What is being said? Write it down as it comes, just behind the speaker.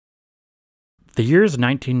The year is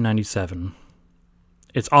 1997.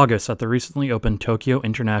 It's August at the recently opened Tokyo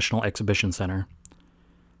International Exhibition Center.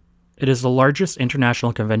 It is the largest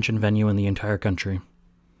international convention venue in the entire country,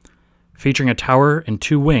 featuring a tower and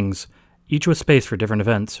 2 wings, each with space for different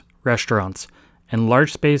events, restaurants, and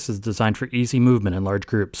large spaces designed for easy movement in large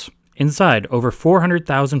groups. Inside, over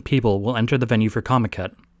 400,000 people will enter the venue for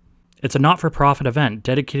Comiket. It's a not-for-profit event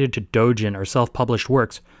dedicated to doujin or self-published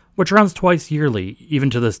works, which runs twice yearly, even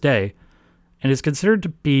to this day, and is considered to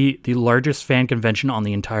be the largest fan convention on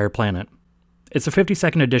the entire planet. It's the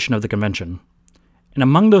 52nd edition of the convention. And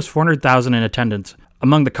among those 400,000 in attendance,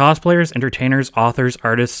 among the cosplayers, entertainers, authors,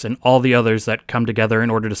 artists, and all the others that come together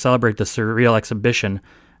in order to celebrate the surreal exhibition,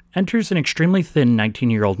 enters an extremely thin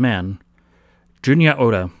 19-year-old man, Junya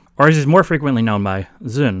Oda, or as he's more frequently known by,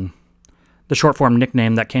 Zun, the short-form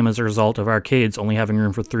nickname that came as a result of arcades only having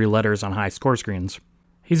room for 3 letters on high score screens.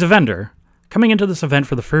 He's a vendor, coming into this event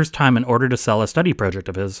for the first time in order to sell a study project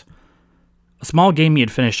of his, a small game he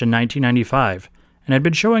had finished in 1995 and had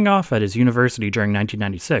been showing off at his university during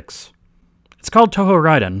 1996. It's called Touhou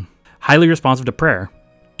Raiden, highly responsive to prayer.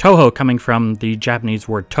 Touhou coming from the Japanese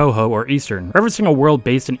word Toho or Eastern, referencing a world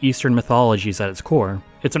based in Eastern mythologies at its core.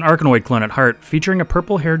 It's an Arkanoid clone at heart, featuring a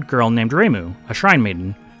purple-haired girl named Reimu, a shrine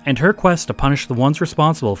maiden, and her quest to punish the ones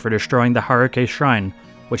responsible for destroying the Haruke shrine,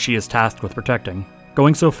 which she is tasked with protecting,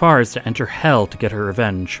 going so far as to enter hell to get her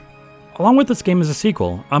revenge. Along with this game is a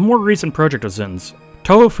sequel, a more recent project of Zun's,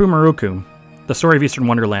 Touhou Fumaroku, The Story of Eastern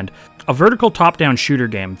Wonderland, a vertical top-down shooter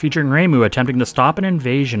game featuring Reimu attempting to stop an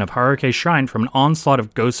invasion of Haruke Shrine from an onslaught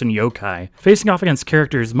of ghosts and yokai, facing off against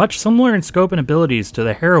characters much similar in scope and abilities to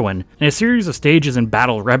the heroine, in a series of stages in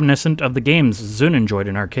battle reminiscent of the games Zun enjoyed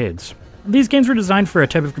in arcades. These games were designed for a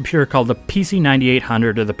type of computer called the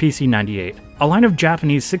PC9800 or the PC98, a line of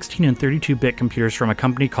Japanese 16 and 32-bit computers from a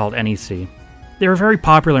company called NEC. They were very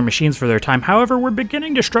popular machines for their time, however, were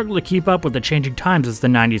beginning to struggle to keep up with the changing times as the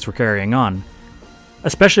 90s were carrying on,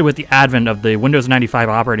 especially with the advent of the Windows 95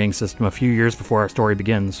 operating system a few years before our story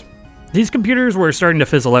begins. These computers were starting to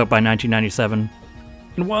fizzle out by 1997,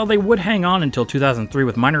 and while they would hang on until 2003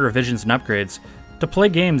 with minor revisions and upgrades, to play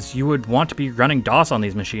games you would want to be running DOS on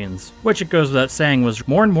these machines, which it goes without saying was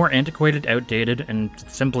more and more antiquated, outdated, and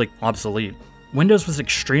simply obsolete. Windows was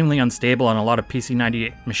extremely unstable on a lot of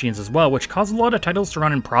PC98 machines as well, which caused a lot of titles to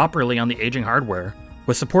run improperly on the aging hardware,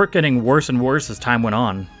 with support getting worse and worse as time went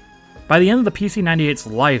on. By the end of the PC98's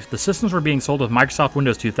life, the systems were being sold with Microsoft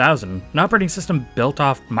Windows 2000, an operating system built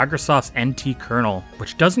off Microsoft's NT kernel,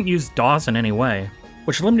 which doesn't use DOS in any way,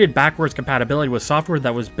 which limited backwards compatibility with software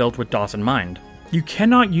that was built with DOS in mind. You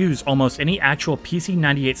cannot use almost any actual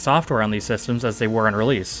PC98 software on these systems as they were on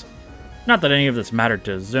release. Not that any of this mattered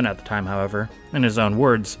to Zun at the time, however. In his own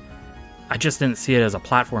words, I just didn't see it as a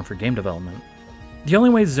platform for game development. The only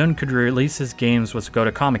way Zun could release his games was to go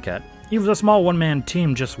to Comiket. He was a small one-man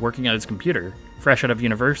team just working at his computer, fresh out of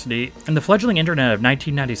university, and the fledgling internet of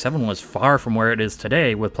 1997 was far from where it is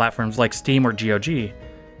today with platforms like Steam or GOG.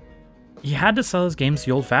 He had to sell his games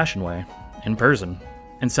the old-fashioned way, in person,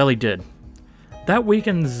 and sell he did. That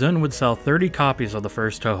weekend, Zun would sell 30 copies of the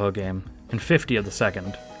first Touhou game, and 50 of the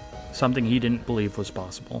second, something he didn't believe was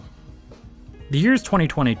possible. The year's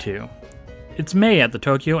 2022. It's May at the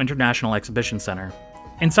Tokyo International Exhibition Center,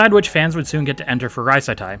 inside which fans would soon get to enter for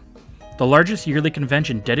Raisatai, the largest yearly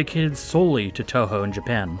convention dedicated solely to Touhou in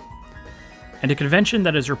Japan, and a convention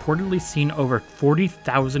that has reportedly seen over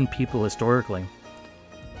 40,000 people historically.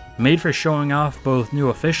 Made for showing off both new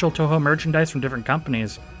official Touhou merchandise from different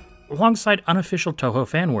companies, alongside unofficial Touhou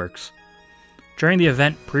fan works. During the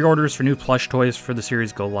event, pre-orders for new plush toys for the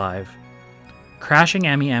series go live, crashing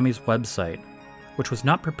AmiAmi's website, which was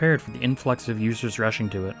not prepared for the influx of users rushing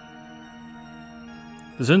to it.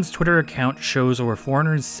 Zun's Twitter account shows over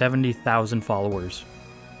 470,000 followers.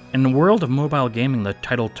 In the world of mobile gaming, the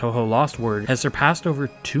title Touhou Lost Word has surpassed over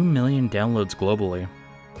 2 million downloads globally.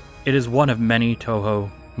 It is one of many Touhou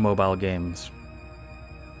mobile games.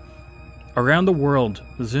 Around the world,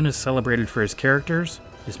 Zun is celebrated for his characters,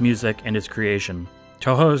 his music, and his creation.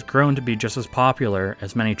 Touhou has grown to be just as popular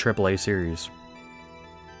as many AAA series.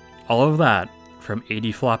 All of that from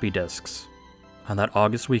 80 floppy disks on that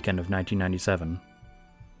August weekend of 1997.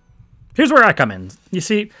 Here's where I come in. You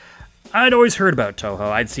see, I'd always heard about Touhou.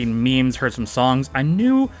 I'd seen memes, heard some songs. I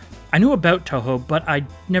knew about Touhou, but I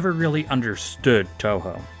never really understood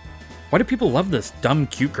Touhou. Why do people love this dumb,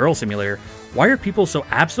 cute girl simulator? Why are people so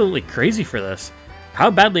absolutely crazy for this?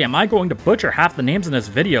 How badly am I going to butcher half the names in this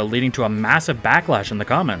video, leading to a massive backlash in the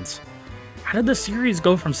comments? How did the series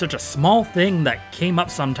go from such a small thing that came up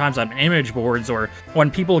sometimes on image boards or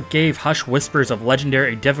when people gave hushed whispers of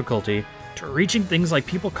legendary difficulty to reaching things like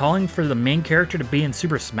people calling for the main character to be in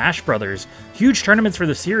Super Smash Bros., huge tournaments for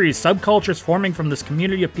the series, subcultures forming from this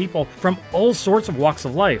community of people from all sorts of walks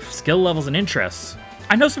of life, skill levels, and interests.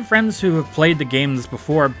 I know some friends who have played the games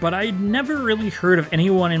before, but I'd never really heard of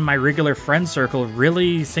anyone in my regular friend circle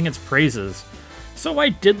really sing its praises. So I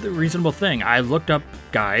did the reasonable thing. I looked up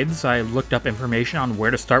guides, I looked up information on where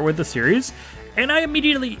to start with the series, and I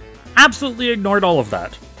immediately absolutely ignored all of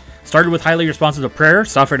that. Started with highly responsive to prayer,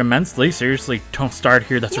 suffered immensely. Seriously, don't start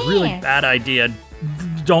here. That's a really bad idea.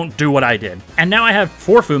 Don't do what I did. And now I have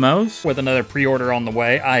 4 Fumos, with another pre-order on the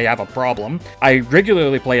way. I have a problem. I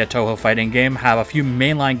regularly play a Touhou fighting game, have a few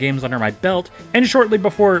mainline games under my belt, and shortly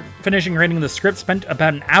before finishing writing the script, spent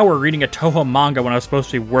about an hour reading a Touhou manga when I was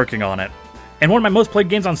supposed to be working on it. And one of my most played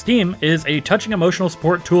games on Steam is a touching emotional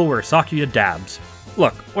support tool where Sakuya dabs.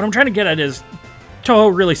 Look, what I'm trying to get at is,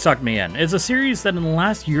 Touhou really sucked me in. It's a series that in the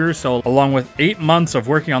last year or so, along with 8 months of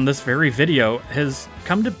working on this very video, has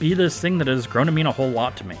come to be this thing that has grown to mean a whole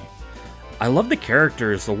lot to me. I love the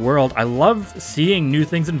characters, the world, I love seeing new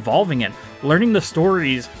things involving it, learning the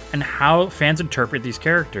stories and how fans interpret these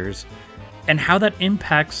characters, and how that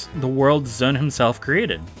impacts the world Zun himself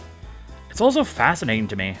created. It's also fascinating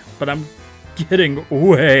to me, but I'm getting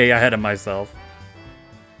way ahead of myself.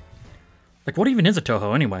 Like, what even is a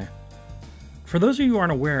Touhou anyway? For those of you who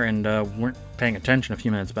aren't aware and weren't paying attention a few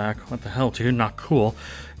minutes back, what the hell, dude, not cool.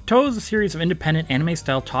 Touhou is a series of independent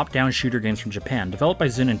anime-style top-down shooter games from Japan, developed by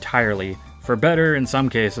Zun entirely, for better in some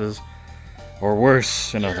cases, or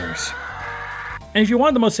worse in others. And if you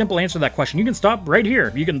want the most simple answer to that question, you can stop right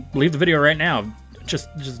here. You can leave the video right now. Just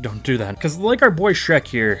don't do that. Because like our boy Shrek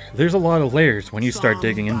here, there's a lot of layers when you start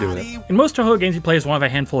digging into it. In most Touhou games, you play as one of a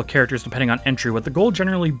handful of characters depending on entry, with the goal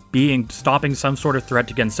generally being stopping some sort of threat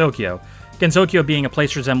to Gensokyo. Gensokyo being a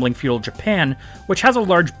place resembling feudal Japan, which has a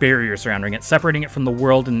large barrier surrounding it, separating it from the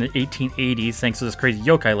world in the 1880s thanks to this crazy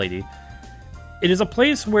yokai lady. It is a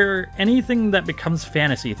place where anything that becomes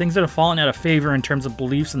fantasy, things that have fallen out of favor in terms of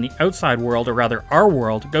beliefs in the outside world, or rather our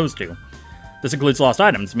world, goes to. This includes lost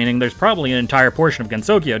items, meaning there's probably an entire portion of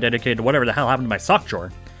Gensokyo dedicated to whatever the hell happened to my sock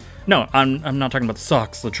drawer. No, I'm not talking about the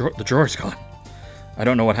socks, the drawer's gone. I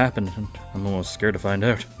don't know what happened, and I'm almost scared to find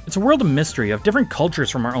out. It's a world of mystery, of different cultures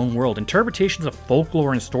from our own world, interpretations of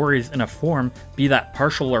folklore and stories in a form, be that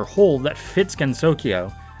partial or whole, that fits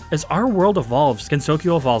Gensokyo. As our world evolves,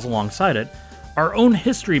 Gensokyo evolves alongside it, our own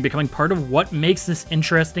history becoming part of what makes this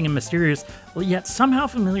interesting and mysterious, yet somehow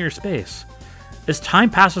familiar space. As time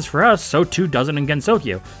passes for us, so too does it in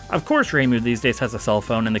Gensokyo. Of course Reimu these days has a cell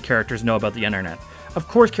phone and the characters know about the internet. Of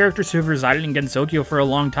course characters who have resided in Gensokyo for a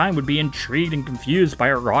long time would be intrigued and confused by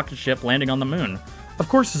a rocket ship landing on the moon. Of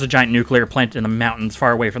course there's a giant nuclear plant in the mountains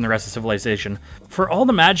far away from the rest of civilization. For all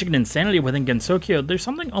the magic and insanity within Gensokyo, there's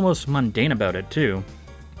something almost mundane about it too.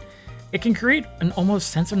 It can create an almost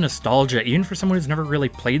sense of nostalgia even for someone who's never really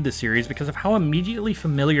played the series because of how immediately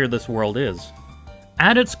familiar this world is.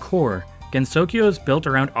 At its core, Gensokyo is built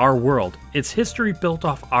around our world, its history built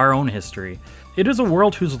off our own history. It is a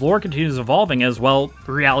world whose lore continues evolving as, well,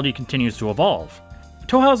 reality continues to evolve.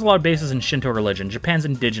 Touhou has a lot of bases in Shinto religion, Japan's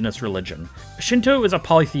indigenous religion. Shinto is a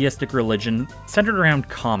polytheistic religion centered around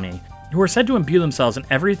kami, who are said to imbue themselves in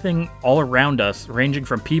everything all around us, ranging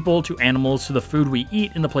from people to animals to the food we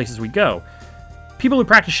eat and the places we go. People who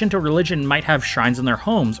practice Shinto religion might have shrines in their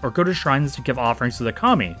homes or go to shrines to give offerings to the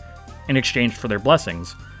kami in exchange for their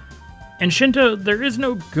blessings. In Shinto, there is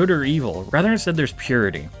no good or evil, rather instead there's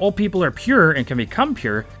purity. All people are pure and can become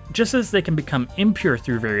pure, just as they can become impure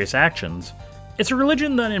through various actions. It's a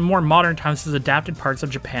religion that in more modern times has adapted parts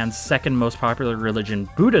of Japan's second most popular religion,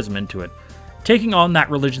 Buddhism, into it, taking on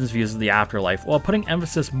that religion's views of the afterlife, while putting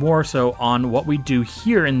emphasis more so on what we do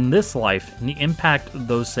here in this life and the impact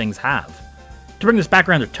those things have. To bring this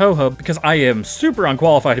background to Touhou, because I am super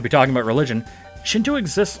unqualified to be talking about religion, Shinto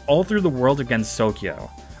exists all through the world of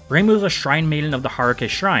Gensokyo. Reimu is a shrine maiden of the Haruke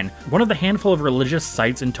Shrine, one of the handful of religious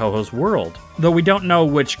sites in Touhou's world, though we don't know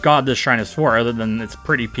which god this shrine is for other than it's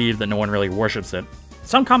pretty peeved that no one really worships it.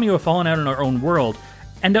 Some kami who have fallen out in our own world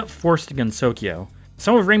end up forced to Gensokyo.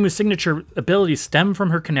 Some of Reimu's signature abilities stem from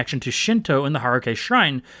her connection to Shinto in the Haruke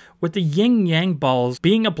Shrine, with the yin-yang balls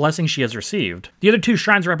being a blessing she has received. The other two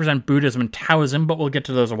shrines represent Buddhism and Taoism, but we'll get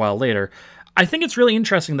to those a while later. I think it's really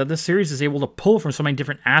interesting that this series is able to pull from so many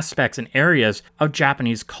different aspects and areas of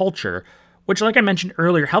Japanese culture, which, like I mentioned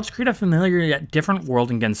earlier, helps create a familiar yet different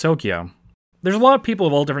world in Gensokyo. There's a lot of people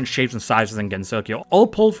of all different shapes and sizes in Gensokyo, all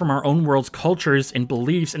pulled from our own world's cultures and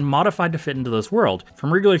beliefs and modified to fit into this world.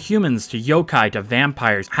 From regular humans to yokai to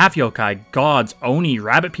vampires, half-yokai, gods, oni,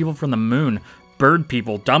 rabbit people from the moon, bird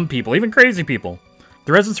people, dumb people, even crazy people.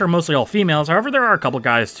 The residents are mostly all females, however there are a couple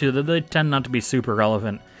guys too, that they tend not to be super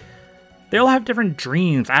relevant. They all have different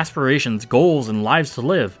dreams, aspirations, goals, and lives to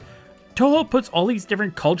live. Touhou puts all these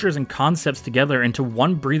different cultures and concepts together into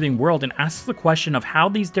one breathing world and asks the question of how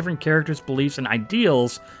these different characters' beliefs and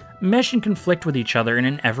ideals mesh and conflict with each other in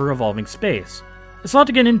an ever-evolving space. It's a lot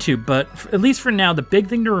to get into, but at least for now, the big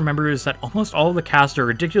thing to remember is that almost all of the cast are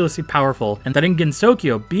ridiculously powerful, and that in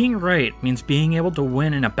Gensokyo, being right means being able to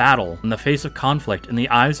win in a battle in the face of conflict in the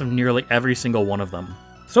eyes of nearly every single one of them.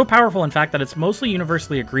 So powerful, in fact, that it's mostly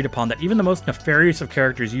universally agreed upon that even the most nefarious of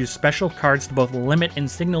characters use special cards to both limit and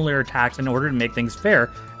signal their attacks in order to make things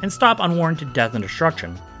fair and stop unwarranted death and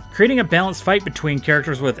destruction, creating a balanced fight between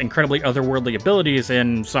characters with incredibly otherworldly abilities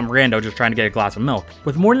and some rando just trying to get a glass of milk,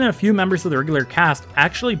 with more than a few members of the regular cast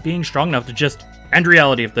actually being strong enough to just end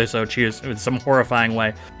reality if they so choose in some horrifying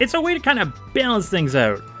way. It's a way to kind of balance things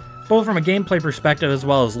out, both from a gameplay perspective as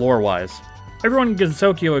well as lore-wise. Everyone in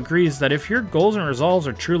Gensokyo agrees that if your goals and resolves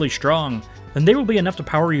are truly strong, then they will be enough to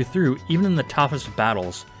power you through even in the toughest of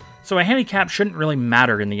battles. So a handicap shouldn't really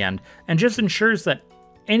matter in the end, and just ensures that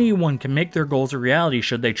anyone can make their goals a reality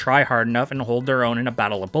should they try hard enough and hold their own in a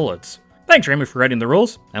battle of bullets. Thanks, Remy, for writing the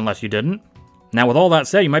rules, unless you didn't. Now with all that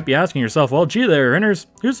said, you might be asking yourself, well gee there, Inners,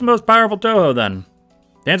 who's the most powerful Touhou then?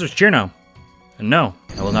 The answer's Chirno. And no,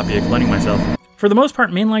 I will not be explaining myself. For the most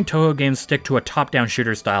part, mainline Touhou games stick to a top-down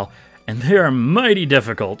shooter style, and they are mighty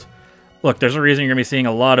difficult. Look, there's a reason you're going to be seeing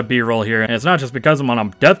a lot of B-roll here, and it's not just because I'm on a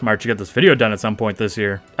death march to get this video done at some point this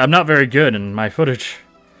year. I'm not very good, and my footage,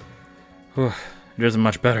 it isn't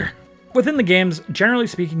much better. Within the games, generally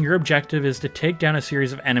speaking, your objective is to take down a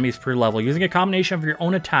series of enemies per level using a combination of your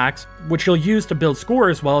own attacks, which you'll use to build score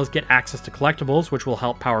as well as get access to collectibles, which will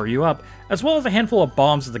help power you up, as well as a handful of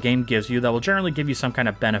bombs that the game gives you that will generally give you some kind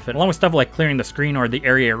of benefit, along with stuff like clearing the screen or the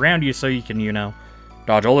area around you so you can, you know,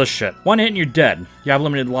 dodge all this shit. One hit and you're dead. You have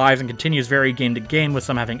limited lives and continues vary game to game, with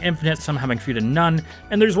some having infinite, some having few to none,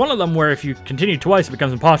 and there's one of them where if you continue twice it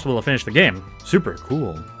becomes impossible to finish the game. Super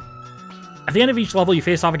cool. At the end of each level, you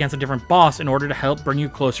face off against a different boss in order to help bring you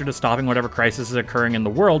closer to stopping whatever crisis is occurring in the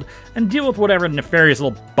world and deal with whatever nefarious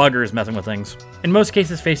little bugger is messing with things. In most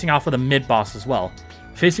cases, facing off with a mid-boss as well,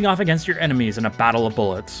 facing off against your enemies in a battle of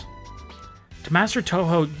bullets. To master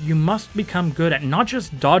Touhou, you must become good at not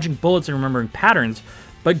just dodging bullets and remembering patterns,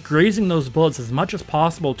 but grazing those bullets as much as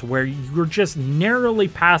possible to where you're just narrowly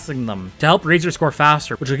passing them to help raise your score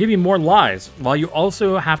faster, which will give you more lives, while you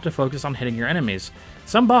also have to focus on hitting your enemies.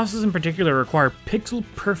 Some bosses in particular require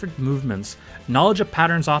pixel-perfect movements, knowledge of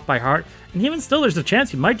patterns off by heart, and even still there's a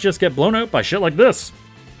chance you might just get blown out by shit like this.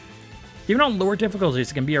 Even on lower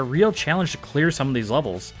difficulties, it can be a real challenge to clear some of these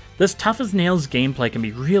levels. This tough-as-nails gameplay can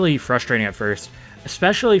be really frustrating at first,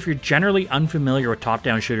 especially if you're generally unfamiliar with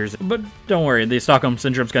top-down shooters, but don't worry, the Stockholm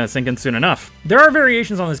Syndrome's gonna sink in soon enough. There are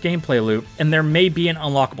variations on this gameplay loop, and there may be an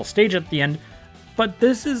unlockable stage at the end, but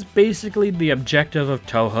this is basically the objective of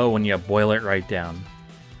Touhou when you boil it right down.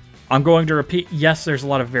 I'm going to repeat, yes, there's a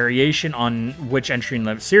lot of variation on which entry in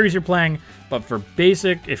the series you're playing, but for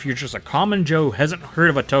basic, if you're just a common Joe who hasn't heard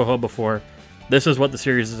of a Touhou before, this is what the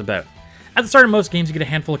series is about. At the start of most games, you get a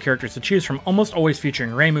handful of characters to choose from, almost always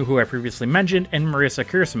featuring Reimu, who I previously mentioned, and Marisa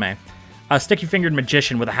Kurisume, a sticky-fingered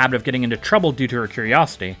magician with a habit of getting into trouble due to her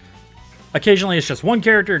curiosity. Occasionally it's just one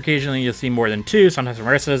character, occasionally you'll see more than two, sometimes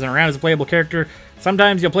Marisa isn't around as a playable character,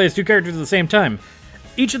 sometimes you'll play as two characters at the same time.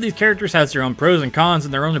 Each of these characters has their own pros and cons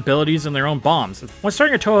and their own abilities and their own bombs. When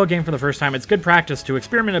starting a Touhou game for the first time, it's good practice to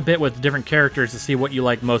experiment a bit with different characters to see what you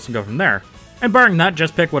like most and go from there. And barring that,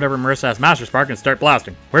 just pick whatever Marisa has Master Spark and start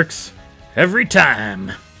blasting. Works every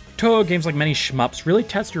time. Touhou games, like many shmups, really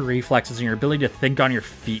test your reflexes and your ability to think on your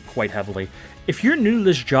feet quite heavily. If you're new to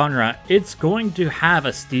this genre, it's going to have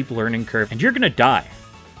a steep learning curve, and you're gonna die.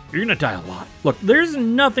 You're gonna die a lot. Look, there's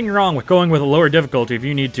nothing wrong with going with a lower difficulty if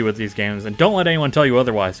you need to with these games, and don't let anyone tell you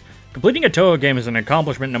otherwise. Completing a Touhou game is an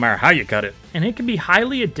accomplishment no matter how you cut it. And it can be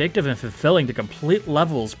highly addictive and fulfilling to complete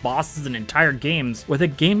levels, bosses, and entire games with a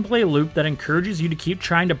gameplay loop that encourages you to keep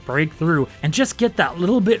trying to break through and just get that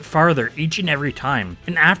little bit farther each and every time.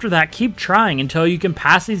 And after that, keep trying until you can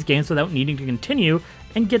pass these games without needing to continue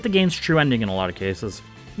and get the game's true ending in a lot of cases.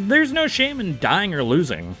 There's no shame in dying or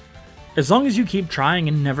losing, as long as you keep trying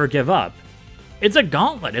and never give up. It's a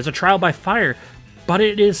gauntlet, it's a trial by fire, but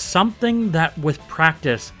it is something that with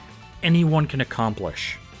practice, anyone can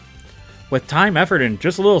accomplish. With time, effort, and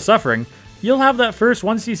just a little suffering, you'll have that first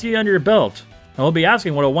 1cc under your belt. And we'll be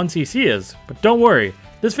asking what a 1cc is, but don't worry,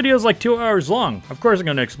 this video is like 2 hours long. Of course I'm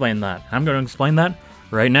going to explain that. I'm going to explain that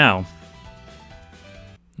right now.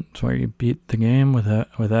 That's where you beat the game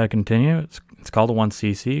without continue. It's called a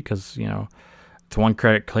 1cc because, you know, It's 1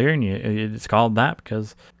 credit clear, and it's called that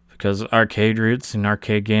because arcade roots and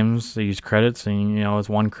arcade games, they use credits, and it's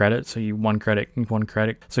 1 credit, so you 1 credit.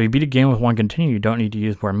 So you beat a game with 1 continue, you don't need to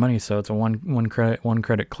use more money, so it's a 1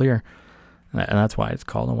 credit clear, and that's why it's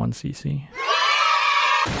called a 1cc.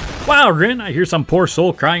 Wow, Rin, I hear some poor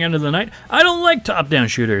soul crying under the night. I don't like top-down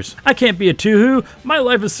shooters. I can't be a Touhou. My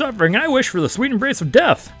life is suffering, and I wish for the sweet embrace of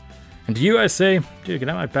death. And to you I say, dude, get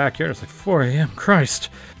out of my backyard. It's like 4 a.m. Christ.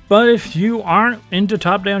 But if you aren't into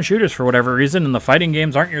top-down shooters for whatever reason, and the fighting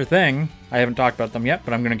games aren't your thing, I haven't talked about them yet,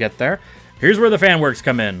 but I'm going to get there, here's where the fan works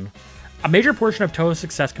come in. A major portion of Touhou's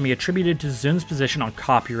success can be attributed to Zun's position on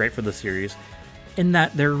copyright for the series, in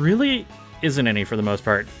that there really isn't any for the most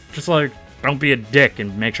part. Just like, don't be a dick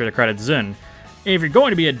and make sure to credit Zun. And if you're going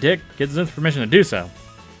to be a dick, get Zun's permission to do so.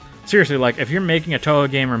 Seriously, like, if you're making a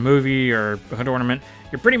Touhou game or movie or a tournament,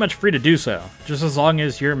 you're pretty much free to do so, just as long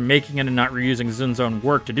as you're making it and not reusing Zun's own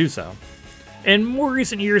work to do so. In more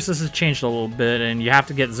recent years, this has changed a little bit, and you have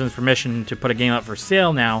to get Zun's permission to put a game up for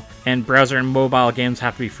sale now, and browser and mobile games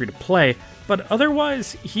have to be free to play, but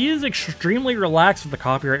otherwise, he is extremely relaxed with the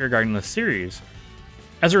copyright regarding the series.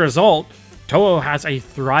 As a result, Touhou has a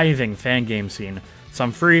thriving fan game scene,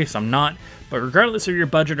 some free, some not, but regardless of your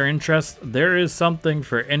budget or interest, there is something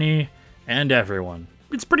for any and everyone.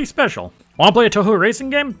 It's pretty special. Want to play a Touhou racing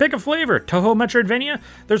game? Pick a flavor. Touhou Metroidvania?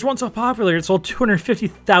 There's one so popular it sold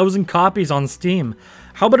 250,000 copies on Steam.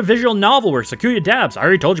 How about a visual novel where Sakuya dabs? I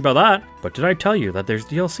already told you about that. But did I tell you that there's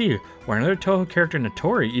DLC where another Touhou character,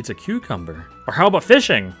 Notori, eats a cucumber? Or how about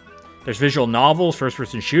fishing? There's visual novels,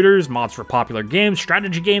 first-person shooters, mods for popular games,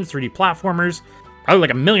 strategy games, 3D platformers, probably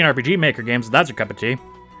like a million RPG Maker games if that's your cup of tea.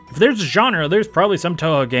 If there's a genre, there's probably some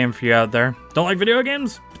Touhou game for you out there. Don't like video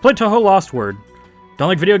games? Play Touhou Lost Word. Don't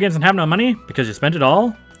like video games and have no money because you spent it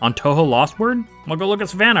all on Touhou Lost Word? Well, go look at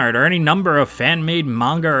some fan art or any number of fan-made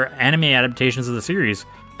manga or anime adaptations of the series.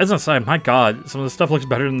 As an aside, my god, some of the stuff looks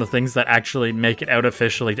better than the things that actually make it out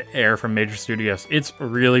officially to air from major studios. It's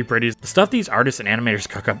really pretty. The stuff these artists and animators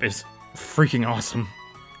cook up is freaking awesome.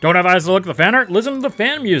 Don't have eyes to look at the fan art? Listen to the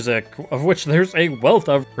fan music, of which there's a wealth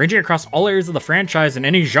of, ranging across all areas of the franchise in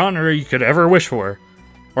any genre you could ever wish for.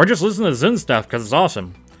 Or just listen to Zen stuff, because it's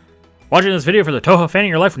awesome. Watching this video for the Touhou fan in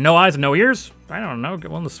your life with no eyes and no ears? I don't know,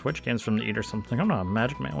 get one of the Switch games from the Eat or something. I'm not a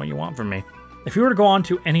magic man, what do you want from me? If you were to go on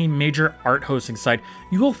to any major art hosting site,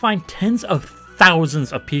 you will find tens of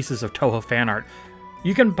thousands of pieces of Touhou fan art.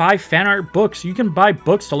 You can buy fan art books, you can buy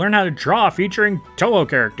books to learn how to draw featuring Touhou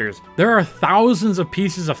characters. There are thousands of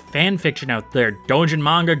pieces of fan fiction out there, doujin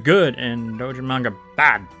manga good and doujin manga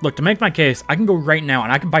bad. Look, to make my case, I can go right now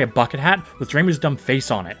and I can buy a bucket hat with Reimu's dumb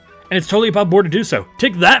face on it. And it's totally above board to do so.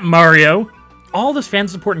 Take that, Mario! All this fan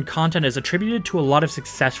support and content is attributed to a lot of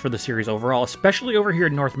success for the series overall, especially over here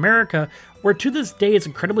in North America, where to this day it's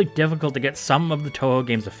incredibly difficult to get some of the Touhou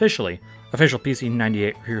games officially. Official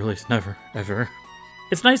PC98 re-release never, ever.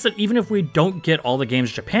 It's nice that even if we don't get all the games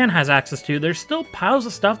Japan has access to, there's still piles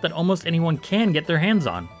of stuff that almost anyone can get their hands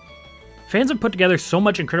on. Fans have put together so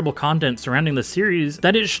much incredible content surrounding the series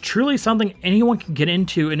that it's truly something anyone can get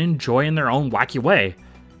into and enjoy in their own wacky way.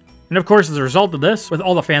 And of course, as a result of this, with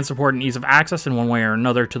all the fan support and ease of access in one way or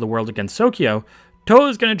another to the world of Gensokyo, Touhou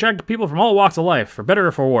is going to attract people from all walks of life, for better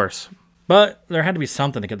or for worse. But there had to be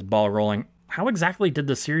something to get the ball rolling. How exactly did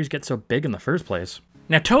the series get so big in the first place?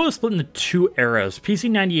 Now, Touhou is split into 2 eras,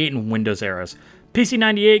 PC98 and Windows eras.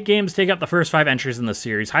 PC98 games take up the first 5 entries in the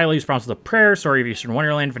series: Highly Responsive to Prayer, Story of Eastern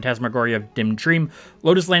Wonderland, Phantasmagoria of Dim Dream,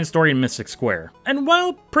 Lotus Land Story, and Mystic Square. And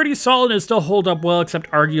while pretty solid and still hold up well,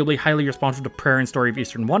 except arguably Highly Responsive to Prayer and Story of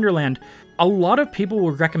Eastern Wonderland, a lot of people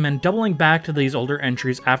will recommend doubling back to these older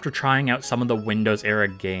entries after trying out some of the Windows era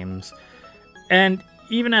games. And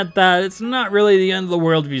even at that, it's not really the end of the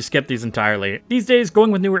world if you skip these entirely. These days,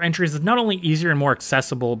 going with newer entries is not only easier and more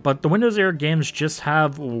accessible, but the Windows era games just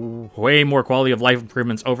have way more quality of life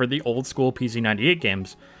improvements over the old school PC98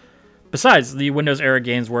 games. Besides, the Windows era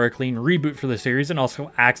games were a clean reboot for the series and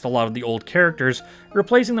also axed a lot of the old characters,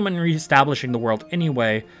 replacing them and re-establishing the world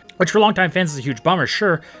anyway, which for longtime fans is a huge bummer,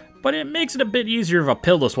 sure, but it makes it a bit easier of a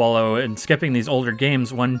pill to swallow in skipping these older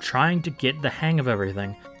games when trying to get the hang of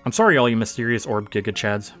everything. I'm sorry all you mysterious orb Giga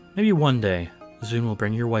Chads. Maybe one day, Zun will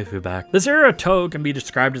bring your waifu back. This era of Touhou can be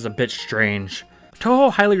described as a bit strange.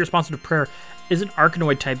 Touhou Highly Responsive to Prayer is an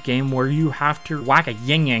Arkanoid type game where you have to whack a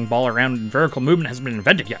yin-yang ball around and vertical movement hasn't been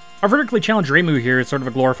invented yet. Our vertically challenged Reimu here is sort of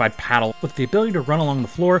a glorified paddle, with the ability to run along the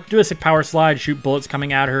floor, do a sick power slide, shoot bullets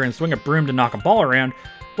coming at her, and swing a broom to knock a ball around,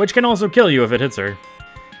 which can also kill you if it hits her.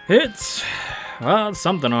 Well, it's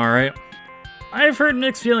something alright. I've heard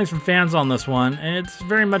mixed feelings from fans on this one, and it's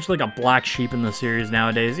very much like a black sheep in the series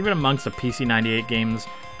nowadays, even amongst the PC98 games.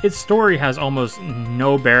 Its story has almost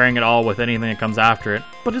no bearing at all with anything that comes after it,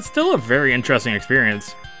 but it's still a very interesting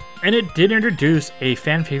experience. And it did introduce a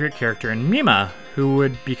fan favorite character in Mima, who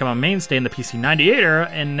would become a mainstay in the PC98 era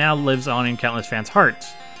and now lives on in countless fans'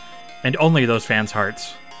 hearts. And only those fans'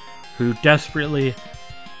 hearts, who desperately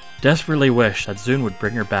wish that Zune would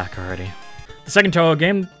bring her back already. The second Touhou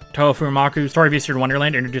game, Touhou Furumaku Story of Eastern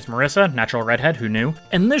Wonderland, introduced Marissa, natural redhead, who knew?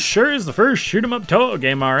 And this sure is the first shoot-'em-up Touhou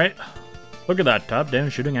game, alright. Look at that top-down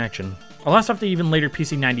shooting action. A lot of stuff the even later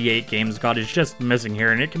PC98 games got is just missing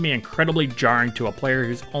here, and it can be incredibly jarring to a player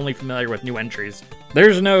who's only familiar with new entries.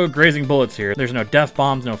 There's no grazing bullets here, there's no death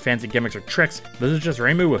bombs, no fancy gimmicks or tricks. This is just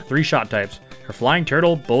Reimu with 3 shot types. Her flying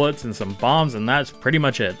turtle, bullets, and some bombs, and that's pretty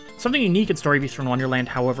much it. Something unique in Story of Eastern Wonderland,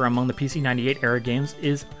 however, among the PC98 era games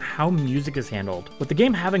is how music is handled, with the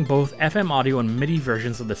game having both FM audio and MIDI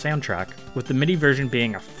versions of the soundtrack, with the MIDI version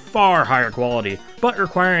being a far higher quality, but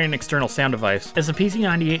requiring an external sound device, as the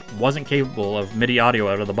PC98 wasn't capable of MIDI audio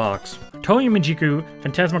out of the box. Touhou Mijiku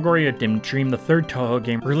Phantasmagoria Dim Dream, the third Touhou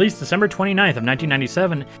game, released December 29th of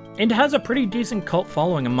 1997, and has a pretty decent cult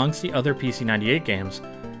following amongst the other PC98 games,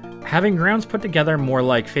 having rounds put together more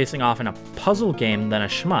like facing off in a puzzle game than a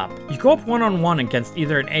shmup. You go up one-on-one against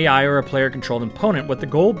either an AI or a player-controlled opponent, with the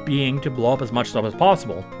goal being to blow up as much stuff as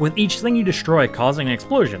possible, with each thing you destroy causing an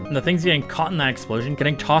explosion, and the things getting caught in that explosion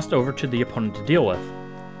getting tossed over to the opponent to deal with.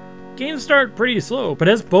 Games start pretty slow, but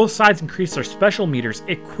as both sides increase their special meters,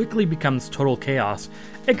 it quickly becomes total chaos.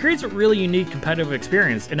 It creates a really unique competitive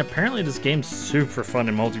experience, and apparently this game's super fun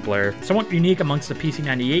in multiplayer. Somewhat unique amongst the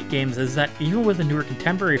PC98 games is that even with a newer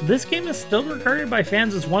contemporary, this game is still regarded by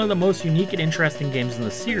fans as one of the most unique and interesting games in the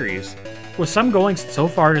series, with some going so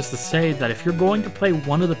far as to say that if you're going to play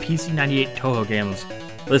one of the PC98 Touhou games,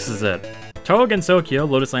 this is it. Touhou Gensokyo,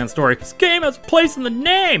 Lotus Land Story, this game has a place in the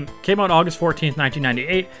name! Came out August 14th,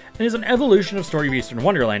 1998, and is an evolution of Story of Eastern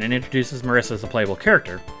Wonderland and introduces Marissa as a playable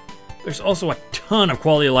character. There's also a ton of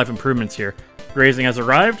quality of life improvements here. Grazing has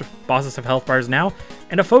arrived, bosses have health bars now,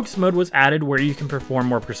 and a focus mode was added where you can perform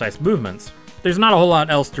more precise movements. There's not a whole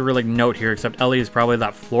lot else to really note here, except Ellie is probably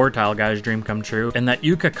that floor tile guy's dream come true, and that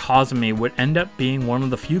Yuka Kazumi would end up being one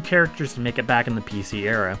of the few characters to make it back in the PC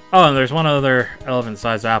era. Oh, and there's one other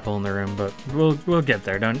elephant-sized apple in the room, but we'll get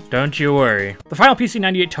there, don't you worry. The final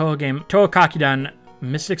PC98 Touhou game, Touhou Kakidan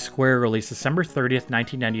Mystic Square, released December 30th,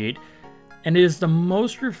 1998, and it is the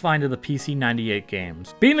most refined of the PC98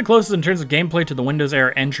 games, being the closest in terms of gameplay to the Windows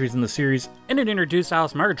era entries in the series, and it introduced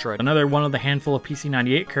Alice Margatroyd, another one of the handful of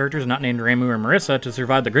PC98 characters not named Reimu or Marissa to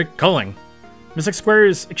survive the Great Culling. Mystic Square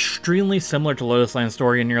is extremely similar to Lotus Land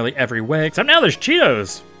Story in nearly every way, except now there's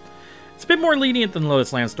Cheetos! It's a bit more lenient than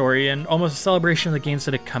Lotus Land Story, and almost a celebration of the games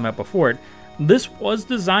that had come out before it. This was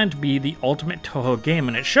designed to be the ultimate Touhou game,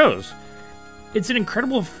 and it shows. It's an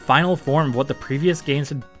incredible final form of what the previous games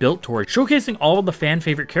had built towards, showcasing all of the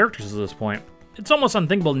fan-favorite characters at this point. It's almost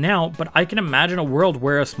unthinkable now, but I can imagine a world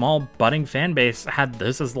where a small, budding fanbase had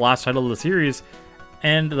this as the last title of the series,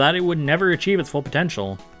 and that it would never achieve its full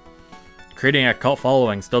potential, creating a cult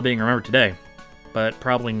following still being remembered today, but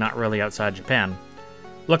probably not really outside Japan.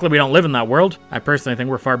 Luckily we don't live in that world. I personally think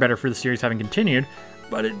we're far better for the series having continued,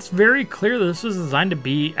 but it's very clear that this was designed to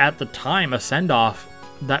be, at the time, a send-off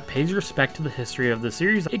that pays respect to the history of the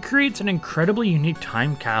series. It creates an incredibly unique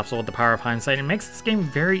time capsule with the power of hindsight and makes this game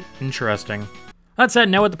very interesting. That said,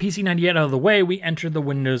 now with the PC98 out of the way, we enter the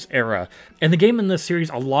Windows era. And the game in this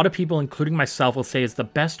series, a lot of people, including myself, will say is the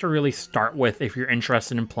best to really start with if you're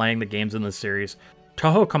interested in playing the games in this series.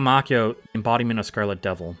 Touhou Kamakyo, Embodiment of Scarlet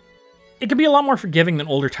Devil. It can be a lot more forgiving than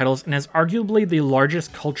older titles and has arguably the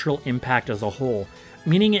largest cultural impact as a whole,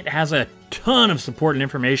 meaning it has a ton of support and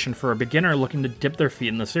information for a beginner looking to dip their feet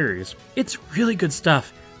in the series. It's really good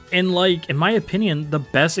stuff, and in my opinion, the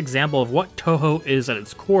best example of what Touhou is at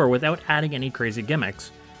its core without adding any crazy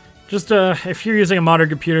gimmicks. Just, if you're using a modern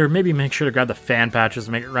computer, maybe make sure to grab the fan patches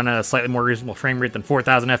to make it run at a slightly more reasonable frame rate than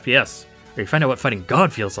 4000 FPS, or you find out what fighting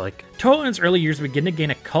God feels like. Touhou in its early years began to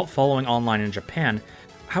gain a cult following online in Japan.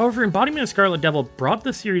 However, Embodiment of Scarlet Devil brought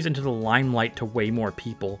the series into the limelight to way more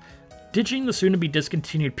people, ditching the soon-to-be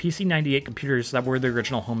discontinued PC98 computers that were the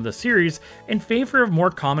original home of the series in favor of more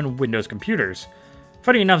common Windows computers.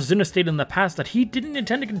 Funny enough, Zuna stated in the past that he didn't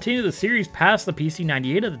intend to continue the series past the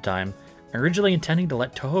PC98 at the time, originally intending to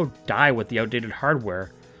let Touhou die with the outdated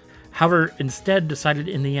hardware. However, instead decided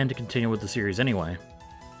in the end to continue with the series anyway.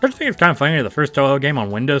 Don't you think it's kind of funny that the first Touhou game on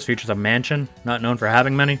Windows features a mansion, not known for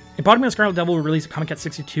having many? Embodiment of Scarlet Devil released at Comic Cat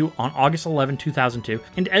 62 on August 11, 2002,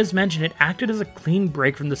 and as mentioned, it acted as a clean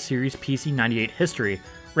break from the series' PC98 history.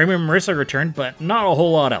 Reimu and Marissa returned, but not a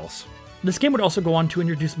whole lot else. This game would also go on to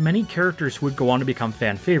introduce many characters who would go on to become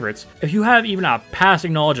fan favorites. If you have even a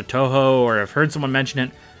passing knowledge of Touhou or have heard someone mention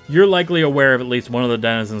it, you're likely aware of at least one of the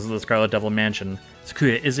denizens of the Scarlet Devil Mansion.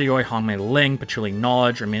 Sakuya Izuyoi, Hanmei Ling, Patchouli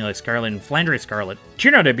Knowledge, Remixes Scarlet, and Flandre Scarlet.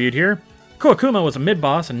 Chino debuted here. Koakuma was a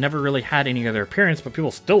mid-boss and never really had any other appearance, but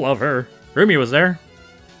people still love her. Rumia was there.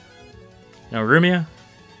 You know Rumia?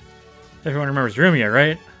 Everyone remembers Rumia,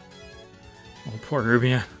 right? Oh, poor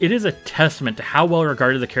Rumia. It is a testament to how well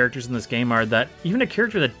regarded the characters in this game are that even a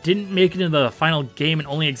character that didn't make it into the final game and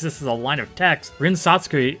only exists as a line of text, Rin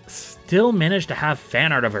Satsuki still managed to have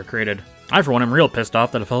fan art of her created. I, for one, am real pissed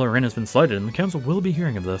off that a fellow Rin has been slighted, and the council will be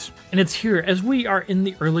hearing of this. And it's here, as we are in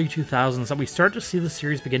the early 2000s, that we start to see the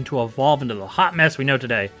series begin to evolve into the hot mess we know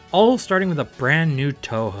today. All starting with a brand new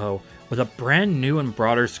Touhou, with a brand new and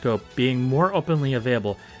broader scope being more openly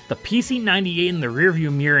available. The PC98 in the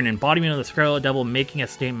rearview mirror, an embodiment of the Scarlet Devil, making a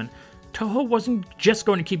statement. Touhou wasn't just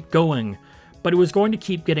going to keep going, but it was going to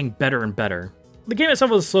keep getting better and better. The game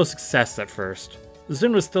itself was a slow success at first.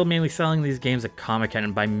 Zune was still mainly selling these games at Comic-Con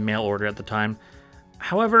and by mail order at the time.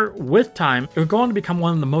 However, with time, it would go on to become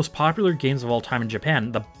one of the most popular games of all time in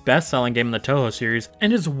Japan, the best-selling game in the Touhou series,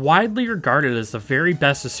 and is widely regarded as the very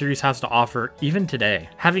best the series has to offer even today,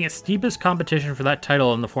 having its steepest competition for that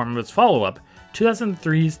title in the form of its follow-up,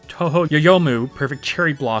 2003's Touhou Yoyomu Perfect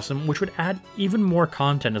Cherry Blossom, which would add even more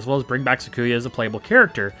content as well as bring back Sakuya as a playable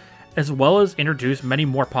character, as well as introduce many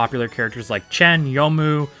more popular characters like Chen,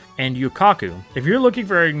 Yomu, and Yukaku. If you're looking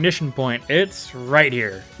for an ignition point, it's right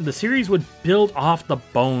here. The series would build off the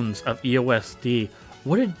bones of EOSD,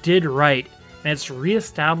 what it did right, and its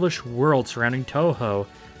re-established world surrounding Touhou,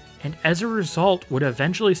 and as a result would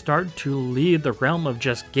eventually start to leave the realm of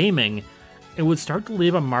just gaming. It would start to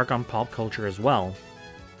leave a mark on pop culture as well.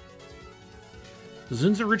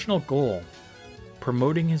 Zune's original goal,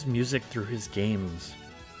 promoting his music through his games,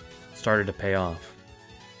 started to pay off.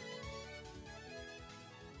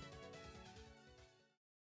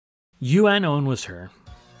 Owen Was Her,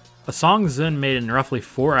 a song Zune made in roughly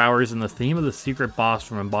 4 hours and the theme of the secret boss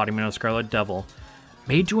from Embodiment of Scarlet Devil,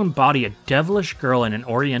 made to embody a devilish girl in an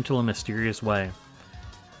oriental and mysterious way.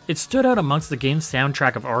 It stood out amongst the game's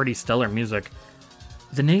soundtrack of already stellar music.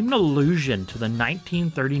 The name an allusion to the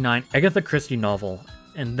 1939 Agatha Christie novel,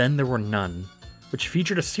 And Then There Were None, which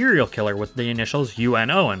featured a serial killer with the initials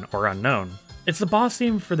UNON, or Unknown. It's the boss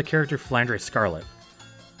theme for the character Flandre Scarlet.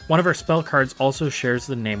 One of our spell cards also shares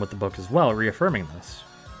the name with the book as well, reaffirming this.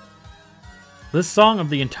 This song of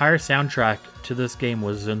the entire soundtrack to this game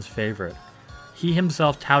was Zune's favorite, he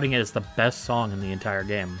himself touting it as the best song in the entire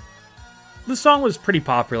game. The song was pretty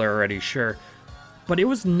popular already, sure, but it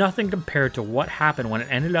was nothing compared to what happened when it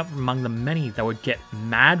ended up among the many that would get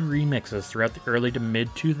mad remixes throughout the early to mid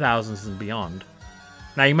 2000s and beyond.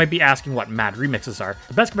 Now you might be asking what mad remixes are.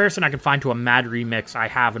 The best comparison I can find to a mad remix I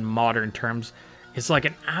have in modern terms is like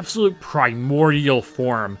an absolute primordial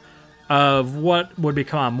form of what would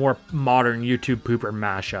become a more modern YouTube pooper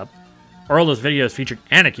mashup. Or all those videos featured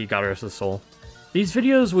ANIKI, God rest his soul. These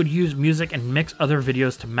videos would use music and mix other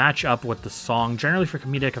videos to match up with the song, generally for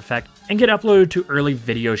comedic effect, and get uploaded to early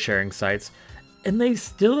video sharing sites. And they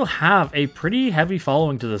still have a pretty heavy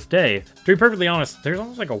following to this day. To be perfectly honest, there's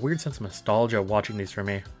almost like a weird sense of nostalgia watching these for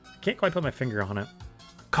me. Can't quite put my finger on it.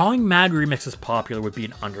 Calling mad remixes popular would be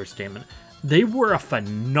an understatement. They were a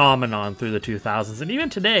phenomenon through the 2000s, and even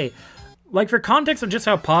today, like for context of just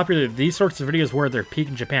how popular these sorts of videos were at their peak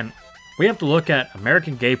in Japan, we have to look at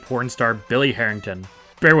American gay porn star Billy Herrington.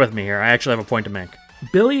 Bear with me here, I actually have a point to make.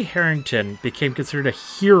 Billy Herrington became considered a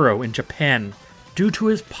hero in Japan due to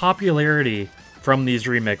his popularity from these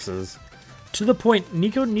remixes, to the point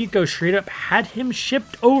Nico Nico straight up had him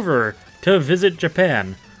shipped over to visit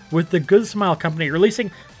Japan, with the Good Smile Company releasing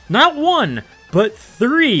not one, but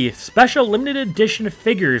 3 special limited edition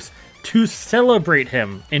figures to celebrate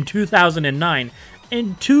him in 2009,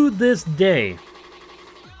 and to this day,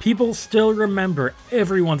 people still remember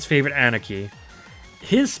everyone's favorite ANIKI.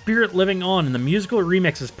 His spirit living on in the musical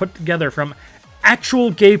remixes put together from actual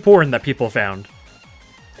gay porn that people found.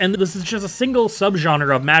 And this is just a single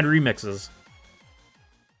subgenre of mad remixes.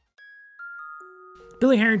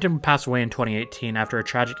 Billy Herrington passed away in 2018 after a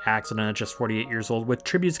tragic accident at just 48 years old, with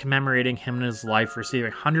tributes commemorating him and his life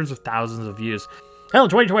receiving hundreds of thousands of views. Hell, in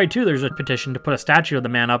 2022, there's a petition to put a statue of the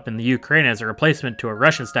man up in the Ukraine as a replacement to a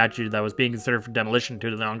Russian statue that was being considered for demolition due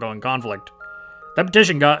to the ongoing conflict. That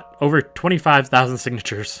petition got over 25,000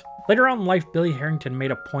 signatures. Later on in life, Billy Herrington made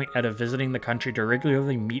a point out of visiting the country to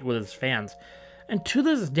regularly meet with his fans, and to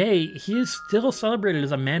this day, he is still celebrated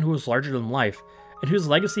as a man who was larger than life, and whose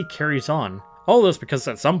legacy carries on. All this because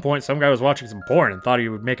at some point some guy was watching some porn and thought he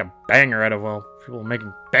would make a banger out of, well, people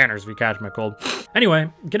making banners if you catch my cold.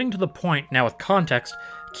 Anyway, getting to the point now with context,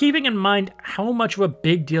 keeping in mind how much of a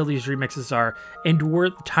big deal these remixes are, and were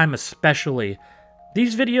at the time especially,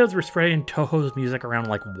 these videos were spreading Touhou's music around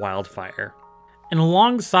like wildfire. And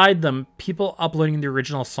alongside them, people uploading the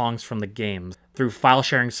original songs from the games through file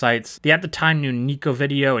sharing sites, the at the time new Nico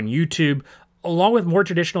Video and YouTube, along with more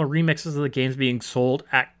traditional remixes of the games being sold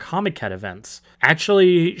at Comic Cat events,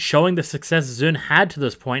 actually showing the success Zun had to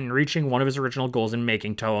this point in reaching one of his original goals in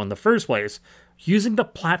making Touhou in the first place, using the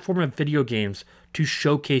platform of video games to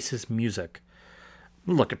showcase his music.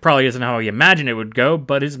 Look, it probably isn't how he imagined it would go,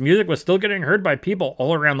 but his music was still getting heard by people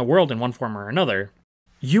all around the world in one form or another.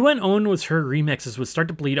 Owen Was Her remixes would start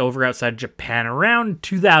to bleed over outside Japan around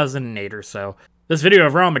 2008 or so. This video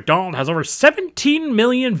of Ronald McDonald has over 17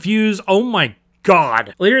 million views, oh my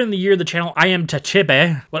god! Later in the year, the channel I Am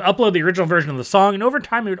Tachibe would upload the original version of the song, and over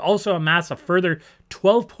time it would also amass a further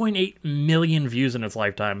 12.8 million views in its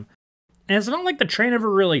lifetime. And it's not like the train ever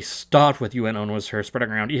really stopped with Owen Was Her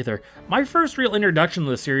spreading around either. My first real introduction to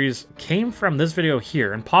the series came from this video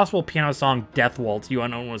here, Impossible piano song Death Waltz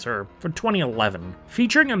Owen Was Her from 2011,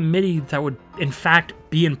 featuring a MIDI that would in fact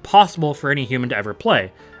be impossible for any human to ever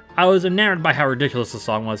play. I was enamored by how ridiculous the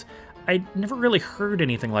song was. I'd never really heard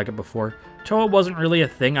anything like it before. Touhou wasn't really a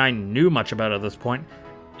thing I knew much about at this point,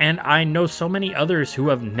 and I know so many others who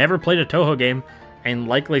have never played a Touhou game, and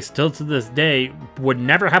likely still to this day would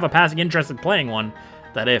never have a passing interest in playing one,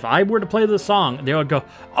 that if I were to play this song, they would go,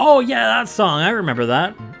 "Oh yeah, that song, I remember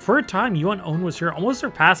that." For a time, Owen Was Her almost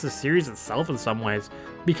surpassed the series itself in some ways,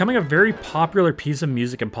 becoming a very popular piece of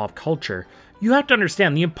music in pop culture. You have to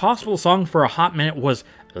understand, the Impossible song for a hot minute was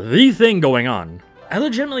the thing going on. I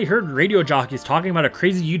legitimately heard radio jockeys talking about a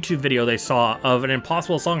crazy YouTube video they saw of an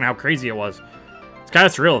Impossible song and how crazy it was. It's kind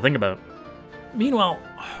of surreal to think about. Meanwhile,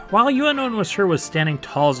 while Owen Was Her was standing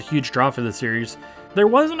tall as a huge draw for the series, there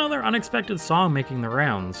was another unexpected song making the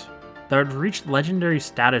rounds that would reach legendary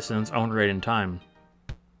status in its own right in time.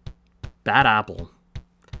 Bad Apple.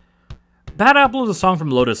 Bad Apple is a song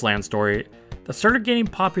from Lotus Land Story that started gaining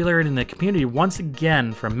popularity in the community once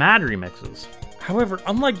again from mad remixes. However,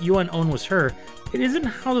 unlike Owen Was Her, it isn't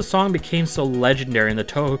how the song became so legendary in the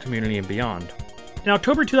Touhou community and beyond. In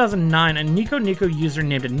October 2009, a Nico user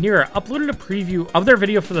named Nira uploaded a preview of their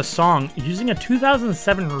video for the song using a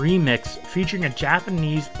 2007 remix featuring a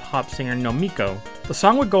Japanese pop singer Nomiko. The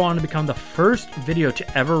song would go on to become the first video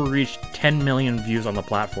to ever reach 10 million views on the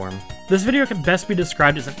platform. This video can best be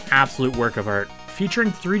described as an absolute work of art,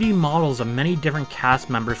 featuring 3D models of many different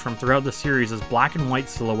cast members from throughout the series as black and white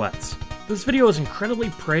silhouettes. This video is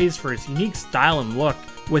incredibly praised for its unique style and look,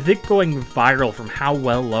 with it going viral from how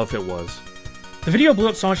well loved it was. The video blew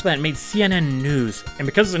up so much that it made CNN news, and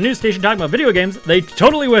because it's a news station talking about video games, they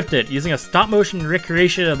totally whiffed it, using a stop-motion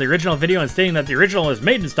recreation of the original video and stating that the original was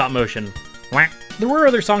made in stop-motion. Wah. There were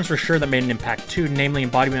other songs for sure that made an impact too, namely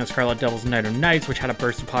Embodiment of Scarlet Devil's Night of Nights, which had a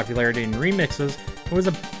burst of popularity in remixes. It was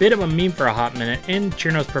a bit of a meme for a hot minute, and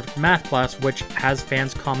Chirno's Perfect Math Class, which has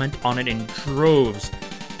fans comment on it in droves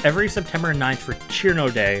every September 9th for Chirno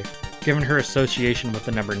Day, given her association with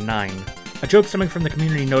the number 9. A joke stemming from the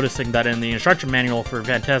community noticing that in the instruction manual for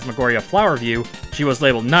Phantasmagoria Flower View, she was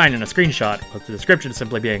labeled 9 in a screenshot, with the description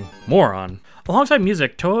simply being moron. Alongside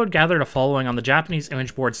music, Touhou had gathered a following on the Japanese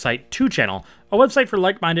image board site 2channel, a website for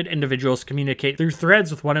like-minded individuals to communicate through threads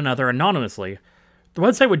with one another anonymously. The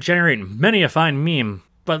website would generate many a fine meme,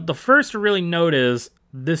 but the first to really note is,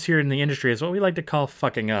 this here in the industry is what we like to call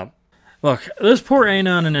fucking up. Look, this poor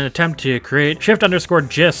Anon in an attempt to create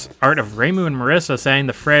shift_gis art of Reimu and Marissa saying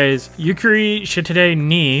the phrase Yukiri shitide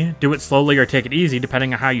ni, do it slowly or take it easy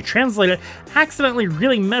depending on how you translate it, accidentally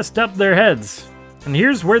really messed up their heads. And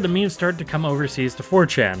here's where the memes started to come overseas to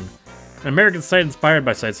 4chan, an American site inspired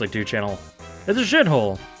by sites like 2channel. It's a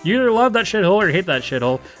shithole. You either love that shithole or hate that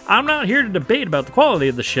shithole. I'm not here to debate about the quality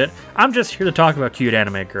of the shit, I'm just here to talk about cute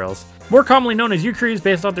anime girls. More commonly known as Yukuris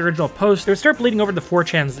based off the original post, they would start bleeding over to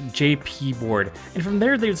 4chan's JP board, and from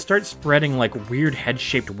there they would start spreading like weird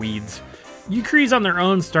head-shaped weeds. Yukuris on their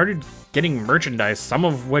own started getting merchandise, some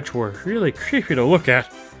of which were really creepy to look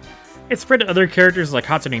at. It spread to other characters like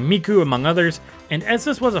Hatsune Miku, among others, and as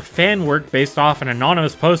this was a fan work based off an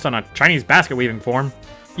anonymous post on a Chinese basket weaving forum,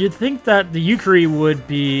 you'd think that the Yukiri would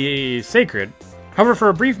be sacred. However, for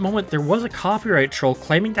a brief moment, there was a copyright troll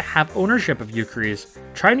claiming to have ownership of Yukuris,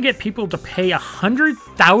 trying to get people to pay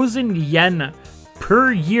 100,000 yen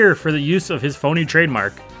per year for the use of his phony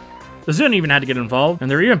trademark. The Zun even had to get involved,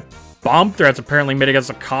 and there were even bomb threats apparently made against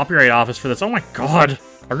the Copyright Office for this. Oh my god.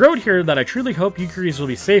 I wrote here that I truly hope Yukuris will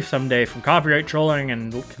be safe someday from copyright trolling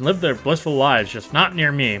and can live their blissful lives, just not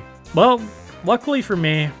near me. Well, luckily for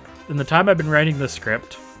me, in the time I've been writing this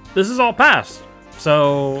script, this is all past.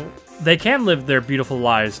 So they can live their beautiful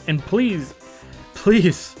lives, and please,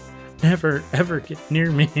 please, never ever get near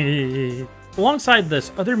me. Alongside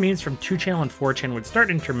this, other memes from 2chan and 4chan would start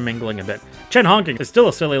intermingling a bit. Chen honking is still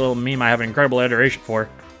a silly little meme I have an incredible adoration for.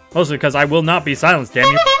 Mostly because I will not be silenced,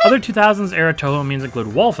 damn you. Other 2000s era Touhou memes include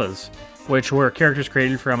Wolfas, which were characters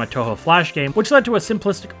created from a Touhou Flash game, which led to a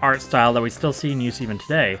simplistic art style that we still see in use even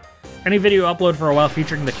today. Any video upload for a while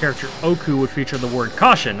featuring the character Oku would feature the word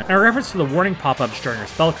caution, and a reference to the warning pop-ups during her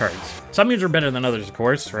spell cards. Some memes were better than others, of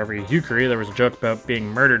course. For every Yukari, there was a joke about being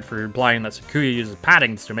murdered for implying that Sakuya uses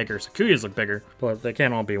paddings to make her Sakuyas look bigger. But they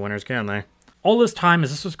can't all be winners, can they? All this time,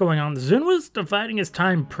 as this was going on, Zun was dividing his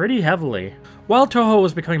time pretty heavily. While Touhou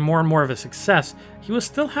was becoming more and more of a success, he was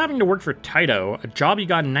still having to work for Taito, a job he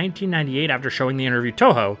got in 1998 after showing the interview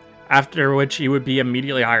Touhou, after which he would be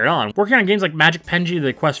immediately hired on, working on games like Magic Penji,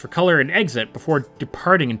 The Quest for Color, and Exit before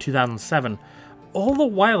departing in 2007. All the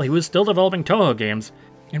while, he was still developing Touhou games,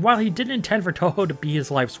 and while he didn't intend for Touhou to be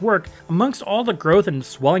his life's work, amongst all the growth and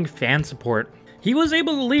swelling fan support, he was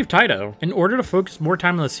able to leave Taito in order to focus more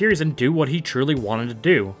time on the series and do what he truly wanted to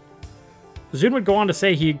do. Zun would go on to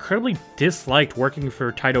say he incredibly disliked working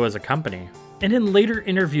for Taito as a company, and in later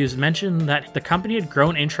interviews mentioned that the company had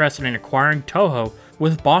grown interested in acquiring Touhou,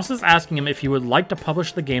 with bosses asking him if he would like to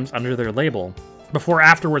publish the games under their label, before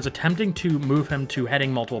afterwards attempting to move him to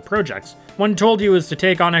heading multiple projects. When told he was to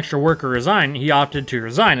take on extra work or resign, he opted to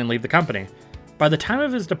resign and leave the company. By the time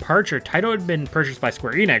of his departure, Taito had been purchased by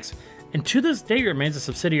Square Enix, and to this day remains a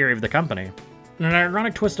subsidiary of the company. In an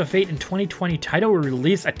ironic twist of fate, in 2020, Taito would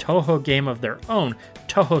release a Touhou game of their own,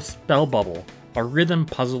 Touhou Spell Bubble, a rhythm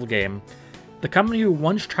puzzle game. The company who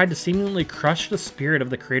once tried to seemingly crush the spirit of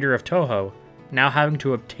the creator of Touhou, now having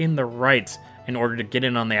to obtain the rights in order to get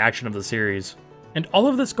in on the action of the series. And all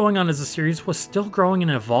of this going on as the series was still growing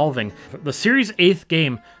and evolving. The series' 8th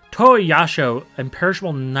game, Touhou Yasho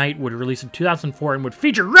Imperishable Night, would release in 2004 and would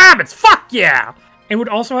feature rabbits, fuck yeah! And would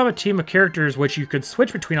also have a team of characters which you could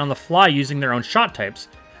switch between on the fly using their own shot types,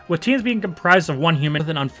 with teams being comprised of one human with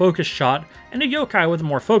an unfocused shot and a yokai with a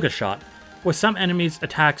more focused shot, with some enemies'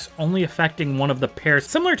 attacks only affecting one of the pairs,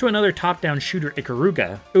 similar to another top-down shooter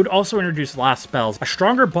Ikaruga. It would also introduce last spells, a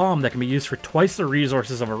stronger bomb that can be used for twice the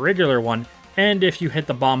resources of a regular one, and if you hit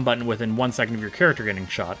the bomb button within 1 second of your character getting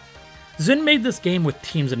shot. Zun made this game with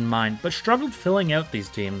teams in mind, but struggled filling out these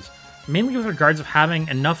teams, mainly with regards of having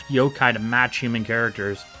enough yokai to match human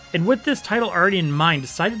characters. And with this title already in mind,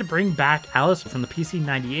 decided to bring back Alice from the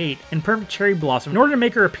PC98 and Perfect Cherry Blossom in order to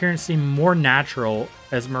make her appearance seem more natural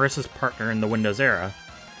as Marissa's partner in the Windows era.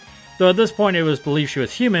 Though at this point it was believed she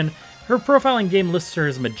was human, her profile in game lists her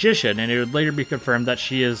as a magician, and it would later be confirmed that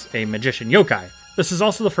she is a magician yokai. This is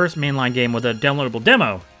also the first mainline game with a downloadable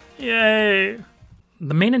demo. Yay!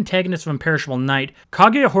 The main antagonist of Imperishable Night,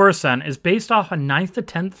 Kaguya Horasan, is based off a 9th to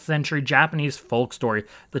 10th century Japanese folk story,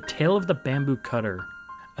 The Tale of the Bamboo Cutter.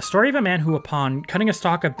 A story of a man who, upon cutting a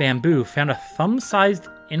stalk of bamboo, found a thumb-sized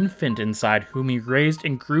infant inside whom he raised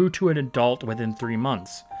and grew to an adult within 3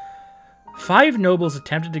 months. 5 nobles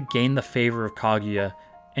attempted to gain the favor of Kaguya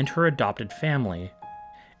and her adopted family.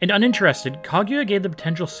 And uninterested, Kaguya gave the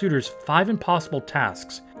potential suitors 5 impossible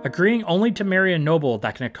tasks, agreeing only to marry a noble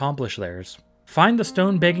that can accomplish theirs. Find the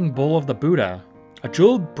stone-begging bowl of the Buddha, a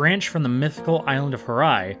jeweled branch from the mythical island of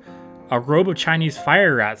Harai, a robe of Chinese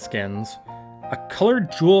fire rat skins, a colored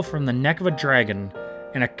jewel from the neck of a dragon,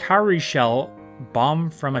 and a cowrie shell bomb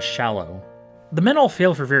from a shallow. The men all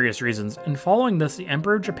fail for various reasons, and following this, the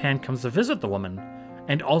Emperor of Japan comes to visit the woman,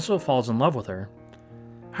 and also falls in love with her.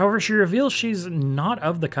 However, she reveals she's not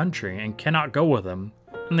of the country and cannot go with him,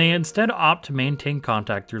 and they instead opt to maintain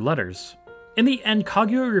contact through letters. In the end,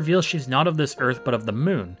 Kaguya reveals she's not of this Earth but of the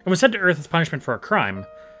Moon, and was sent to Earth as punishment for a crime,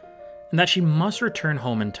 and that she must return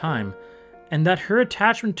home in time, and that her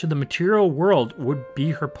attachment to the material world would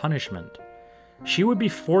be her punishment. She would be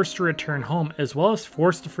forced to return home, as well as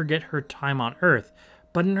forced to forget her time on Earth,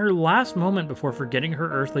 but in her last moment before forgetting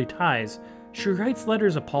her earthly ties, she writes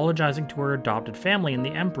letters apologizing to her adopted family and the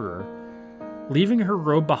Emperor, leaving her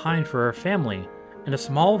robe behind for her family, and a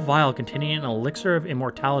small vial containing an elixir of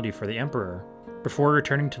immortality for the Emperor, before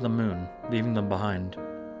returning to the Moon, leaving them behind.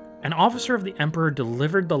 An officer of the Emperor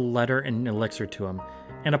delivered the letter and elixir to him,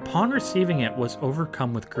 and upon receiving it was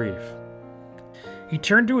overcome with grief. He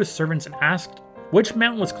turned to his servants and asked which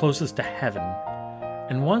mountain was closest to heaven,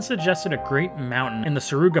 and one suggested a great mountain in the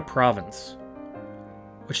Suruga province,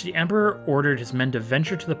 which the Emperor ordered his men to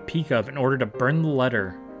venture to the peak of in order to burn the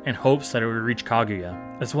letter in hopes that it would reach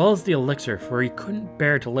Kaguya, as well as the elixir, for he couldn't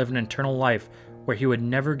bear to live an eternal life where he would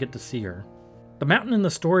never get to see her. The mountain in the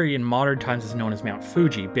story in modern times is known as Mount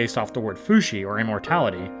Fuji, based off the word Fushi, or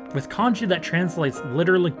immortality, with kanji that translates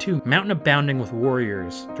literally to mountain abounding with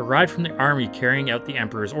warriors, derived from the army carrying out the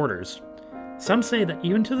emperor's orders. Some say that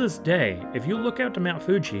even to this day, if you look out to Mount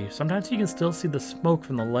Fuji, sometimes you can still see the smoke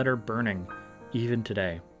from the letter burning, even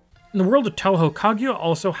today. In the world of Touhou, Kaguya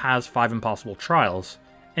also has 5 impossible trials,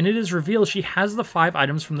 and it is revealed she has the 5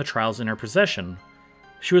 items from the trials in her possession.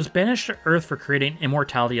 She was banished to Earth for creating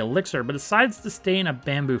immortality elixir, but decides to stay in a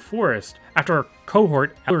bamboo forest after her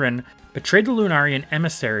cohort, Elrin, betrayed the Lunarian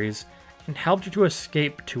emissaries and helped her to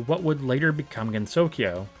escape to what would later become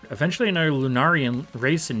Gensokyo. Eventually another Lunarian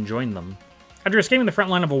race joined them. After escaping the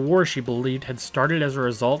front line of a war she believed had started as a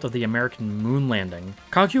result of the American moon landing,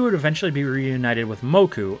 Kaguya would eventually be reunited with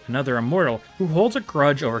Moku, another immortal, who holds a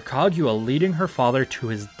grudge over Kaguya leading her father to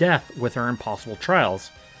his death with her impossible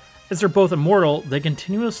trials. As they're both immortal, they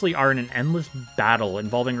continuously are in an endless battle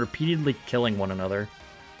involving repeatedly killing one another.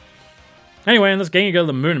 Anyway, in this game you go to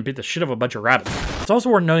the moon and beat the shit out of a bunch of rabbits. It's also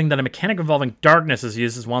worth noting that a mechanic involving darkness is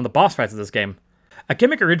used as one of the boss fights of this game. A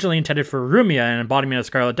gimmick originally intended for Rumia, an embodiment of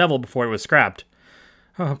Scarlet Devil, before it was scrapped.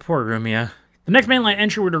 Oh, poor Rumia. The next mainline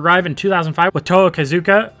entry would arrive in 2005 with Touhou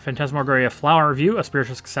Kazuka, Phantasmagoria Flower Review, a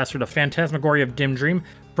spiritual successor to Phantasmagoria of Dim Dream,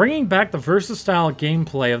 bringing back the versatile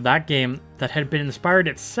gameplay of that game that had been inspired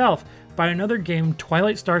itself by another game,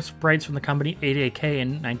 Twilight Star Sprites from the company 8AK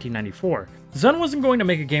in 1994. Zun wasn't going to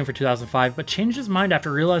make a game for 2005, but changed his mind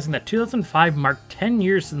after realizing that 2005 marked 10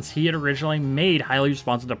 years since he had originally made Highly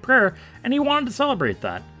Responsive to Prayer, and he wanted to celebrate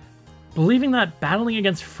that, believing that battling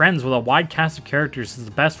against friends with a wide cast of characters is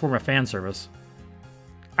the best form of fan service.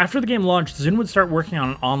 After the game launched, Zun would start working on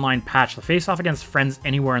an online patch to face off against friends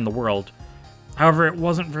anywhere in the world. However, it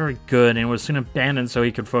wasn't very good and was soon abandoned so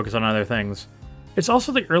he could focus on other things. It's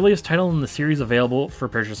also the earliest title in the series available for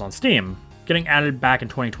purchase on Steam, getting added back in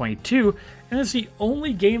 2022, and is the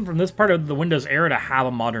only game from this part of the Windows era to have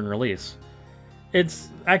a modern release. It's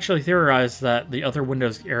actually theorized that the other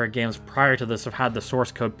Windows era games prior to this have had the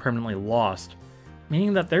source code permanently lost,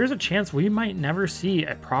 meaning that there's a chance we might never see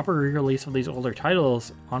a proper re-release of these older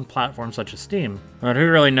titles on platforms such as Steam. But who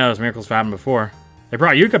really knows, miracles have happened before. They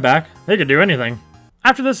brought Yuka back, they could do anything.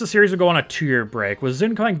 After this, the series would go on a 2-year break, with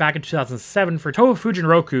Zun coming back in 2007 for Touhou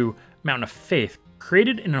Fujinroku Mountain of Faith,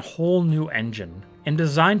 created in a whole new engine, and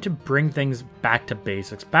designed to bring things back to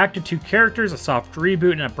basics, back to 2 characters, a soft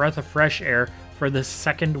reboot, and a breath of fresh air for the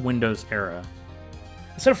second Windows era.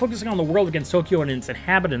 Instead of focusing on the world of Gensokyo and its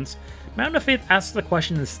inhabitants, Mountain of Faith asks the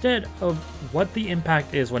question instead of what the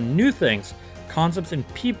impact is when new things, concepts, and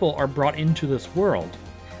people are brought into this world,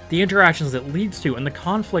 the interactions it leads to, and the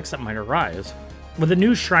conflicts that might arise. With a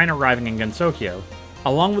new shrine arriving in Gensokyo,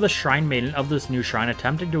 along with a shrine maiden of this new shrine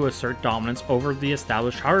attempting to assert dominance over the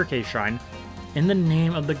established Haruke shrine in the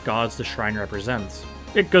name of the gods the shrine represents.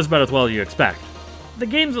 It goes about as well as you expect. The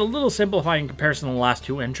game's a little simplified in comparison to the last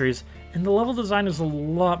 2 entries, and the level design is a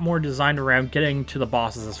lot more designed around getting to the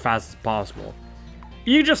bosses as fast as possible.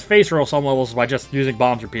 You just face roll some levels by just using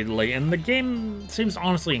bombs repeatedly, and the game seems to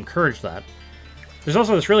honestly encourage that. There's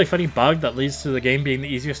also this really funny bug that leads to the game being the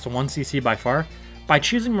easiest to 1cc by far. By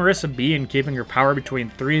choosing Marissa B and keeping her power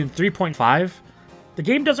between 3 and 3.5, the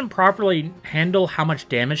game doesn't properly handle how much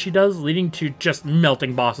damage she does, leading to just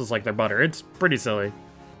melting bosses like they're butter. It's pretty silly.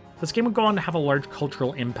 This game would go on to have a large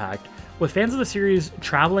cultural impact, with fans of the series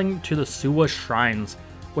traveling to the Suwa shrines,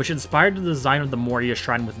 which inspired the design of the Moria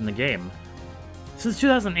shrine within the game. Since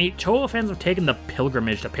 2008, Touhou fans have taken the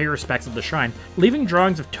pilgrimage to pay respects at the shrine, leaving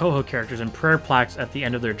drawings of Touhou characters and prayer plaques at the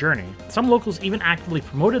end of their journey. Some locals even actively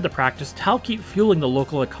promoted the practice to help keep fueling the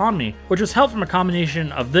local economy, which was helped from a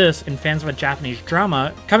combination of this and fans of a Japanese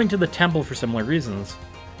drama coming to the temple for similar reasons.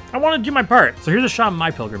 I wanted to do my part, so here's a shot of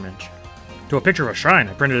my pilgrimage. To a picture of a shrine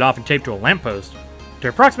I printed it off and taped to a lamppost. To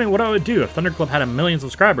approximate what I would do if Thunderclub had 1 million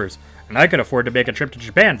subscribers, and I could afford to make a trip to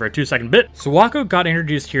Japan for a 2-second bit. Sawako got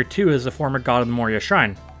introduced here too as the former god of the Moria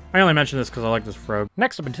Shrine. I only mention this because I like this frog.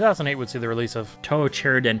 Next up in 2008 would see the release of Touhou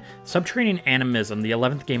Cheriden Subterranean Animism, the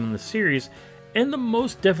 11th game in the series, and the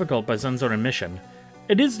most difficult by Zen's own admission.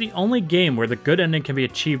 It is the only game where the good ending can be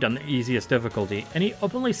achieved on the easiest difficulty, and he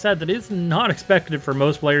openly said that it is not expected for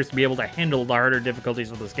most players to be able to handle the harder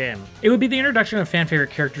difficulties of this game. It would be the introduction of fan favorite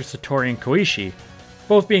characters Satori and Koichi,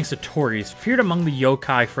 both being Satoris, feared among the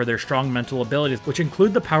yokai for their strong mental abilities, which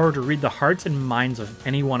include the power to read the hearts and minds of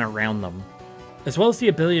anyone around them, as well as the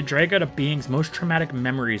ability to drag out a being's most traumatic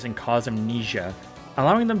memories and cause amnesia,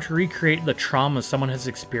 allowing them to recreate the trauma someone has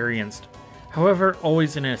experienced, however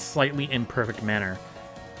always in a slightly imperfect manner.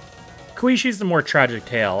 Koishi's the more tragic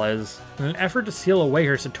tale, as in an effort to seal away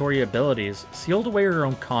her Satori abilities, sealed away her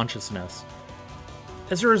own consciousness.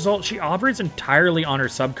 As a result, she operates entirely on her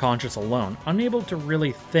subconscious alone, unable to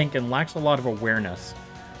really think and lacks a lot of awareness,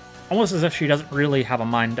 almost as if she doesn't really have a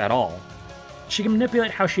mind at all. She can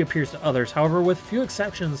manipulate how she appears to others, however, with few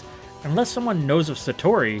exceptions, unless someone knows of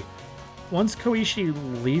Satori, once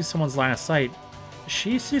Koishi leaves someone's line of sight,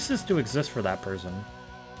 she ceases to exist for that person.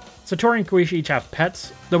 Satori and Koishi each have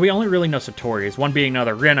pets, though we only really know Satori's, one being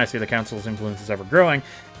another Rin, I see the council's influence is ever growing,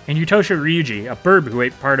 and Yutosha Ryuji, a bird who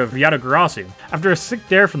ate part of Yatagarasu, after a sick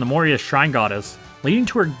dare from the Moriya's shrine goddess, leading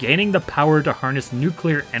to her gaining the power to harness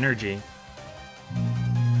nuclear energy.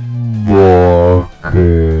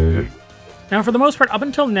 Now, for the most part, up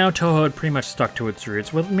until now, Touhou had pretty much stuck to its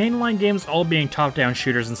roots, with mainline games all being top-down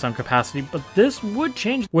shooters in some capacity, but this would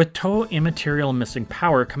change with Touhou Immaterial Missing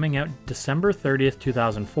Power coming out December 30th,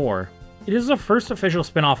 2004. It is the first official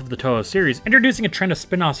spin-off of the Touhou series, introducing a trend of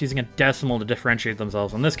spin-offs using a decimal to differentiate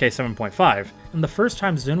themselves, in this case 7.5, and the first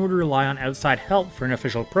time Zune would rely on outside help for an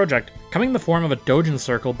official project, coming in the form of a doujin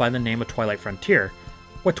circle by the name of Twilight Frontier,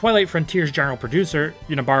 with Twilight Frontier's general producer,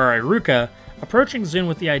 Yunabara Iruka, approaching Zune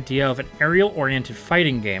with the idea of an aerial-oriented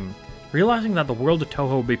fighting game, realizing that the world of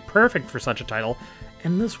Touhou would be perfect for such a title,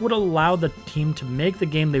 and this would allow the team to make the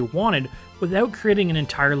game they wanted without creating an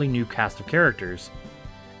entirely new cast of characters.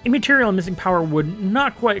 Immaterial and Missing Power would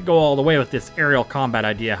not quite go all the way with this aerial combat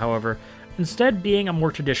idea, however, instead being a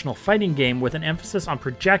more traditional fighting game with an emphasis on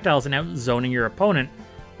projectiles and out-zoning your opponent,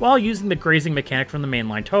 while using the grazing mechanic from the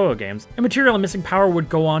mainline Touhou games. Immaterial and Missing Power would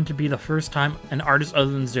go on to be the first time an artist other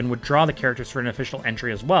than Zune would draw the characters for an official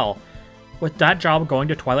entry as well, with that job going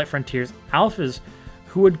to Twilight Frontier's Alphas,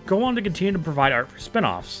 who would go on to continue to provide art for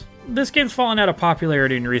spin-offs. This game's fallen out of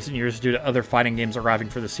popularity in recent years due to other fighting games arriving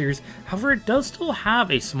for the series, however it does still have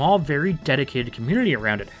a small, very dedicated community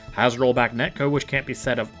around it, has rollback netcode, which can't be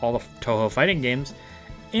said of all the Touhou fighting games,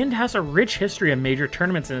 and has a rich history of major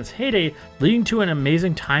tournaments in its heyday, leading to an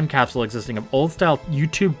amazing time capsule existing of old-style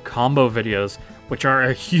YouTube combo videos, which are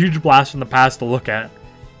a huge blast from the past to look at.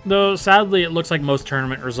 Though, sadly, it looks like most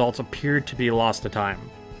tournament results appeared to be lost to time,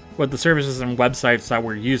 with the services and websites that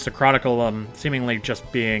were used to chronicle them seemingly just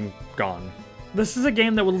being gone. This is a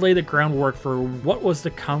game that would lay the groundwork for what was to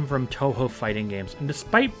come from Touhou fighting games, and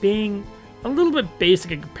despite being a little bit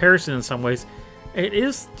basic in comparison in some ways, it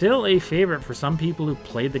is still a favorite for some people who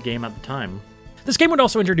played the game at the time. This game would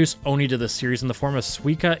also introduce Oni to the series in the form of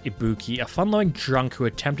Suika Ibuki, a fun-loving drunk who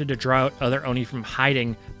attempted to draw out other Oni from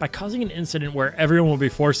hiding by causing an incident where everyone will be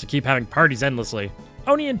forced to keep having parties endlessly.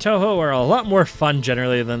 Oni and Touhou are a lot more fun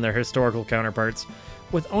generally than their historical counterparts,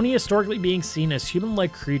 with Oni historically being seen as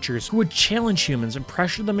human-like creatures who would challenge humans and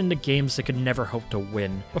pressure them into games they could never hope to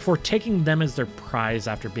win, before taking them as their prize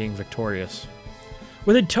after being victorious.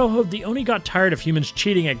 Within Touhou, the Oni got tired of humans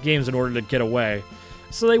cheating at games in order to get away,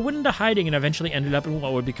 so they went into hiding and eventually ended up in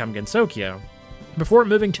what would become Gensokyo, before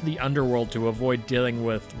moving to the underworld to avoid dealing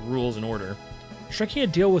with rules and order, striking a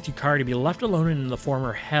deal with Yukari to be left alone in the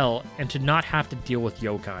former Hell and to not have to deal with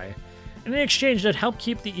yokai, and in exchange that helped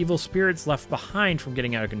keep the evil spirits left behind from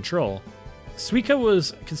getting out of control. Suika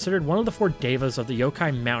was considered one of the 4 devas of the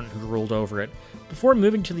yokai mountain who ruled over it, before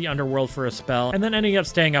moving to the underworld for a spell and then ending up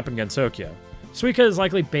staying up in Gensokyo. Suika is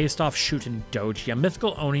likely based off Shuten Doji, a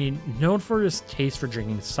mythical Oni known for his taste for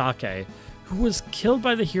drinking sake, who was killed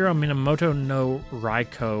by the hero Minamoto no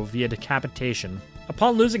Raiko via decapitation.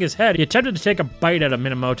 Upon losing his head, he attempted to take a bite out of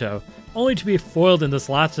Minamoto, only to be foiled in this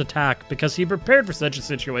last attack because he prepared for such a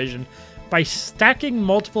situation by stacking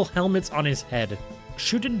multiple helmets on his head.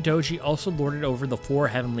 Shuten Doji also lorded over the 4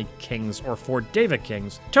 Heavenly Kings, or 4 Deva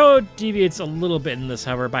Kings. Touhou deviates a little bit in this,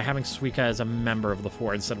 however, by having Suika as a member of the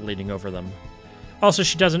 4 instead of leading over them. Also,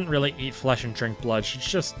 she doesn't really eat flesh and drink blood, she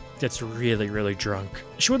just gets really, really drunk.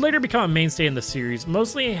 She would later become a mainstay in the series,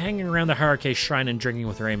 mostly hanging around the Haruke Shrine and drinking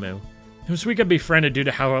with Reimu, whom Suika befriended due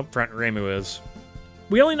to how upfront Reimu is.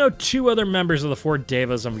 We only know 2 other members of the 4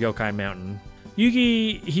 Devas of Yokai Mountain.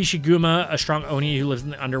 Yugi Hishiguma, a strong Oni who lives in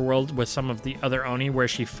the underworld with some of the other Oni, where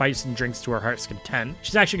she fights and drinks to her heart's content.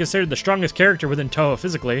 She's actually considered the strongest character within Touhou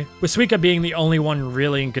physically, with Suika being the only one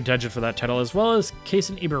really in contention for that title, as well as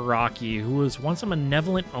Kaisen Ibaraki, who was once a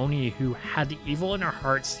malevolent Oni who had the evil in her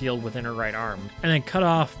heart sealed within her right arm, and then cut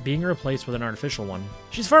off, being replaced with an artificial one.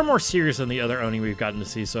 She's far more serious than the other Oni we've gotten to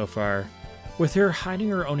see so far, with her hiding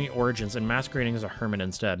her Oni origins and masquerading as a hermit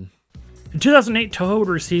instead. In 2008, Touhou would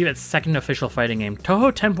receive its second official fighting game,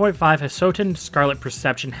 Touhou 10.5 Hisoten Scarlet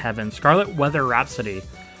Perception Heaven Scarlet Weather Rhapsody,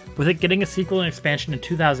 with it getting a sequel and expansion in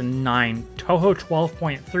 2009, Touhou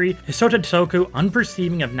 12.3 Hisoten Soku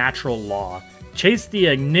Unperceiving of Natural Law. Chase the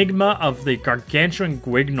enigma of the gargantuan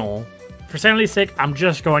Guignol, For sanity's sake, I'm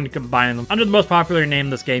just going to combine them under the most popular name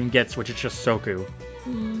this game gets, which is just Soku.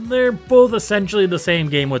 They're both essentially the same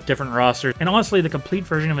game with different rosters, and honestly, the complete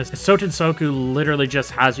version of Soten Soku literally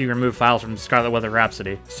just has you remove files from Scarlet Weather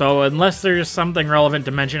Rhapsody. So unless there's something relevant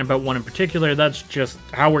to mention about one in particular, that's just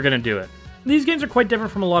how we're gonna do it. These games are quite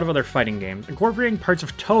different from a lot of other fighting games, incorporating parts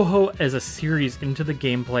of Touhou as a series into the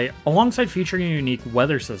gameplay, alongside featuring a unique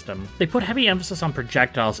weather system. They put heavy emphasis on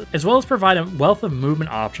projectiles, as well as provide a wealth of movement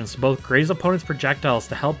options to both graze opponents' projectiles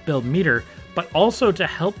to help build meter, but also to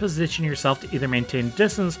help position yourself to either maintain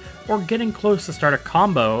distance or getting close to start a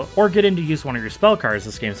combo or get in to use one of your spell cards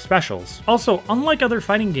as game's specials. Also, unlike other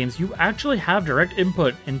fighting games, you actually have direct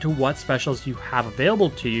input into what specials you have available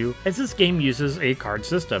to you, as this game uses a card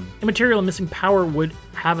system. Immaterial and Missing Power would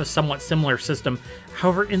have a somewhat similar system,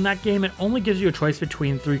 however in that game it only gives you a choice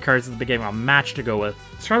between 3 cards at the beginning of a match to go with.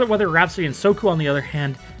 Scarlet Weather Rhapsody and Soku, on the other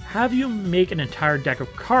hand, have you make an entire deck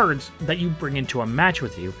of cards that you bring into a match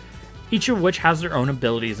with you, each of which has their own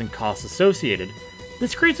abilities and costs associated.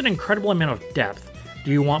 This creates an incredible amount of depth.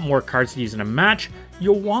 Do you want more cards to use in a match?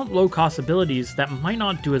 You'll want low-cost abilities that might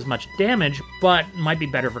not do as much damage, but might be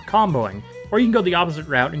better for comboing. Or you can go the opposite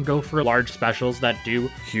route and go for large specials that do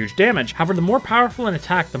huge damage. However, the more powerful an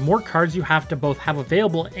attack, the more cards you have to both have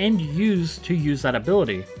available and use to use that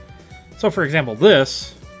ability. So for example,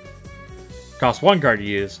 this costs 1 card to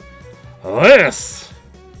use. This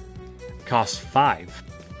costs 5.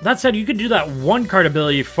 That said, you could do that 1 card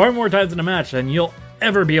ability far more times in a match than you'll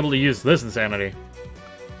ever be able to use this insanity.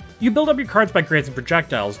 You build up your cards by grazing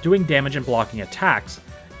projectiles, doing damage and blocking attacks.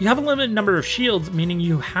 You have a limited number of shields, meaning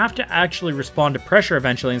you have to actually respond to pressure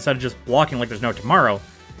eventually instead of just blocking like there's no tomorrow.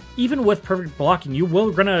 Even with perfect blocking, you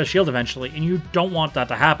will run out of shield eventually, and you don't want that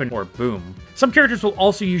to happen, or boom. Some characters will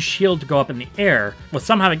also use shield to go up in the air, with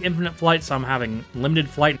some having infinite flight, some having limited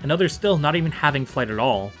flight, and others still not even having flight at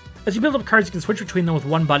all. As you build up cards, you can switch between them with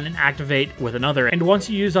one button and activate with another, and once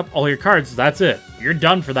you use up all your cards, that's it. You're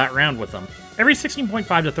done for that round with them. Every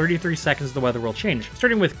 16.5 to 33 seconds the weather will change,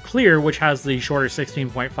 starting with Clear, which has the shorter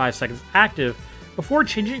 16.5 seconds active, before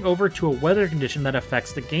changing over to a weather condition that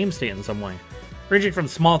affects the game state in some way. Ranging from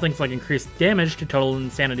small things like increased damage to total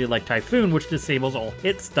insanity like Typhoon, which disables all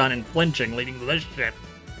hit, stun, and flinching, leading to this shit.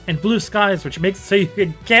 And Blue Skies, which makes it so you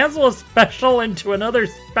can cancel a special into another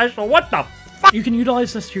special. What the fuck? You can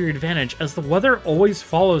utilize this to your advantage, as the weather always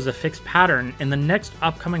follows a fixed pattern, and the next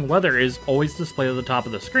upcoming weather is always displayed at the top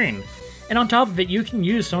of the screen. And on top of it, you can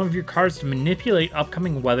use some of your cards to manipulate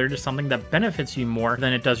upcoming weather to something that benefits you more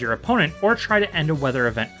than it does your opponent, or try to end a weather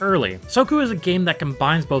event early. Soku is a game that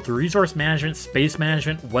combines both resource management, space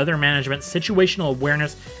management, weather management, situational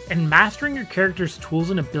awareness, and mastering your character's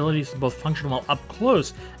tools and abilities to both function well up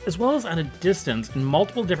close, as well as at a distance in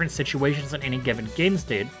multiple different situations at any given game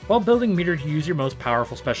state, while building meter to use your most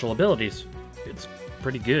powerful special abilities. It's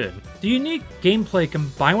pretty good. The unique gameplay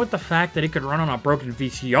combined with the fact that it could run on a broken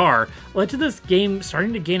VCR led to this game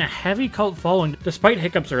starting to gain a heavy cult following despite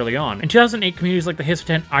hiccups early on. In 2008, communities like the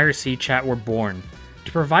Histoten IRC chat were born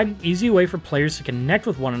to provide an easy way for players to connect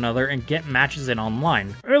with one another and get matches in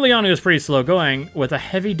online. Early on it was pretty slow going, with a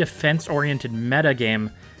heavy defense-oriented meta game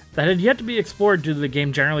that had yet to be explored due to the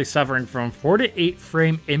game generally suffering from 4 to 8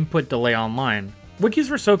 frame input delay online. Wikis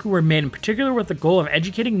for Soku were made in particular with the goal of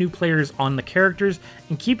educating new players on the characters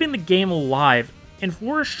and keeping the game alive, and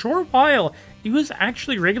for a short while, it was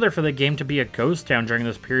actually regular for the game to be a ghost town during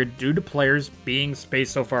this period due to players being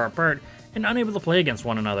spaced so far apart and unable to play against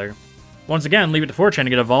one another. Once again, leave it to 4chan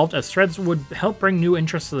to get involved, as threads would help bring new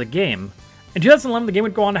interest to the game. In 2011, the game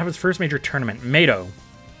would go on to have its first major tournament, Mado.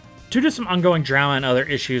 Due to some ongoing drama and other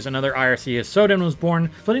issues, another IRC Soden was born,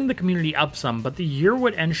 splitting the community up some, but the year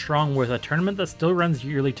would end strong with a tournament that still runs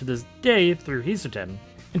yearly to this day through Histoten.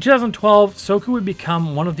 In 2012, Soku would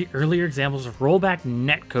become one of the earlier examples of rollback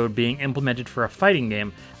netcode being implemented for a fighting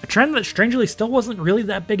game, a trend that strangely still wasn't really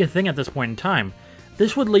that big a thing at this point in time.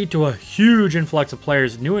 This would lead to a huge influx of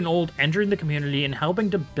players, new and old, entering the community and helping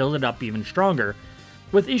to build it up even stronger,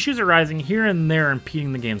 with issues arising here and there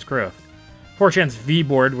impeding the game's growth. 4chan's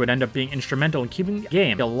V-board would end up being instrumental in keeping the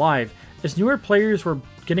game alive, as newer players were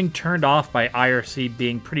getting turned off by IRC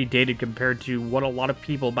being pretty dated compared to what a lot of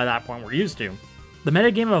people by that point were used to. The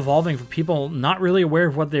metagame evolving from people not really aware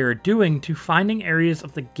of what they were doing to finding areas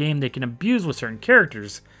of the game they can abuse with certain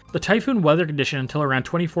characters. The Typhoon weather condition until around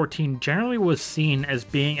 2014 generally was seen as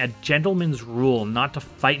being a gentleman's rule not to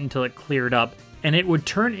fight until it cleared up, and it would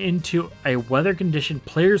turn into a weather condition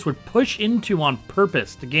players would push into on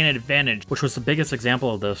purpose to gain an advantage, which was the biggest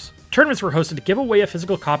example of this. Tournaments were hosted to give away a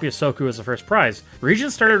physical copy of Soku as the first prize.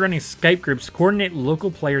 Regions started running Skype groups to coordinate local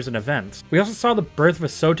players and events. We also saw the birth of a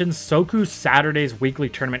Soten's Soku Saturdays weekly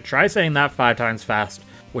tournament, try saying that 5 times fast,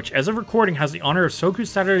 which as of recording has the honor of Soku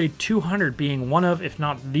Saturday 200 being one of, if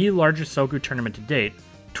not the largest Soku tournament to date.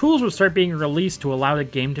 Tools would start being released to allow the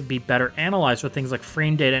game to be better analyzed with things like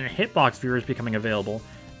frame data and hitbox viewers becoming available,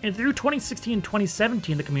 and through 2016 and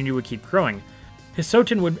 2017 the community would keep growing.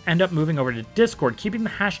 Hisoten would end up moving over to Discord, keeping the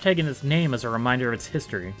hashtag in its name as a reminder of its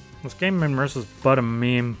history. This game immerses but a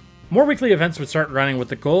meme. More weekly events would start running with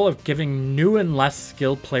the goal of giving new and less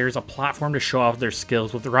skilled players a platform to show off their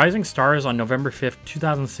skills, with the Rising Stars on November 5th,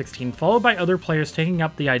 2016, followed by other players taking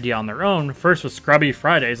up the idea on their own, first with Scrubby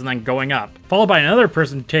Fridays and then going up, followed by another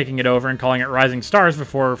person taking it over and calling it Rising Stars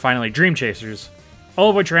before finally Dream Chasers,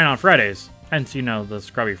 all of which ran on Fridays, hence, you know, the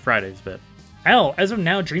Scrubby Fridays bit. As of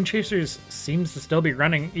now, Dream Chasers seems to still be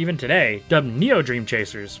running even today, dubbed Neo Dream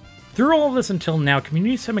Chasers. Through all of this until now,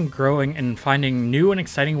 communities have been growing and finding new and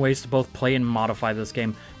exciting ways to both play and modify this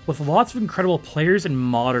game, with lots of incredible players and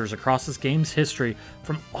modders across this game's history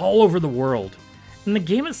from all over the world. And the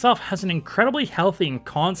game itself has an incredibly healthy and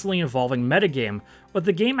constantly evolving metagame, with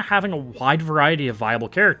the game having a wide variety of viable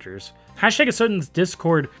characters. #Asoten's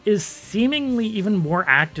Discord is seemingly even more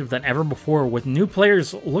active than ever before, with new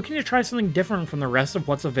players looking to try something different from the rest of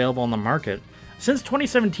what's available on the market. Since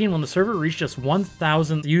 2017, when the server reached just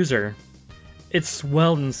 1,000th user, it's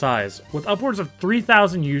swelled in size, with upwards of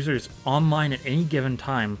 3,000 users online at any given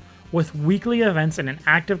time, with weekly events and an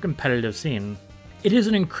active competitive scene. It is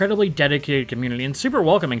an incredibly dedicated community and super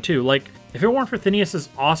welcoming too. Like, if it weren't for Phineas's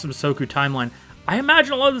awesome Soku timeline, I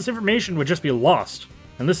imagine a lot of this information would just be lost,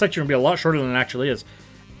 and this section would be a lot shorter than it actually is.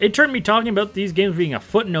 It turned me talking about these games being a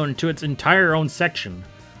footnote into its entire own section.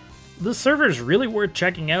 This server is really worth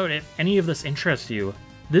checking out if any of this interests you.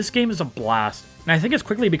 This game is a blast, and I think it's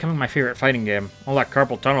quickly becoming my favorite fighting game. All that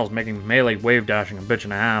carpal tunnel is making melee wave dashing a bitch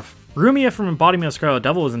and a half. Rumia from Embodiment of Scarlet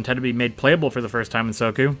Devil was intended to be made playable for the first time in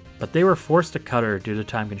Soku, but they were forced to cut her due to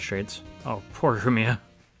time constraints. Oh, poor Rumia.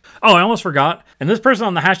 Oh, I almost forgot. And this person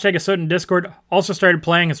on the #Asoten Discord also started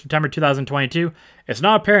playing in September 2022. It's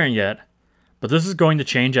not apparent yet, but this is going to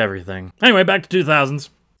change everything. Anyway, back to 2000s.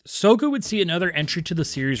 Soku would see another entry to the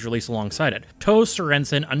series release alongside it, Touhou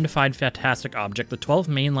Sorensen Undefined Fantastic Object, the 12th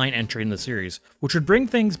mainline entry in the series, which would bring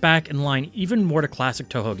things back in line even more to classic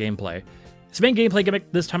Touhou gameplay. Its main gameplay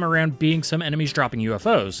gimmick this time around being some enemies dropping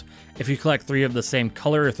UFOs. If you collect 3 of the same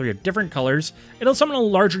color or 3 of different colors, it'll summon a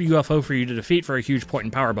larger UFO for you to defeat for a huge point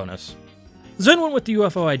and power bonus. Zun went with the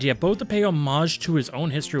UFO idea both to pay homage to his own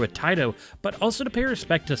history with Taito, but also to pay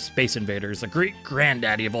respect to Space Invaders, the great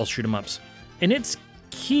granddaddy of all shoot-'em-ups. And it's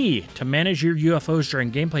key to manage your UFOs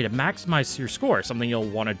during gameplay to maximize your score, something you'll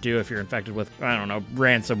want to do if you're infected with, I don't know,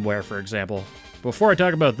 ransomware, for example. Before I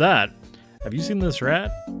talk about that, have you seen this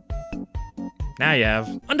rat? Now you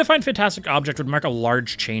have. Undefined Fantastic Object would mark a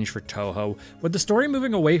large change for Touhou, with the story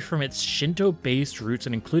moving away from its Shinto-based roots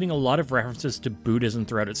and including a lot of references to Buddhism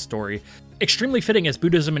throughout its story. Extremely fitting, as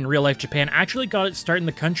Buddhism in real-life Japan actually got its start in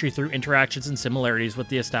the country through interactions and similarities with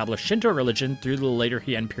the established Shinto religion through the later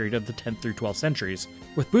Heian period of the 10th through 12th centuries,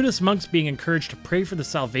 with Buddhist monks being encouraged to pray for the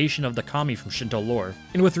salvation of the kami from Shinto lore,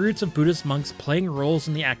 and with roots of Buddhist monks playing roles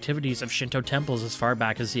in the activities of Shinto temples as far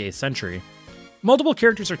back as the 8th century. Multiple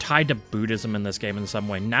characters are tied to Buddhism in this game in some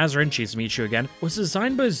way. Nazarin, Cheese to meet you again, was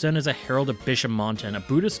designed by Zen as a herald of Bishamonten, a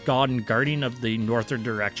Buddhist god and guardian of the northern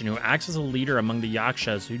direction who acts as a leader among the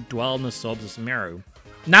Yakshas who dwell in the slopes of Sumeru.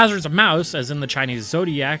 Nazarin's a mouse, as in the Chinese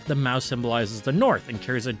zodiac, the mouse symbolizes the north and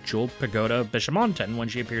carries a jeweled pagoda of Bishamonten when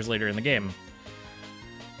she appears later in the game.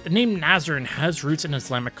 The name Nazarin has roots in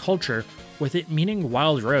Islamic culture, with it meaning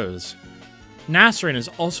wild rose. Nazarin is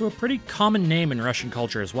also a pretty common name in Russian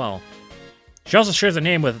culture as well. She also shares a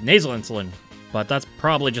name with nasal insulin, but that's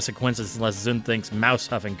probably just a coincidence unless Zun thinks mouse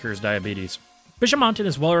huffing cures diabetes. Bishamonten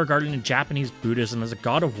is well regarded in Japanese Buddhism as a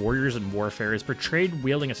god of warriors and warfare, is portrayed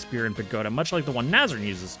wielding a spear and pagoda, much like the one Nazarin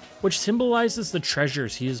uses, which symbolizes the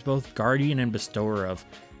treasures he is both guardian and bestower of.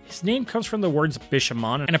 His name comes from the words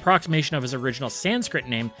Bishamon, an approximation of his original Sanskrit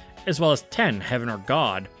name, as well as Ten, heaven or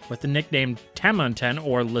god, with the nickname Tamonten,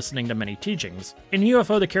 or listening to many teachings. In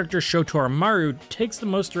UFO, the character Shotomaru takes the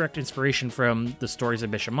most direct inspiration from the stories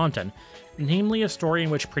of Bishamonten, namely a story in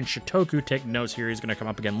which Prince Shitoku, take notes here, he's going to come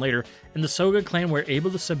up again later, and the Soga clan were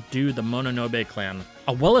able to subdue the Mononobe clan,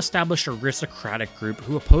 a well-established aristocratic group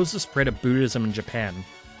who opposed the spread of Buddhism in Japan,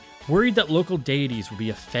 worried that local deities would be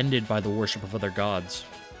offended by the worship of other gods.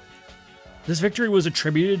 This victory was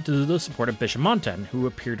attributed to the support of Bishamonten, who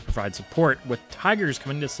appeared to provide support, with tigers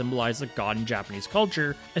coming to symbolize the god in Japanese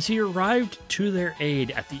culture, as he arrived to their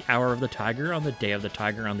aid at the hour of the tiger, on the day of the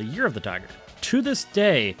tiger, on the year of the tiger. To this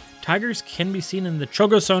day, tigers can be seen in the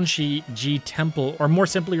Chogosonshi-ji temple, or more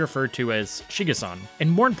simply referred to as Shigesan. And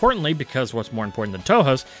more importantly, because what's more important than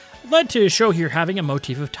Touhou's, led to Shohir having a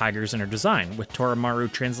motif of tigers in her design, with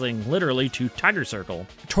Toramaru translating literally to tiger circle.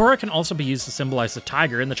 Tora can also be used to symbolize the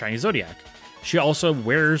tiger in the Chinese zodiac. She also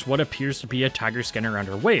wears what appears to be a tiger skin around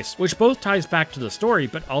her waist, which both ties back to the story,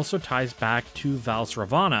 but also ties back to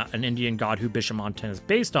Valsravana, an Indian god who Bishamonten is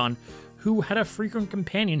based on, who had a frequent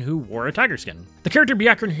companion who wore a tiger skin. The character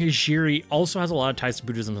Byakuren Hijiri also has a lot of ties to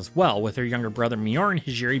Buddhism as well, with her younger brother Myoren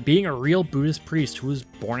Hijiri being a real Buddhist priest who was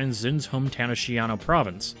born in Zun's hometown of Shiano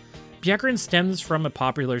province. Byakuren stems from a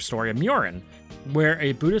popular story of Myoren, where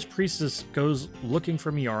a Buddhist priestess goes looking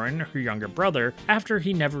for Myoren, her younger brother, after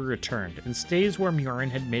he never returned, and stays where Myoren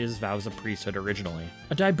had made his vows of priesthood originally.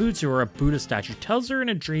 A Daibutsu, or a Buddha statue, tells her in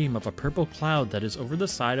a dream of a purple cloud that is over the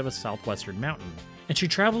side of a southwestern mountain, and she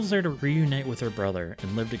travels there to reunite with her brother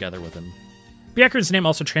and live together with him. Byakuren's name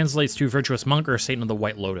also translates to virtuous monk or Satan of the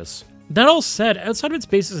White Lotus. That all said, outside of its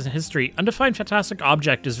basis in history, Undefined Fantastic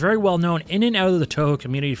Object is very well known in and out of the Touhou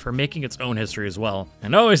community for making its own history as well,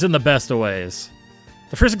 and always in the best of ways.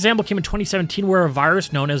 The first example came in 2017, where a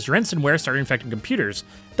virus known as Rensenware started infecting computers.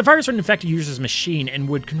 The virus would infect a user's machine and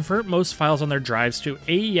would convert most files on their drives to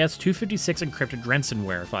AES-256 encrypted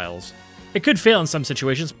Rensenware files. It could fail in some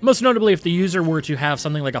situations, most notably if the user were to have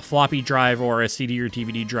something like a floppy drive or a CD or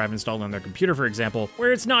DVD drive installed on their computer, for example,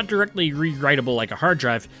 where it's not directly rewritable like a hard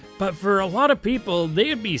drive, but for a lot of people,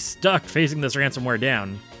 they'd be stuck facing this ransomware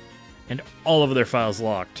down, and all of their files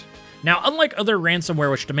locked. Now, unlike other ransomware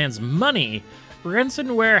which demands money,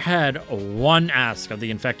 Rensenware had one ask of the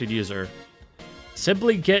infected user: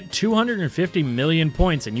 simply get 250 million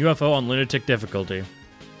points in UFO and Lunatic difficulty.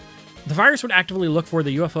 The virus would actively look for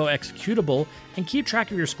the UFO executable and keep track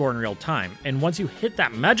of your score in real time, and once you hit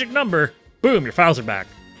that magic number, boom, your files are back.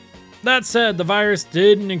 That said, the virus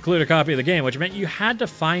didn't include a copy of the game, which meant you had to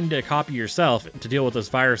find a copy yourself to deal with this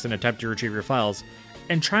virus and attempt to retrieve your files,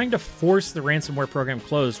 and trying to force the ransomware program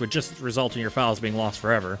closed would just result in your files being lost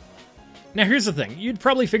forever. Now here's the thing, you'd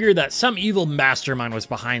probably figure that some evil mastermind was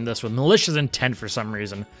behind this with malicious intent for some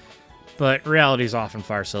reason. But reality's often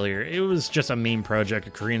far sillier. It was just a meme project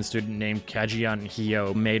a Korean student named Kajian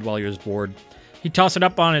Hyo made while he was bored. He tossed it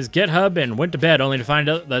up on his GitHub and went to bed only to find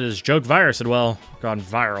out that his joke virus had, well, gone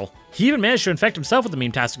viral. He even managed to infect himself with the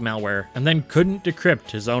meme-tastic malware, and then couldn't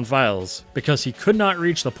decrypt his own files, because he could not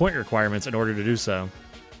reach the point requirements in order to do so.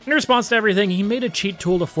 In response to everything, he made a cheat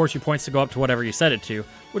tool to force your points to go up to whatever you set it to,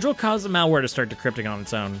 which will cause the malware to start decrypting on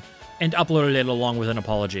its own, and uploaded it along with an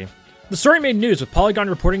apology. The story made news, with Polygon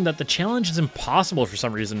reporting that the challenge is impossible for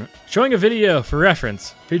some reason, showing a video, for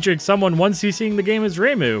reference, featuring someone once CCing the game as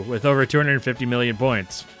Reimu, with over 250 million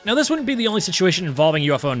points. Now this wouldn't be the only situation involving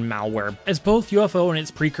UFO and malware, as both UFO and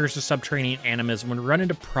its precursor Subterranean Animism would run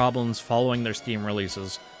into problems following their Steam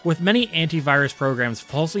releases, with many antivirus programs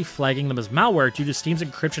falsely flagging them as malware due to Steam's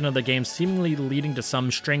encryption of the game seemingly leading to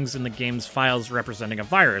some strings in the game's files representing a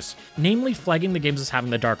virus, namely flagging the games as having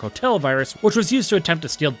the Dark Hotel virus, which was used to attempt to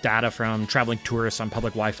steal data from traveling tourists on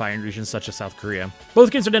public Wi-Fi in regions such as South Korea. Both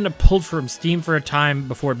games would end up pulled from Steam for a time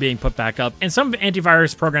before being put back up, and some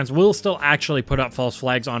antivirus programs will still actually put up false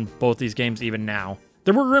flags on both these games even now.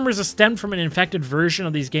 There were rumors that stemmed from an infected version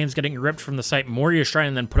of these games getting ripped from the site Moria Shrine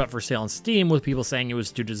and then put up for sale on Steam, with people saying it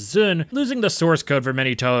was due to Zun losing the source code for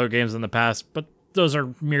many Touhou games in the past, but those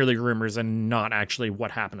are merely rumors and not actually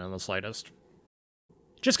what happened in the slightest.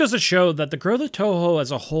 Just goes to show that the growth of Touhou as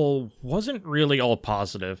a whole wasn't really all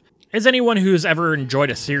positive. As anyone who's ever enjoyed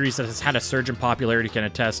a series that has had a surge in popularity can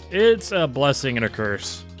attest, it's a blessing and a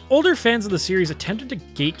curse. Older fans of the series attempted to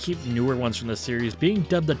gatekeep newer ones from the series, being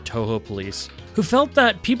dubbed the Touhou Police, who felt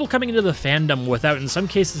that people coming into the fandom without, in some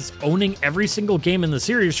cases, owning every single game in the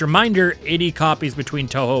series, reminder 80 copies between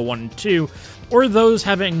Touhou 1 and 2, or those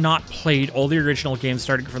having not played all the original games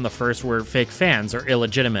starting from the first were fake fans or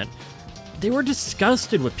illegitimate. They were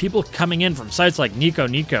disgusted with people coming in from sites like Nico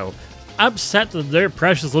Nico, upset that their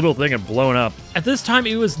precious little thing had blown up. At this time,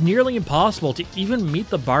 it was nearly impossible to even meet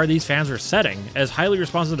the bar these fans were setting, as Highly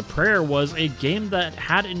Responsive to Prayer was a game that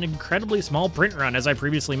had an incredibly small print run, as I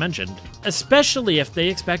previously mentioned, especially if they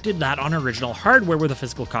expected that on original hardware with a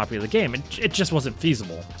physical copy of the game. It just wasn't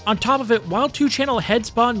feasible. On top of it, while 2-channel had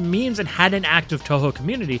spawned memes and had an active Touhou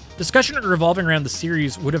community, discussion revolving around the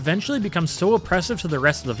series would eventually become so oppressive to the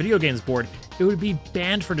rest of the video games board, it would be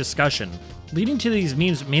banned for discussion. leading to these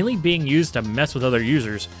memes mainly being used to mess with other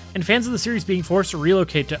users, and fans of the series being forced to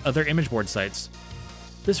relocate to other image board sites.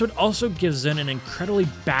 This would also give Zun an incredibly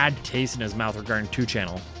bad taste in his mouth regarding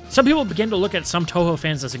 2channel. Some people began to look at some Touhou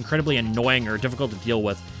fans as incredibly annoying or difficult to deal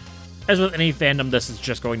with. As with any fandom, this is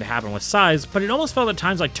just going to happen with size, but it almost felt at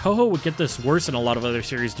times like Touhou would get this worse than a lot of other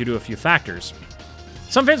series due to a few factors.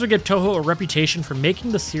 Some fans would give Touhou a reputation for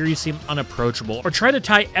making the series seem unapproachable, or try to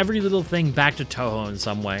tie every little thing back to Touhou in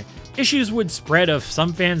some way. Issues would spread of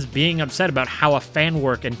some fans being upset about how a fan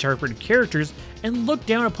work interpreted characters and looked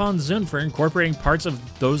down upon Zun for incorporating parts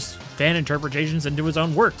of those fan interpretations into his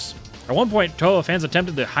own works. At one point, Touhou fans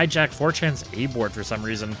attempted to hijack 4chan's A-board for some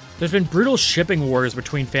reason. There's been brutal shipping wars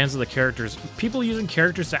between fans of the characters, people using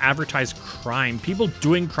characters to advertise crime, people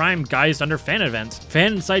doing crime guised under fan events,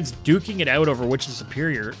 fan sites duking it out over which is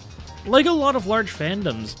superior. Like a lot of large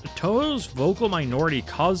fandoms, Touhou's vocal minority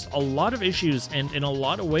caused a lot of issues and in a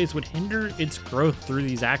lot of ways would hinder its growth through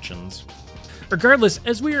these actions. Regardless,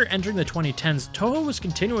 as we are entering the 2010s, Touhou was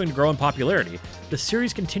continuing to grow in popularity, the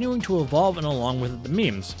series continuing to evolve and along with it the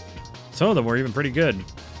memes. Some of them were even pretty good.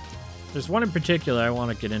 There's one in particular I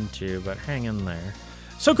want to get into, but hang in there.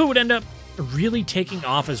 Soku would end up really taking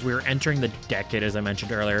off as we were entering the decade, as I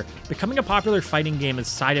mentioned earlier, becoming a popular fighting game as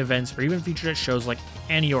side events or even featured at shows like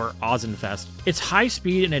ANIKI or Ozenfest. Its high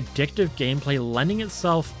speed and addictive gameplay lending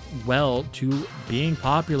itself well to being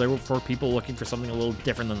popular for people looking for something a little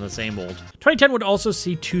different than the same old. 2010 would also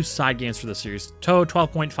see two side games for the series. Touhou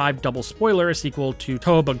 12.5 Double Spoiler, a sequel to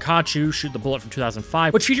Touhou Bunkachu Shoot the Bullet from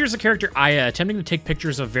 2005, which features the character Aya attempting to take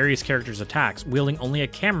pictures of various characters' attacks, wielding only a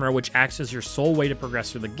camera which acts as your sole way to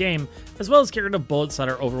progress through the game, as well as get rid of bullets that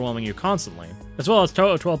are overwhelming you constantly. As well as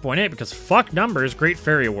Touhou 12.8, because fuck numbers, Great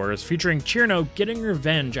Fairy Wars, featuring Chirno getting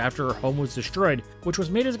revenge after her home was destroyed, which was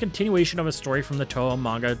made as a continuation of a story from the Touhou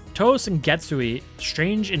manga Touhoucon,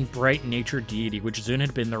 Strange and Bright Nature Deity, which Zun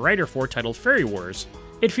had been the writer for, titled Fairy Wars.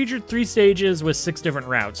 It featured 3 stages with 6 different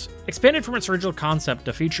routes, expanded from its original concept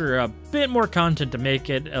to feature a bit more content to make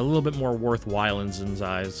it a little bit more worthwhile in Zun's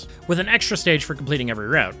eyes, with an extra stage for completing every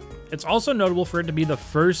route. It's also notable for it to be the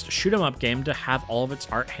first shoot-'em-up game to have all of its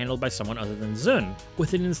art handled by someone other than Zun,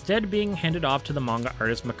 with it instead being handed off to the manga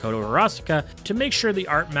artist Makoto Arasaka to make sure the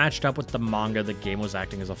art matched up with the manga the game was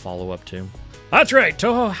acting as a follow-up to. That's right,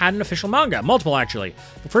 Touhou had an official manga, multiple actually.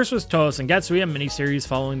 The first was Touhoucon, a miniseries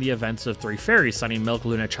following the events of 3 fairies, Sunny Milk,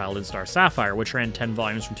 Luna Child, and Star Sapphire, which ran 10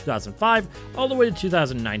 volumes from 2005 all the way to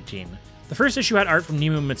 2019. The first issue had art from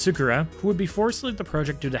Nimu Mitsukura, who would be forced to leave the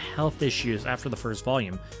project due to health issues after the first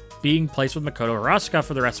volume, being placed with Makoto Arasaka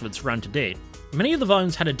for the rest of its run to date. Many of the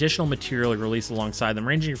volumes had additional material released alongside them,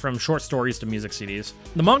 ranging from short stories to music CDs.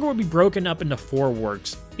 The manga would be broken up into 4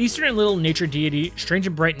 works: Eastern and Little Nature Deity, Strange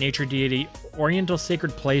and Bright Nature Deity, Oriental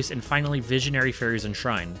Sacred Place, and finally Visionary Fairies and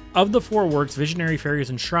Shrine. Of the 4 works, Visionary Fairies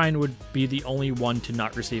and Shrine would be the only one to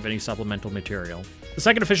not receive any supplemental material. The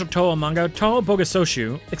second official Touhou manga, Touhou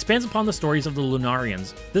Bogasoshu, expands upon the stories of the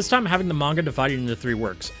Lunarians, this time having the manga divided into 3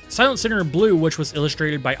 works. Silent Sinner in Blue, which was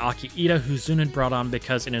illustrated by Aki Ida, who Zun had brought on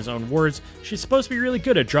because, in his own words, she's supposed to be really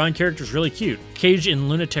good at drawing characters really cute. Cage in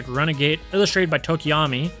Lunatic Renegade, illustrated by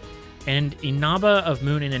Tokiyami, and Inaba of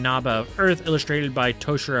Moon and Inaba of Earth, illustrated by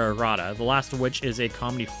Toshiro Arata, the last of which is a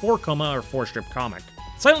comedy 4-coma or 4-strip comic.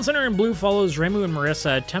 Silent Sinner in Blue follows Remu and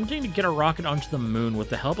Marissa attempting to get a rocket onto the moon with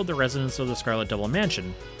the help of the residents of the Scarlet Double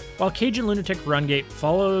Mansion, while Cage in Lunatic Rungate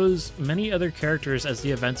follows many other characters as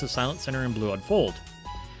the events of Silent Sinner in Blue unfold.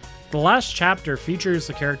 The last chapter features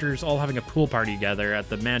the characters all having a pool party together at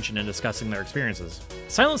the mansion and discussing their experiences.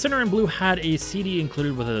 Silent Sinner in Blue had a CD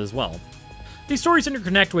included with it as well. These stories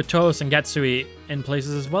interconnect with Touhoucon in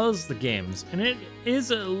places as well as the games, and it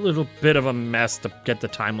is a little bit of a mess to get the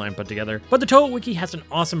timeline put together. But the Touhou Wiki has an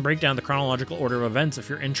awesome breakdown of the chronological order of events if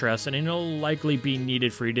you're interested, and it'll likely be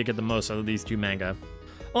needed for you to get the most out of these 2 manga.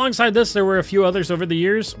 Alongside this, there were a few others over the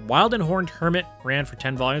years. Wild and Horned Hermit ran for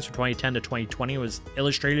 10 volumes from 2010 to 2020, was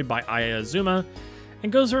illustrated by Aya Azuma,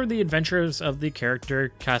 and goes over the adventures of the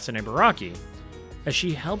character Kasane Baraki, as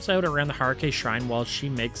she helps out around the Haruke Shrine while she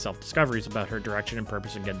makes self-discoveries about her direction and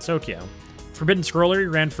purpose in Gensokyo. Forbidden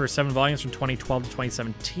Scrollery ran for 7 volumes from 2012 to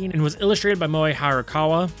 2017 and was illustrated by Moe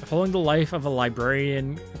Harukawa, following the life of a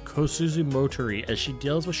librarian Kosuzu Motori as she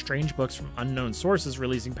deals with strange books from unknown sources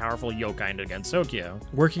releasing powerful yokai into Gensokyo,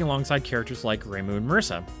 working alongside characters like Reimu and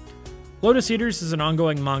Marissa. Lotus Eaters is an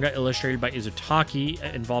ongoing manga illustrated by Izutaki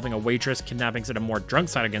involving a waitress kidnappings at a more drunk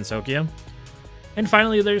side of Gensokyo. And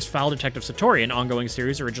finally, there's File Detective Satori, an ongoing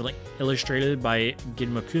series originally illustrated by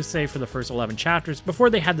Ginmokuse for the first 11 chapters before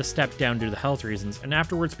they had to step down due to health reasons, and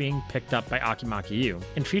afterwards being picked up by Akimaki Yu,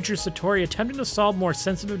 and features Satori attempting to solve more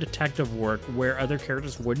sensitive detective work where other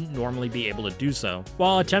characters wouldn't normally be able to do so,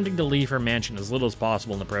 while attempting to leave her mansion as little as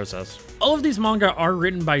possible in the process. All of these manga are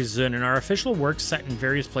written by Zun and are official works set in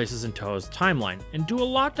various places in Touhou's timeline, and do a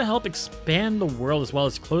lot to help expand the world as well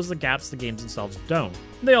as close the gaps the games themselves don't.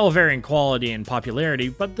 They all vary in quality and popularity,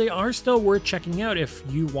 but they are still worth checking out if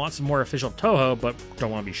you want some more official Touhou but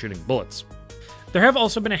don't want to be shooting bullets. There have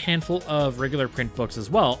also been a handful of regular print books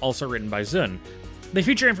as well, also written by Zun. They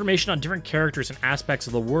feature information on different characters and aspects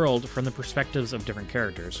of the world from the perspectives of different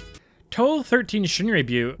characters. Touhou 13's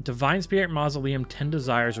Shinrei Divine Spirit Mausoleum 10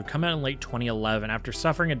 Desires would come out in late 2011 after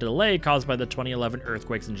suffering a delay caused by the 2011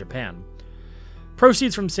 earthquakes in Japan.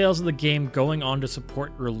 Proceeds from sales of the game going on to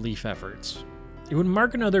support relief efforts. It would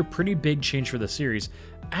mark another pretty big change for the series,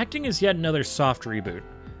 acting as yet another soft reboot,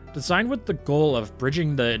 designed with the goal of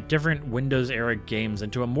bridging the different Windows-era games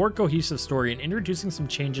into a more cohesive story and introducing some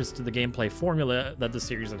changes to the gameplay formula that the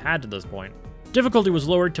series had to this point. Difficulty was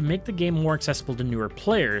lowered to make the game more accessible to newer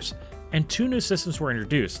players, and 2 new systems were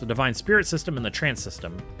introduced, the Divine Spirit system and the Trance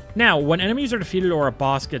system. Now, when enemies are defeated or a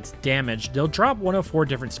boss gets damaged, they'll drop one of 4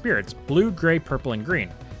 different spirits, blue, gray, purple, and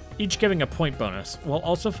green, each giving a point bonus, while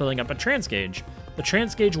also filling up a trance gauge. The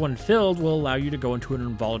trance gauge, when filled, will allow you to go into an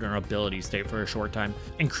invulnerability state for a short time,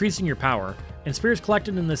 increasing your power, and spirits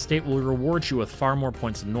collected in this state will reward you with far more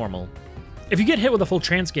points than normal. If you get hit with a full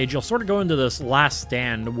trance gauge, you'll sort of go into this last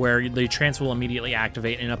stand where the trance will immediately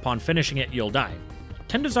activate, and upon finishing it, you'll die.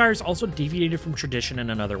 10 Desires also deviated from tradition in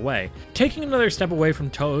another way, taking another step away from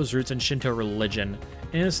Touhou's roots in Shinto religion,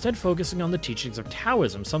 and instead focusing on the teachings of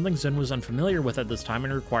Taoism, something Zun was unfamiliar with at this time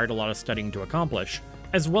and required a lot of studying to accomplish,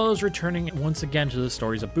 as well as returning once again to the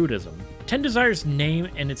stories of Buddhism. 10 Desires' name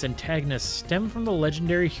and its antagonist stem from the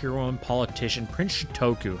legendary hero and politician Prince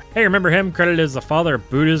Shotoku. Hey, remember him? Credited as the father of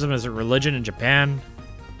Buddhism as a religion in Japan?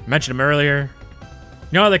 I mentioned him earlier. You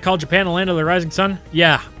know how they call Japan the land of the rising sun?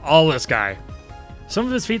 Yeah, all this guy. Some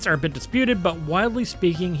of his feats are a bit disputed, but widely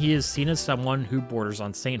speaking, he is seen as someone who borders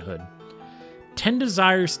on sainthood. 10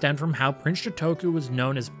 Desires stemmed from how Prince Shotoku was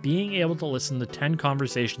known as being able to listen to 10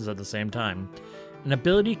 conversations at the same time, an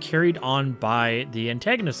ability carried on by the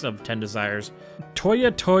antagonist of 10 Desires,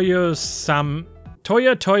 Toyo Sama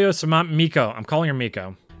Miko, I'm calling her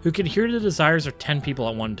Miko, who could hear the desires of 10 people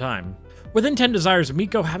at one time. Within 10 Desires,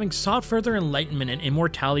 Miko, having sought further enlightenment and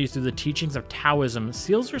immortality through the teachings of Taoism,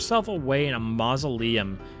 seals herself away in a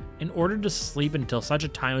mausoleum in order to sleep until such a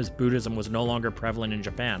time as Buddhism was no longer prevalent in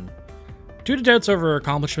Japan. Due to doubts over her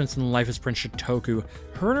accomplishments in life as Prince Shotoku,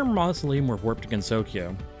 her and her mausoleum were warped to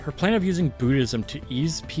Gensokyo, her plan of using Buddhism to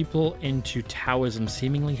ease people into Taoism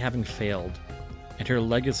seemingly having failed, and her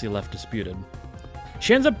legacy left disputed.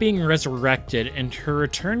 She ends up being resurrected, and her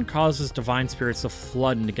return causes divine spirits to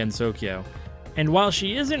flood into Gensokyo. And while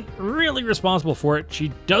she isn't really responsible for it,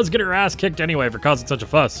 she does get her ass kicked anyway for causing such a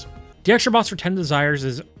fuss. The extra boss for 10 Desires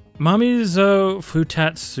is Mamizo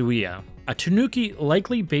Futatsuya, a tanuki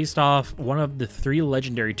likely based off one of the 3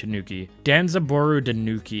 legendary tanuki, Danzaboru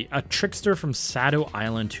Tanuki, a trickster from Sado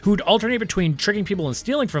Island who'd alternate between tricking people and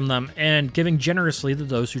stealing from them and giving generously to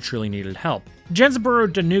those who truly needed help.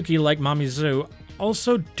 Danzaboru Tanuki, like Mamizu,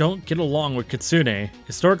 also don't get along with Kitsune,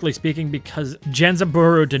 historically speaking, because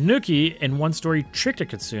Danzaboru Tanuki in one story tricked a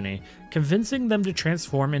Kitsune, convincing them to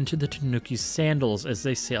transform into the Tanuki's sandals as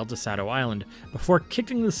they sailed to Sado Island, before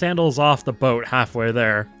kicking the sandals off the boat halfway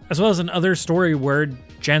there. As well as another story where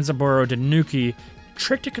Danzaboru Tanuki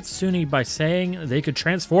tricked a Kitsune by saying they could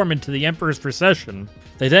transform into the Emperor's procession.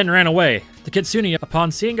 They then ran away. The Kitsune,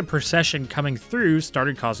 upon seeing a procession coming through,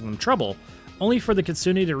 started causing them trouble, only for the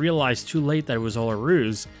Kitsune to realize too late that it was all a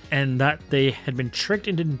ruse, and that they had been tricked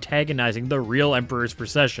into antagonizing the real Emperor's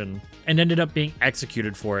procession, and ended up being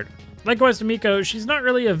executed for it. Likewise to Miko, she's not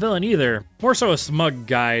really a villain either, more so a smug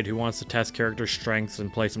guide who wants to test character strengths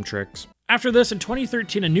and play some tricks. After this, in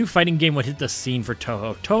 2013, a new fighting game would hit the scene for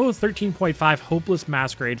Touhou. Touhou 13.5 Hopeless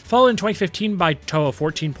Masquerade, followed in 2015 by Touhou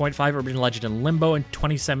 14.5 Urban Legend and Limbo, in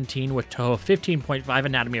 2017 with Touhou 15.5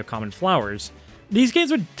 Anatomy of Common Flowers. These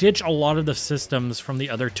games would ditch a lot of the systems from the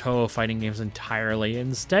other Touhou fighting games entirely, and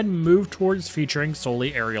instead move towards featuring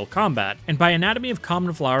solely aerial combat. And by Anatomy of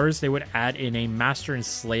Common Flowers, they would add in a master and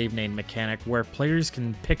slave name mechanic where players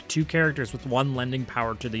can pick 2 characters with one lending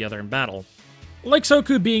power to the other in battle. Like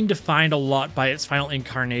Soku being defined a lot by its final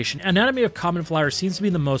incarnation, Anatomy of Common Flowers seems to be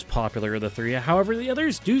the most popular of the 3, however the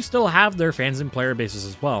others do still have their fans and player bases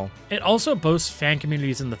as well. It also boasts fan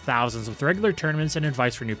communities in the thousands with regular tournaments and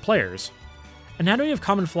advice for new players. Anatomy of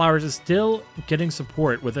Common Flowers is still getting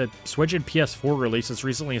support with a Switch and PS4 release as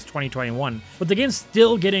recently as 2021, with the game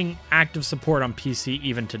still getting active support on PC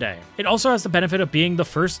even today. It also has the benefit of being the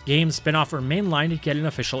first game spin-off for mainline to get an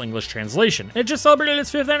official English translation. It just celebrated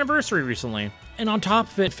its 5th anniversary recently. And on top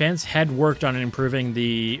of it, fans had worked on improving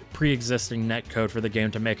the pre-existing netcode for the game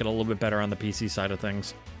to make it a little bit better on the PC side of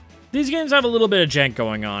things. These games have a little bit of jank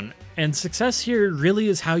going on, and success here really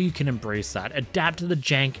is how you can embrace that, adapt to the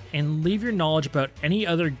jank, and leave your knowledge about any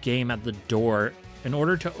other game at the door in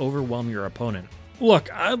order to overwhelm your opponent. Look,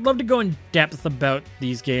 I'd love to go in depth about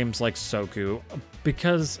these games like Soku,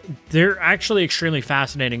 because they're actually extremely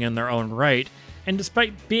fascinating in their own right, and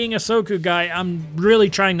despite being a Soku guy, I'm really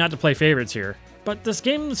trying not to play favorites here. But this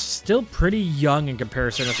game is still pretty young in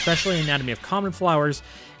comparison, especially Anatomy of Common Flowers,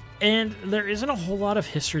 and there isn't a whole lot of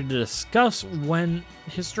history to discuss when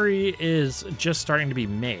history is just starting to be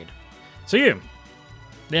made. So you,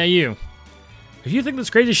 if you think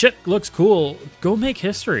this crazy shit looks cool, go make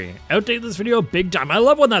history. Outdate this video big time. I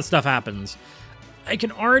love when that stuff happens. I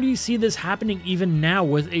can already see this happening even now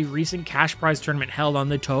with a recent cash prize tournament held on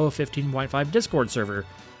the Touhou 15.5 Discord server,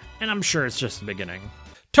 and I'm sure it's just the beginning.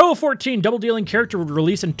 Touhou 14 Double Dealing Character would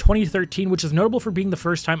release in 2013, which is notable for being the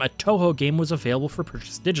first time a Touhou game was available for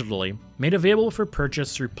purchase digitally. Made available for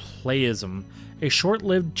purchase through Playism, a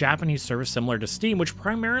short-lived Japanese service similar to Steam, which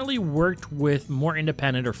primarily worked with more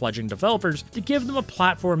independent or fledgling developers to give them a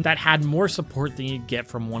platform that had more support than you'd get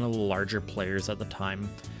from one of the larger players at the time.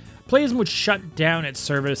 Playism would shut down its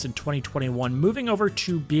service in 2021, moving over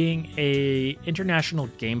to being an international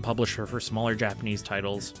game publisher for smaller Japanese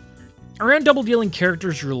titles. Around Double Dealing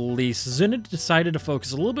Character's release, Zuna decided to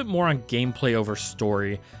focus a little bit more on gameplay over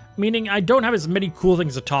story, meaning I don't have as many cool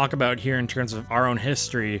things to talk about here in terms of our own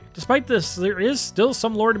history. Despite this, there is still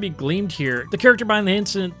some lore to be gleaned here. The character behind the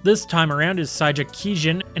incident this time around is Saija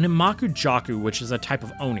Kijin, an Imakujaku, which is a type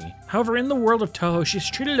of Oni. However, in the world of Touhou,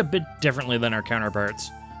 she's treated a bit differently than our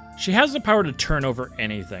counterparts. She has the power to turn over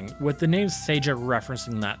anything, with the name Saija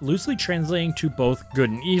referencing that, loosely translating to both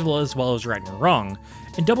good and evil as well as right and wrong.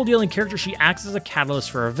 In Double Dealing Character, she acts as a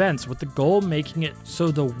catalyst for events, with the goal of making it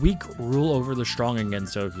so the weak rule over the strong in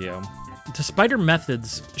Gensokyo. Despite her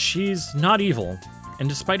methods, she's not evil, and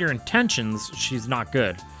despite her intentions, she's not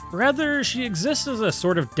good. Rather, she exists as a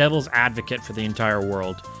sort of devil's advocate for the entire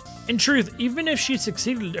world. In truth, even if she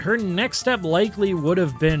succeeded, her next step likely would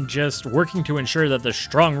have been just working to ensure that the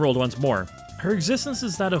strong ruled once more. Her existence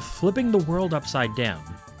is that of flipping the world upside down.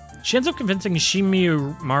 She ends up convincing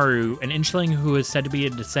Shimiyu Maru, an inchling who is said to be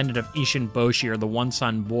a descendant of Ishin Boshi, or the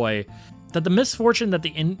one-son boy, that the misfortune that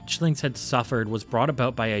the inchlings had suffered was brought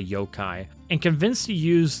about by a yokai, and convinced to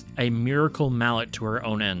use a miracle mallet to her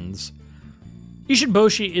own ends. Ishin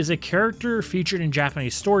Boshi is a character featured in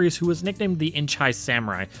Japanese stories who was nicknamed the Inchai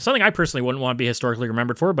Samurai, something I personally wouldn't want to be historically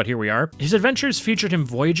remembered for, but here we are. His adventures featured him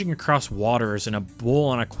voyaging across waters in a bull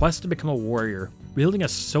on a quest to become a warrior, wielding a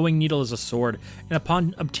sewing needle as a sword, and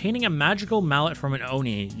upon obtaining a magical mallet from an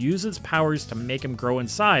Oni, used its powers to make him grow in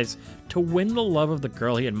size to win the love of the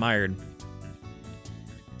girl he admired.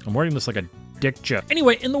 I'm wording this like a dick joke.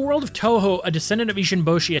 Anyway, in the world of Touhou, a descendant of Ishin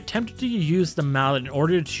Boshi attempted to use the mallet in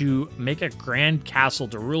order to make a grand castle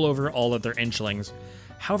to rule over all of their inchlings.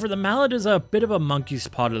 However, the mallet is a bit of a monkey's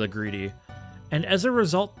paw to the greedy, and as a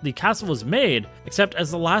result, the castle was made, except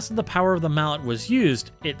as the last of the power of the mallet was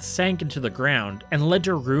used, it sank into the ground and led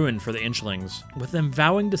to ruin for the inchlings, with them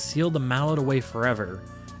vowing to seal the mallet away forever,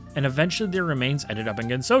 and eventually their remains ended up in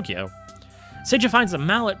Gensokyo. Saija finds the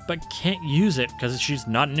mallet but can't use it because she's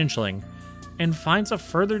not an inchling, and finds a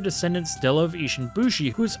further descendant still of Ishin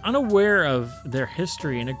Boshi, who is unaware of their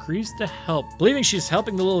history and agrees to help, believing she's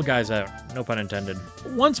helping the little guys out. No pun intended.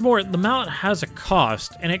 Once more, the mallet has a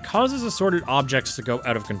cost, and it causes assorted objects to go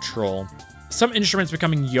out of control. Some instruments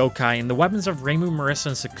becoming yokai, and the weapons of Reimu, Marissa,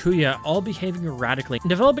 and Sakuya all behaving erratically and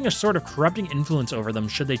developing a sort of corrupting influence over them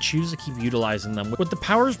should they choose to keep utilizing them, with the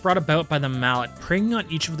powers brought about by the mallet preying on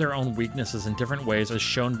each of their own weaknesses in different ways as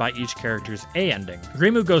shown by each character's A ending.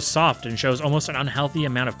 Reimu goes soft and shows almost an unhealthy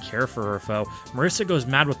amount of care for her foe, Marissa goes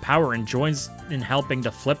mad with power and joins in helping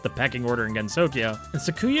to flip the pecking order in Gensokyo, and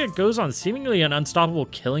Sakuya goes on seemingly an unstoppable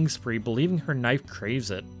killing spree, believing her knife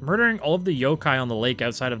craves it, murdering all of the yokai on the lake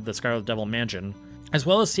outside of the Scarlet Devil Mansion, as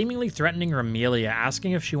well as seemingly threatening Ramelia,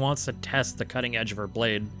 asking if she wants to test the cutting edge of her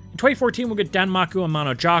blade. In 2014, we'll get Danmaku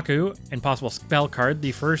Amanujaku, Impossible Spell Card,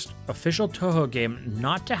 the first official Touhou game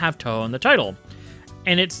not to have Touhou in the title.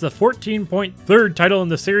 and it's the 14.3rd title in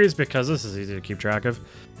the series because this is easy to keep track of.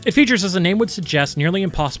 It features, as the name would suggest, nearly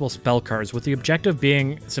impossible spell cards, with the objective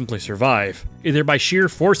being simply survive, either by sheer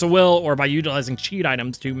force of will or by utilizing cheat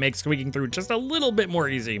items to make squeaking through just a little bit more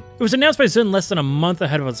easy. It was announced by Zun less than a month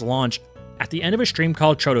ahead of its launch, at the end of a stream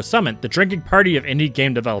called Choto Summit, the drinking party of indie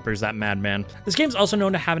game developers, that madman. This game's also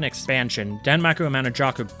known to have an expansion, Danmaku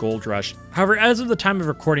Amanujaku Gold Rush. However, as of the time of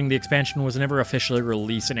recording, the expansion was never officially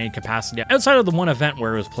released in any capacity outside of the one event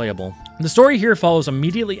where it was playable. The story here follows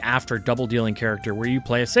immediately after Double Dealing Character, where you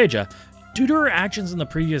play as Seija. Due to her actions in the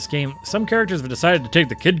previous game, some characters have decided to take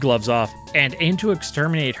the kid gloves off and aim to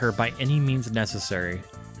exterminate her by any means necessary.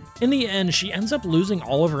 In the end, she ends up losing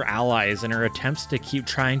all of her allies in her attempts to keep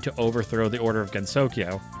trying to overthrow the Order of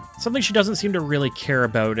Gensokyo, something she doesn't seem to really care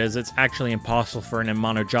about, as it's actually impossible for an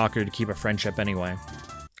Amanujaku to keep a friendship anyway.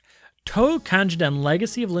 Touhoucon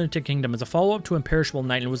Legacy of Lunatic Kingdom is a follow-up to Imperishable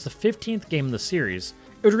Night and was the 15th game in the series.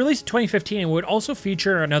 It was released in 2015 and would also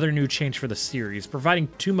feature another new change for the series, providing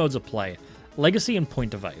two modes of play, Legacy and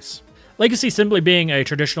Point Device. Legacy simply being a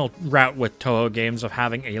traditional route with Touhou games of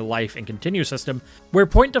having a life and continue system, where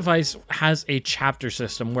Point Device has a chapter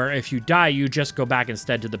system where if you die, you just go back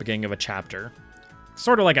instead to the beginning of a chapter.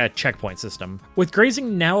 Sort of like a checkpoint system, with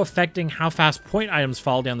grazing now affecting how fast point items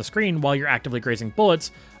fall down the screen while you're actively grazing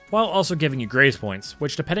bullets, while also giving you graze points,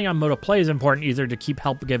 which depending on mode of play is important either to keep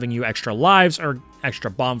help giving you extra lives or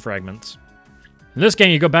extra bomb fragments. In this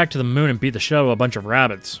game, you go back to the moon and beat the shit out of a bunch of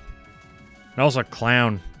rabbits. And also a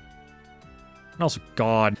clown. And also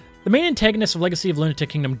God. The main antagonist of Legacy of Lunatic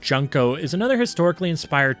Kingdom, Junko, is another historically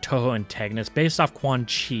inspired Touhou antagonist based off Quan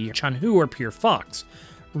Chi, Chanhu, or Pure Fox,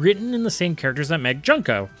 written in the same characters that make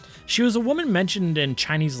Junko. She was a woman mentioned in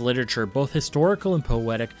Chinese literature, both historical and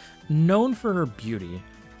poetic, known for her beauty.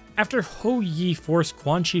 After Hou Yi forced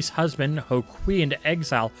Quan Chi's husband, Hou Kui, into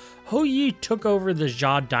exile, Hou Yi took over the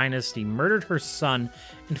Jia dynasty, murdered her son,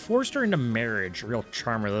 and forced her into marriage. Real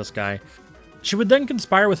charmer, this guy. She would then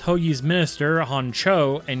conspire with Hou Yi's minister, Han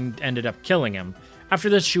Cho, and ended up killing him. After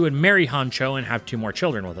this, she would marry Han Cho and have 2 more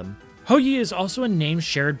children with him. Hou Yi is also a name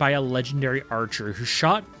shared by a legendary archer who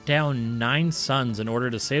shot down 9 sons in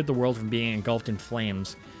order to save the world from being engulfed in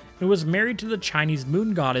flames, and was married to the Chinese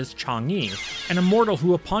moon goddess Chang'e, an immortal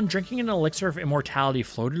who, upon drinking an elixir of immortality,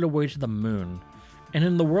 floated away to the moon. And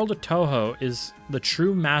in the world of Touhou is the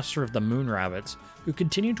true master of the moon rabbits, who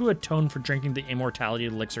continue to atone for drinking the immortality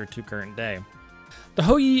elixir to current day. The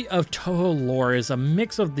Hou Yi of Touhou lore is a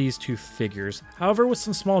mix of these two figures, however with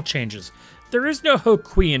some small changes. There is no Hou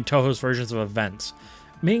Kui in Touhou's versions of events,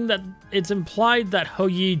 meaning that it's implied that Hou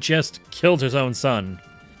Yi just killed his own son.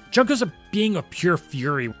 Junko's a being of pure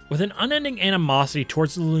fury, with an unending animosity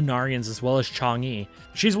towards the Lunarians as well as Chang'e.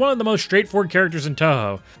 She's one of the most straightforward characters in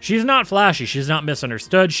Touhou. She's not flashy, she's not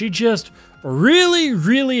misunderstood, she just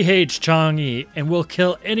really hates Chang'e and will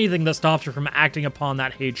kill anything that stops her from acting upon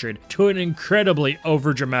that hatred to an incredibly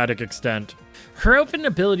overdramatic extent. Her outfit and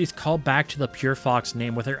abilities call back to the Pure Fox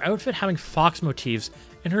name, with her outfit having fox motifs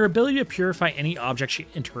and her ability to purify any object she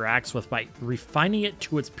interacts with by refining it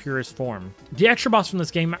to its purest form. The extra boss from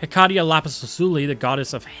this game, Hekadia Lapis Lazuli, the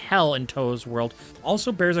goddess of hell in Touhou's world,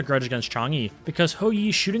 also bears a grudge against Chang'e, because Hou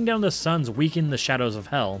Yi shooting down the suns weakened the shadows of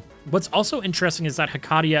hell. What's also interesting is that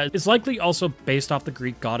Hekadia is likely also based off the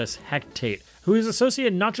Greek goddess Hecate, who is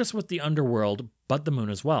associated not just with the underworld, but the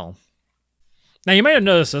moon as well. Now, you might have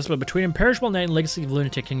noticed this, but between Imperishable Night and Legacy of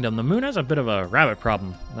Lunatic Kingdom, the moon has a bit of a rabbit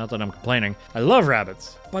problem. Not that I'm complaining. I love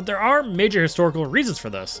rabbits. But there are major historical reasons for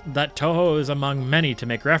this, that Touhou is among many to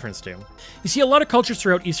make reference to. You see, a lot of cultures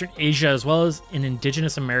throughout Eastern Asia, as well as in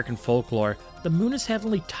indigenous American folklore, the moon is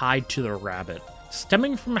heavily tied to the rabbit,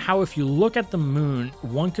 stemming from how if you look at the moon,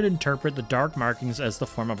 one could interpret the dark markings as the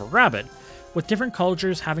form of a rabbit, with different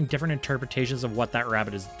cultures having different interpretations of what that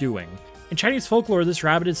rabbit is doing. In Chinese folklore, this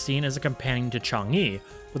rabbit is seen as a companion to Chang'e,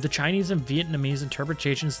 with the Chinese and Vietnamese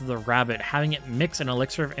interpretations of the rabbit having it mix an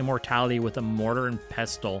elixir of immortality with a mortar and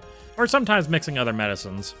pestle, or sometimes mixing other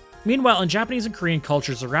medicines. Meanwhile, in Japanese and Korean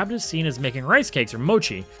cultures, the rabbit is seen as making rice cakes or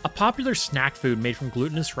mochi, a popular snack food made from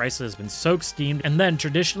glutinous rice that has been soaked, steamed, and then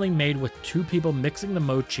traditionally made with 2 people mixing the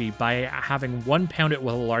mochi by having one pound it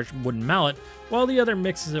with a large wooden mallet, while the other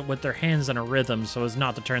mixes it with their hands in a rhythm so as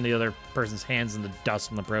not to turn the other person's hands into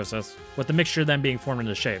dust in the process, with the mixture then being formed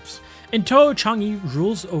into shapes. In Touhou, Chang'e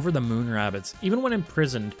rules over the moon rabbits, even when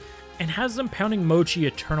imprisoned, and has them pounding mochi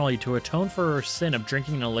eternally to atone for her sin of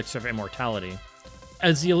drinking an elixir of immortality,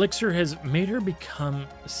 as the elixir has made her become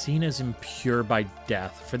seen as impure by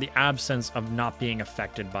death for the absence of not being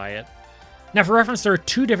affected by it. Now, for reference, there are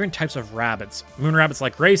 2 different types of rabbits. Moon rabbits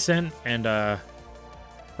like Raisin and,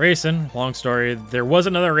 Racing, long story, there was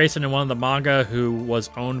another Racing in one of the manga who was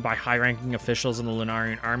owned by high-ranking officials in the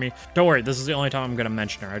Lunarian army. Don't worry, this is the only time I'm going to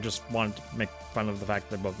mention her. I just wanted to make fun of the fact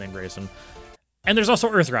that they're both named Racing. And there's also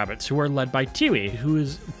Earth Rabbits, who are led by Tiwi, who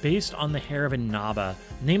is based on the hair of Inaba,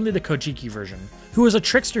 namely the Kojiki version, who was a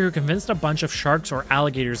trickster who convinced a bunch of sharks or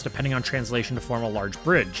alligators, depending on translation, to form a large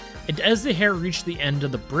bridge. And as the hair reached the end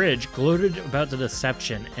of the bridge, gloated about the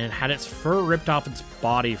deception, and it had its fur ripped off its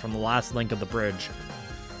body from the last link of the bridge.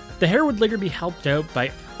 The hair would later be helped out by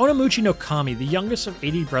Onamuchi no Kami, the youngest of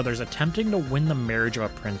 80 brothers attempting to win the marriage of a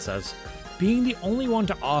princess, being the only one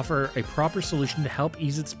to offer a proper solution to help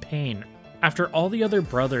ease its pain, after all the other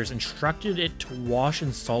brothers instructed it to wash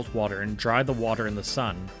in salt water and dry the water in the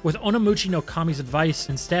sun, with Onamuchi no Kami's advice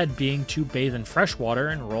instead being to bathe in fresh water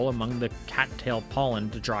and roll among the cattail pollen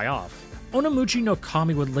to dry off. Onamuchi no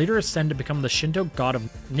Kami would later ascend to become the Shinto god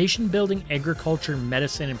of nation-building, agriculture,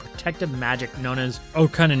 medicine, and protective magic known as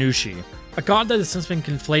Okananushi, a god that has since been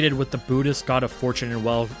conflated with the Buddhist god of fortune and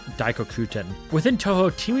wealth, Daikokuten. Within Touhou,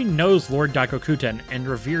 Tiwi knows Lord Daikokuten and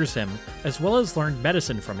reveres him, as well as learned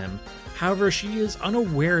medicine from him. However, she is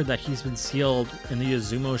unaware that he's been sealed in the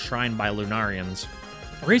Izumo Shrine by Lunarians.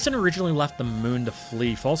 Racing originally left the moon to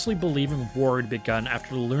flee, falsely believing war had begun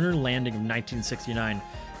after the lunar landing of 1969,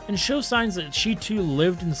 and shows signs that she too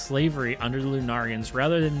lived in slavery under the Lunarians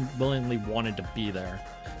rather than willingly wanted to be there.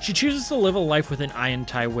 She chooses to live a life within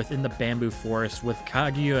Aientai within the bamboo forest with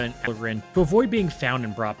Kaguya and Elrin to avoid being found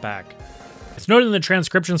and brought back. It's noted in the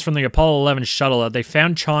transcriptions from the Apollo 11 shuttle that they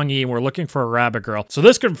found Chang'e and were looking for a rabbit girl, so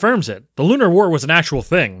this confirms it. The Lunar War was an actual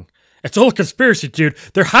thing. It's all a conspiracy, dude.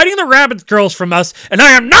 They're hiding the rabbit girls from us, and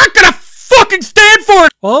I am not gonna fucking stand for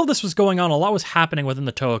it! While all this was going on, a lot was happening within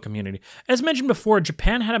the Touhou community. As mentioned before,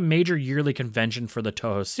 Japan had a major yearly convention for the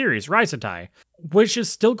Touhou series, Raisatai, which is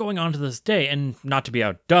still going on to this day, and not to be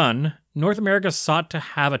outdone, North America sought to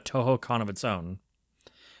have a Touhoucon of its own.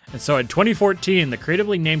 And so in 2014, the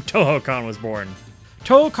creatively named Touhoucon was born.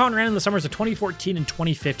 Touhoucon ran in the summers of 2014 and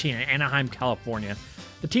 2015 in Anaheim, California.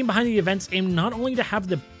 The team behind the events aimed not only to have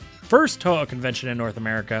the first Touhou convention in North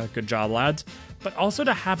America, good job lads, but also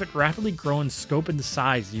to have it rapidly grow in scope and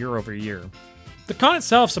size year over year. The con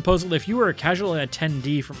itself, supposedly, if you were a casual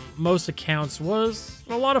attendee from most accounts, was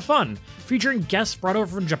a lot of fun, featuring guests brought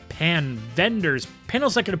over from Japan, vendors,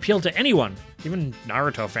 panels that could appeal to anyone, even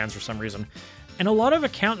Naruto fans for some reason, and a lot of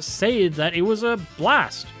accounts say that it was a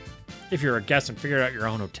blast, if you're a guest and figured out your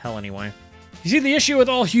own hotel anyway. You see, the issue with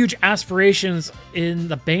all huge aspirations in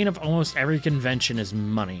the bane of almost every convention is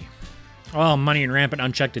money. Well, money and rampant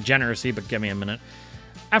unchecked degeneracy, but give me a minute.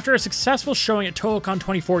 After a successful showing at Touhoucon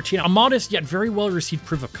 2014, a modest yet very well received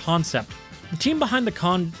proof of concept, the team behind the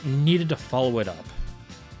con needed to follow it up.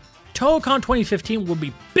 Touhoucon 2015 would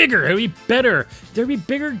be bigger, it would be better, there'd be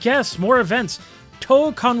bigger guests, more events.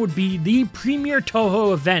 Touhoucon would be the premier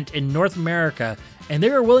Touhou event in North America, and they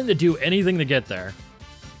were willing to do anything to get there.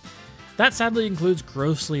 That sadly includes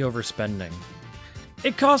grossly overspending.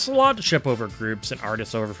 It costs a lot to ship over groups and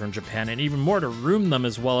artists over from Japan, and even more to room them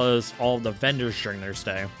as well as all the vendors during their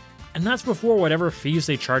stay. And that's before whatever fees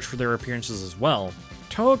they charge for their appearances as well.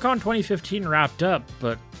 Touhoucon 2015 wrapped up,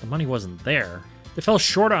 but the money wasn't there. They fell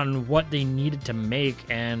short on what they needed to make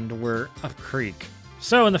and were up creek.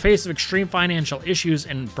 So in the face of extreme financial issues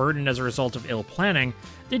and burden as a result of ill planning,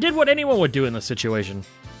 they did what anyone would do in this situation.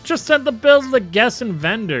 Just sent the bill to the guests and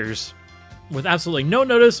vendors, with absolutely no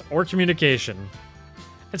notice or communication.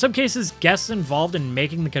 In some cases, guests involved in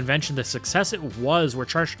making the convention the success it was were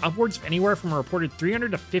charged upwards of anywhere from a reported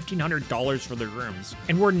 $300 to $1,500 for their rooms,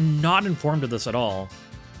 and were not informed of this at all.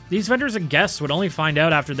 These vendors and guests would only find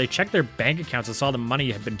out after they checked their bank accounts and saw the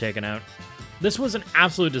money had been taken out. This was an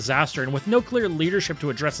absolute disaster, and with no clear leadership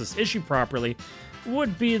to address this issue properly,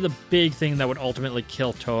 would be the big thing that would ultimately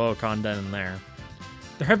kill Touhoucon then and there.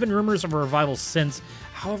 There have been rumors of a revival since.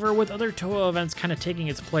 However, with other Touhou events kind of taking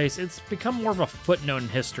its place, it's become more of a footnote in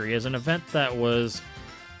history as an event that was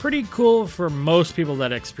pretty cool for most people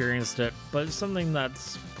that experienced it, but something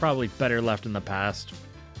that's probably better left in the past.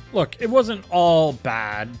 Look, it wasn't all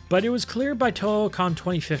bad, but it was clear by Touhoucon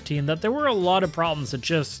 2015 that there were a lot of problems that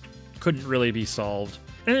just couldn't really be solved.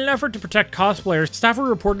 In an effort to protect cosplayers, staff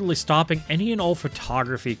were reportedly stopping any and all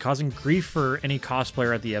photography, causing grief for any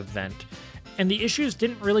cosplayer at the event. And the issues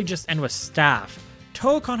didn't really just end with staff.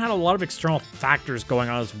 Touhoucon had a lot of external factors going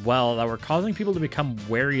on as well that were causing people to become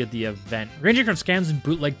wary of the event, ranging from scams and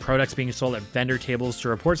bootleg products being sold at vendor tables to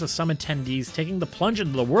reports of some attendees taking the plunge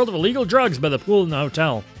into the world of illegal drugs by the pool in the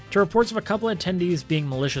hotel, to reports of a couple of attendees being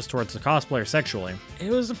malicious towards the cosplayer sexually. It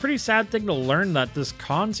was a pretty sad thing to learn that this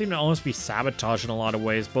con seemed to almost be sabotaged in a lot of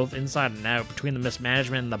ways, both inside and out, between the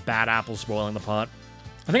mismanagement and the bad apples spoiling the pot.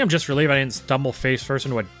 I think I'm just relieved I didn't stumble face first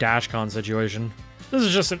into a DashCon situation. This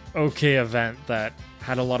is just an okay event that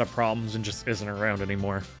had a lot of problems and just isn't around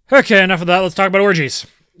anymore. Okay, enough of that, let's talk about orgies.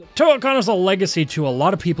 Touhoucon is a legacy to a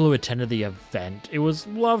lot of people who attended the event. It was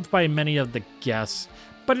loved by many of the guests,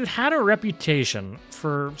 but it had a reputation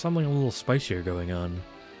for something a little spicier going on.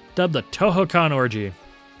 Dubbed the Touhoucon Orgy.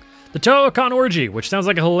 The Touhoucon Orgy, which sounds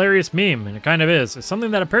like a hilarious meme, and it kind of is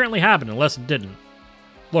something that apparently happened unless it didn't.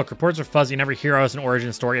 Look, reports are fuzzy and every hero has an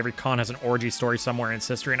origin story, every con has an orgy story somewhere in its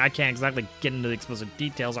history, and I can't exactly get into the explicit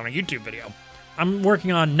details on a YouTube video. I'm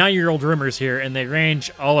working on 9-year-old rumors here, and they range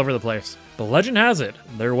all over the place. But legend has it,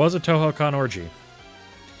 there was a Touhoucon orgy.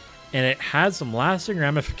 And it had some lasting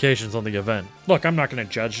ramifications on the event. Look, I'm not going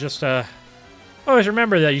to judge, just always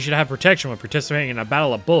remember that you should have protection when participating in a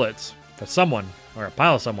battle of bullets with someone, or a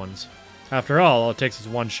pile of someone's. After all it takes is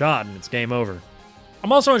one shot and it's game over.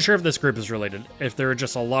 I'm also unsure if this group is related, if there were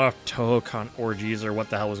just a lot of Touhoucon orgies or what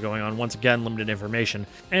the hell was going on. Once again, limited information.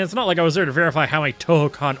 And it's not like I was there to verify how many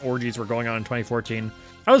Touhoucon orgies were going on in 2014.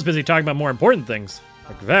 I was busy talking about more important things,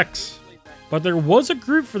 like Vex. But there was a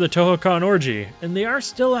group for the Touhoucon orgy, and they are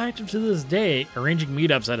still active to this day, arranging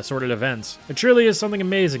meetups at assorted events. It truly is something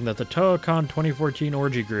amazing that the Touhoucon 2014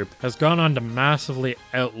 orgy group has gone on to massively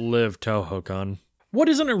outlive Touhoucon. What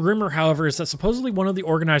isn't a rumor, however, is that supposedly one of the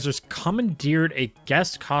organizers commandeered a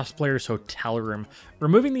guest cosplayer's hotel room,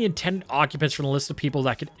 removing the intended occupants from the list of people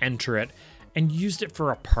that could enter it, and used it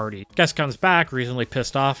for a party. Guest comes back, reasonably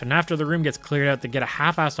pissed off, and after the room gets cleared out, they get a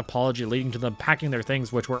half-assed apology leading to them packing their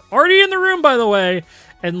things, which were already in the room, by the way,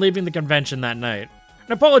 and leaving the convention that night.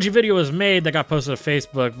 An apology video was made that got posted to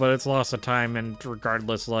Facebook, but it's lost of time, and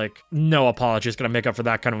regardless, like, no apology is going to make up for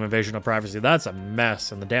that kind of invasion of privacy. That's a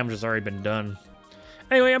mess, and the damage has already been done.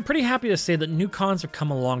 Anyway, I'm pretty happy to say that new cons have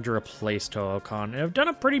come along to replace Touhoucon, and have done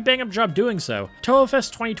a pretty bang-up job doing so.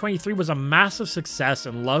 Touhoufest 2023 was a massive success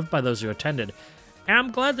and loved by those who attended, and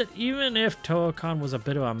I'm glad that even if Touhoucon was a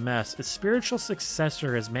bit of a mess, its spiritual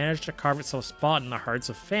successor has managed to carve itself a spot in the hearts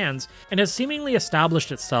of fans, and has seemingly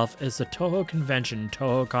established itself as the Touhou convention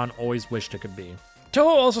Touhoucon always wished it could be. Touhou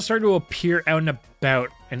also started to appear out and about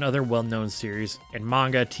in other well-known series, in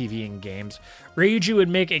manga, TV, and games. Reiju would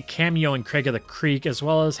make a cameo in Craig of the Creek, as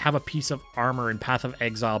well as have a piece of armor in Path of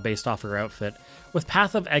Exile based off her outfit, with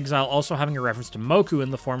Path of Exile also having a reference to Moku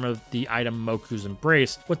in the form of the item Moku's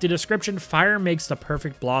Embrace, with the description, "Fire makes the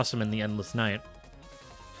perfect blossom in the endless night."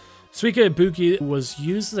 Suika Ibuki was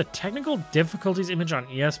used as a technical difficulties image on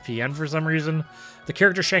ESPN for some reason. The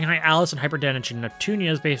character Shanghai Alice and Hyperdanichi Neptunia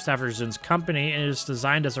is based after Zun's company and is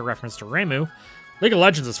designed as a reference to Reimu. League of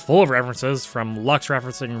Legends is full of references, from Lux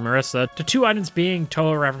referencing Marissa to two items being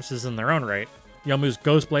Touhou references in their own right. Yomu's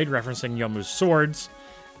Ghostblade referencing Yomu's swords,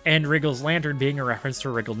 and Wriggle's Lantern being a reference to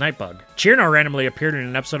Wriggle Nightbug. Chirno randomly appeared in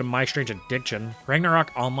an episode of My Strange Addiction.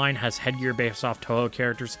 Ragnarok Online has headgear based off Touhou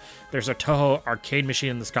characters. There's a Touhou arcade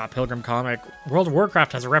machine in the Scott Pilgrim comic. World of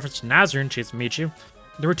Warcraft has a reference to Nazir in Chase Michu.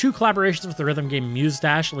 There were 2 collaborations with the rhythm game Muse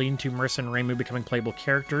Dash, leading to Marissa and Reimu becoming playable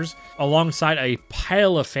characters, alongside a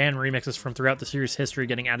pile of fan remixes from throughout the series' history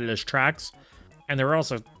getting added as tracks. And there were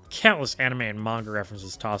also countless anime and manga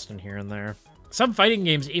references tossed in here and there. Some fighting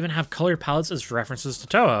games even have color palettes as references to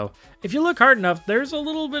Touhou. If you look hard enough, there's a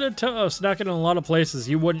little bit of Touhou snuck in a lot of places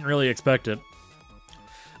you wouldn't really expect it.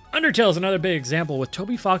 Undertale is another big example, with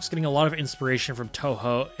Toby Fox getting a lot of inspiration from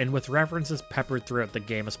Touhou, and with references peppered throughout the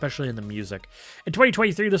game, especially in the music. In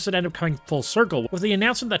 2023, this would end up coming full circle, with the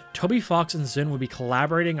announcement that Toby Fox and Zun would be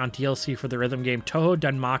collaborating on DLC for the rhythm game Touhou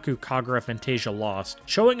Danmaku Kagura Fantasia Lost,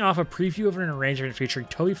 showing off a preview of an arrangement featuring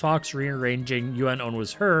Toby Fox rearranging Yuan On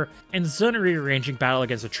Was Her, and Zun rearranging Battle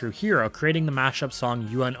Against a True Hero, creating the mashup song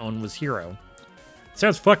Yuan On Was Hero.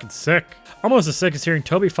 Sounds fucking sick. Almost as sick as hearing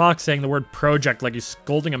Toby Fox saying the word project like he's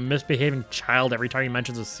scolding a misbehaving child every time he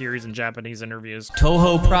mentions a series in Japanese interviews.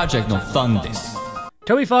 Touhou Project no fun desu.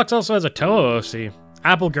 Toby Fox also has a Touhou OC,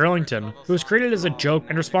 Apple Girlington, who was created as a joke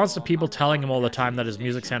in response to people telling him all the time that his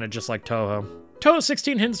music sounded just like Touhou. Touhou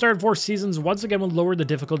 16 Hidden Star in 4 seasons once again would lower the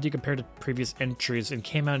difficulty compared to previous entries and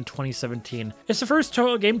came out in 2017. It's the first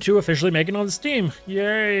Touhou game to officially make it on Steam.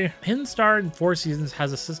 Yay! Hidden Star in 4 seasons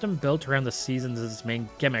has a system built around the seasons as its main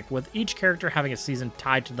gimmick, with each character having a season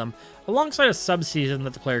tied to them, alongside a sub-season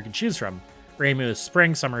that the player can choose from. Reimu is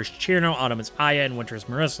Spring, Summer is Chirno, Autumn is Aya, and Winter is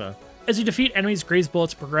Marissa. As you defeat enemies, Graze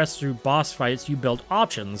bullets progress through boss fights, you build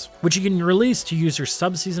options, which you can release to use your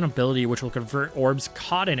sub-season ability, which will convert orbs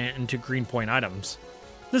caught in it into green point items.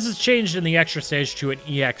 This is changed in the extra stage to an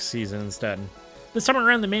EX season instead. This time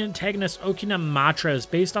around, the main antagonist, Okina Matra, is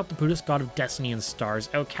based off the Buddhist god of destiny and stars,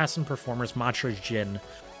 outcast and performers Matra Jin.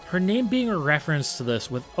 her name being a reference to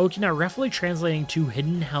this, with Okina roughly translating to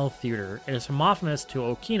Hidden Hell Theater, and is homophonous to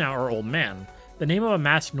Okina or Old Man, the name of a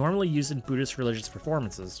mask normally used in Buddhist religious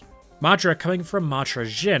performances. Matra coming from Matra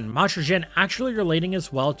Jin actually relating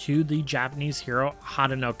as well to the Japanese hero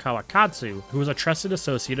Hada no Kawakatsu, who was a trusted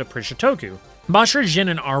associate of Prince Shotoku. Matra Jin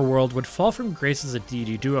in our world would fall from grace as a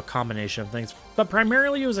deity due to a combination of things, but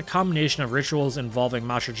primarily it was a combination of rituals involving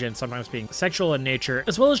Matra Jin sometimes being sexual in nature,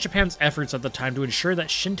 as well as Japan's efforts at the time to ensure that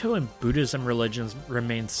Shinto and Buddhism religions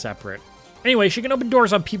remained separate. Anyway, she can open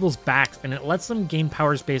doors on people's backs, and it lets them gain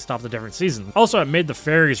powers based off the different seasons. Also, it made the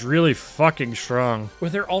fairies really fucking strong,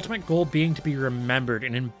 with their ultimate goal being to be remembered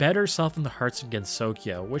and embed herself in the hearts of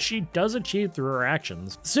Gensokyo, which she does achieve through her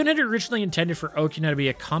actions. The student had originally intended for Okina to be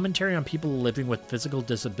a commentary on people living with physical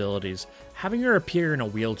disabilities, having her appear in a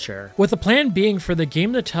wheelchair, with the plan being for the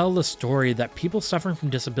game to tell the story that people suffering from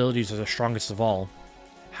disabilities are the strongest of all.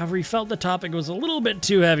 However, he felt the topic was a little bit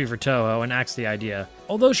too heavy for Touhou and axed the idea.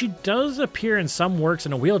 Although she does appear in some works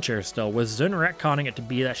in a wheelchair still, with Zun retconning it to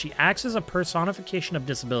be that she acts as a personification of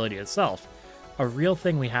disability itself, a real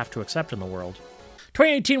thing we have to accept in the world.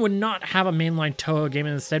 2018 would not have a mainline Touhou game,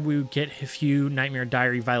 and instead we would get Hifu, Nightmare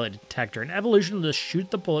Diary, Violet Detector, an evolution of the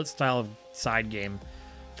shoot-the-bullet style of side game.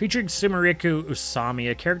 Featuring Sumeriku Usami,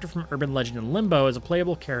 a character from urban legend and Limbo, as a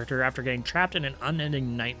playable character after getting trapped in an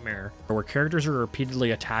unending nightmare, where characters are repeatedly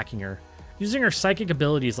attacking her. Using her psychic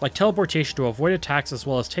abilities like teleportation to avoid attacks, as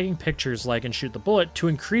well as taking pictures like in Shoot the Bullet to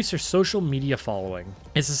increase her social media following.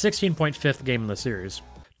 It's the 16.5th game in the series.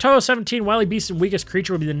 Touhou 17, Wily Beast and Weakest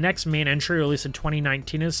Creature will be the next main entry released in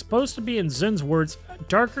 2019, and is supposed to be, in Zun's words,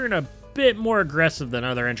 darker and a bit more aggressive than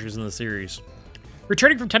other entries in the series.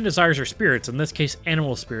 Returning from 10 desires are spirits, in this case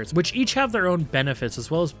animal spirits, which each have their own benefits as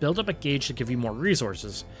well as build up a gauge to give you more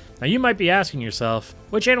resources. Now you might be asking yourself,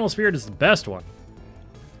 which animal spirit is the best one?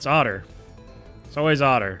 It's Otter. It's always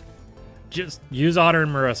Otter. Just use Otter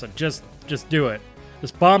and Marissa. Just do it.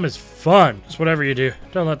 This bomb is fun. Just whatever you do.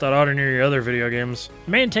 Don't let that Otter near your other video games.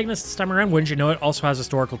 The main antagonist this time around, wouldn't you know it, also has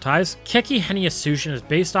historical ties. Keki Henyasushin is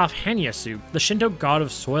based off Henyasu, the Shinto god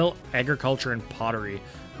of soil, agriculture, and pottery,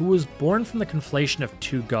 who was born from the conflation of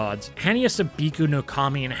two gods, Hanya Sabiku no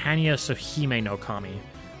Kami and Hanya Sohime no Kami,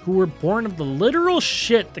 who were born of the literal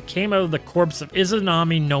shit that came out of the corpse of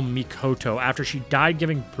Izanami no Mikoto after she died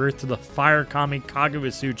giving birth to the fire kami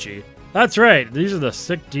Kaguisuchi. That's right, these are the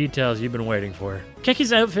sick details you've been waiting for.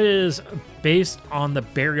 Keki's outfit is based on the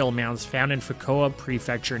burial mounds found in Fukuoka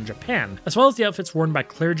Prefecture in Japan, as well as the outfits worn by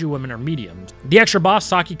clergy women or mediums. The extra boss,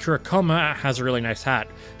 Saki Kurakoma, has a really nice hat.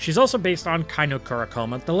 She's also based on Kaino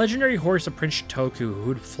Kurakoma, the legendary horse of Prince Shotoku, who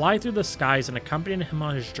would fly through the skies and accompany him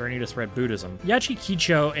on his journey to spread Buddhism. Yachi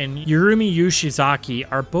Kicho and Yurumi Yushizaki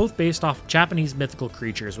are both based off Japanese mythical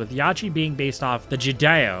creatures, with Yachi being based off the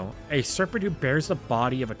Jidao, a serpent who bears the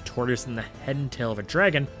body of a tortoise and the head and tail of a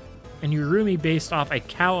dragon, and Yurumi based off a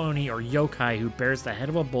cow oni or yokai who bears the head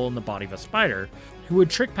of a bull and the body of a spider, who would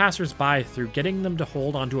trick passersby through getting them to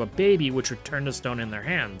hold onto a baby which would turn to stone in their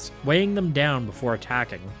hands, weighing them down before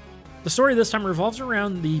attacking. The story this time revolves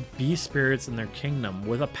around the beast spirits in their kingdom,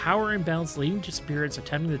 with a power imbalance leading to spirits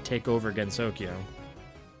attempting to take over Gensokyo.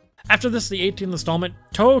 After this, the 18th installment,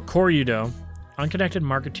 Touhou Koryudo, Unconnected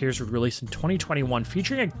Marketeers, were released in 2021,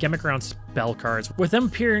 featuring a gimmick around spell cards, with them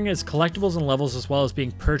appearing as collectibles and levels as well as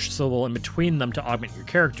being purchasable in between them to augment your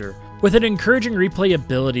character, with an encouraging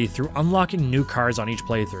replayability through unlocking new cards on each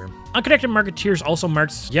playthrough. Unconnected Marketeers also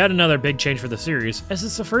marks yet another big change for the series, as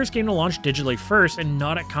it's the first game to launch digitally first and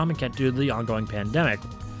not at Comic-Con due to the ongoing pandemic,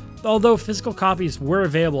 although physical copies were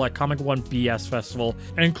available at Comic One BS Festival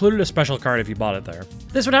and included a special card if you bought it there.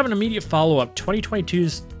 This would have an immediate follow-up,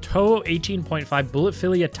 2022's Touhou 18.5 Bullet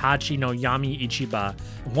Filia Tachi no Yami Ichiba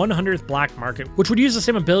 100th Black Market, which would use the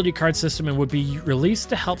same ability card system and would be released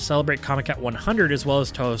to help celebrate Comic-Con 100 as well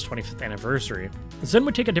as Touhou's 25th anniversary. Zen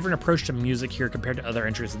would take a different approach to music here compared to other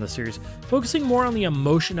entries in the series, focusing more on the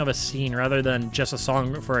emotion of a scene rather than just a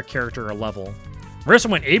song for a character or level. Marissa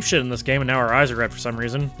went apeshit in this game and now her eyes are red for some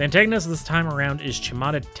reason. The antagonist this time around is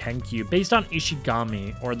Chimada Tenkyu, based on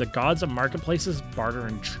Ishigami, or the gods of marketplaces, barter,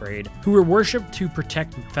 and trade, who were worshipped to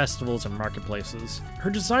protect festivals and marketplaces.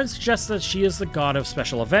 Her design suggests that she is the god of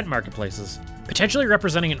special event marketplaces, potentially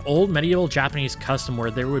representing an old medieval Japanese custom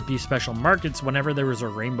where there would be special markets whenever there was a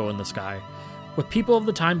rainbow in the sky, with people of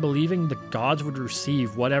the time believing the gods would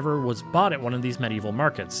receive whatever was bought at one of these medieval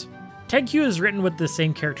markets. Tenkyu is written with the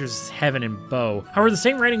same characters as Heaven and Bo. However, the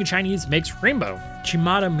same writing in Chinese makes rainbow,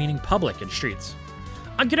 Chimada meaning public and streets.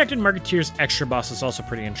 Unconnected Marketeer's extra boss is also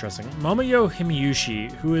pretty interesting. Momoyo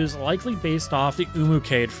Himiyushi, who is likely based off the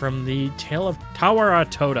Umukade from the Tale of Tawara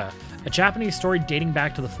Toda, a Japanese story dating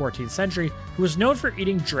back to the 14th century, who was known for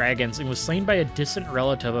eating dragons and was slain by a distant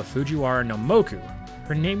relative of Fujiwara no Moku,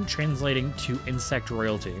 her name translating to insect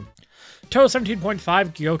royalty. Touhou 17.5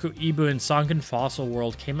 Gyoku Ibu and Sunken Fossil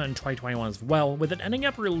World came out in 2021 as well, with it ending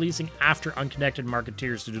up releasing after Unconnected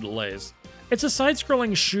Marketeers due to delays. It's a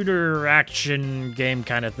side-scrolling shooter action game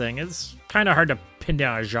kind of thing. It's kind of hard to pin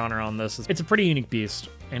down a genre on this. It's a pretty unique beast,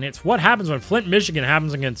 and it's what happens when Flint, Michigan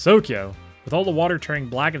happens in Gensokyo, with all the water turning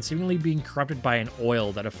black and seemingly being corrupted by an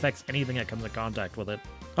oil that affects anything that comes in contact with it.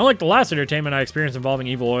 Unlike the last entertainment I experienced involving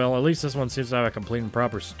evil oil, at least this one seems to have a complete and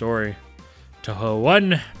proper story. Touhou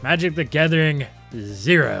 1, Magic the Gathering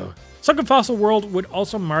 0. Sunken Fossil World would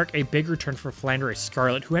also mark a big return for Flandre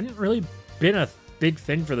Scarlet, who hadn't really been a big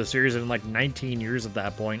thing for the series in like 19 years at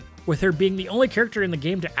that point, with her being the only character in the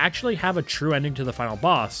game to actually have a true ending to the final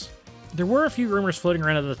boss. There were a few rumors floating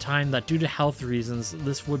around at the time that due to health reasons,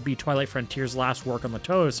 this would be Twilight Frontier's last work on the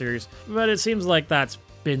Touhou series, but it seems like that's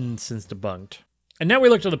been since debunked. And now we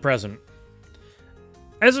look to the present.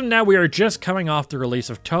 As of now, we are just coming off the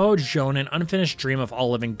release of Touhou Jounen Unfinished Dream of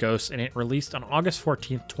All Living Ghosts, and it released on August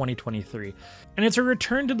 14th, 2023. And it's a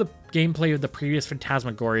return to the gameplay of the previous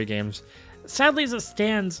Phantasmagoria games. Sadly, as it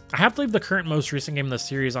stands, I have to leave the current most recent game in the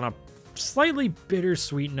series on a slightly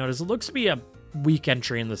bittersweet note, as it looks to be a weak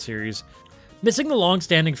entry in the series, missing the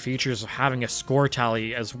long-standing features of having a score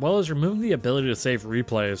tally, as well as removing the ability to save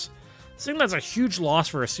replays. I think that's a huge loss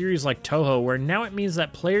for a series like Touhou, where now it means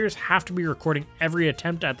that players have to be recording every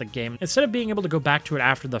attempt at the game, instead of being able to go back to it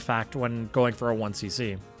after the fact when going for a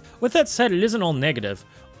 1cc. With that said, it isn't all negative.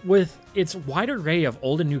 With its wide array of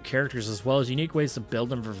old and new characters, as well as unique ways to build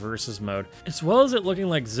them for versus mode, as well as it looking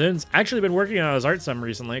like Zun's actually been working on his art some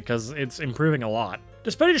recently, because it's improving a lot.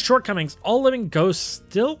 Despite its shortcomings, All Living Ghosts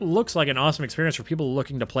still looks like an awesome experience for people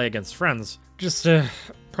looking to play against friends. Just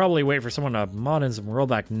probably wait for someone to mod in some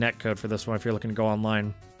rollback netcode for this one if you're looking to go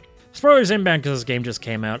online. Spoilers inbound because this game just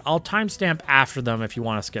came out. I'll timestamp after them if you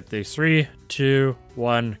want to skip these. 3, 2,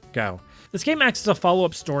 1, go. This game acts as a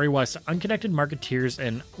follow-up story-wise to Unconnected Marketeers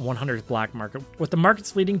and 100th Black Market, with the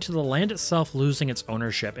markets leading to the land itself losing its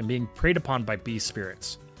ownership and being preyed upon by beast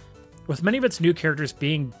spirits, with many of its new characters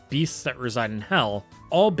being beasts that reside in hell,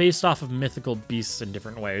 all based off of mythical beasts in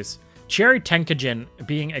different ways. Cherry Tenkajin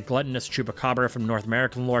being a gluttonous chupacabra from North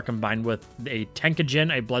American lore combined with a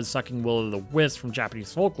Tenkajin, a blood-sucking will-o'-the-wisp from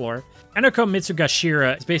Japanese folklore. Enoko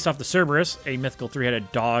Mitsugashira is based off the Cerberus, a mythical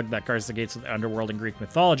three-headed dog that guards the gates of the underworld in Greek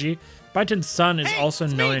mythology. Baiton's son is also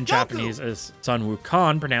known in Japanese as Sun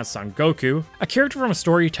Wukong, pronounced Son Goku, a character from a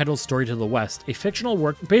story titled Story to the West, a fictional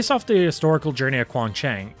work based off the historical journey of Quang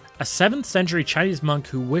Chang, a 7th century Chinese monk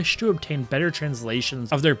who wished to obtain better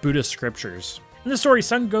translations of their Buddhist scriptures. In the story,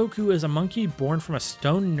 Son Goku is a monkey born from a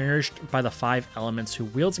stone nourished by the 5 elements who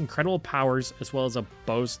wields incredible powers as well as a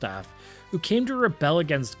bow staff, who came to rebel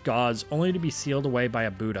against gods only to be sealed away by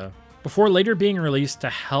a Buddha, before later being released to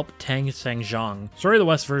help Tang Sangzhong, Story of the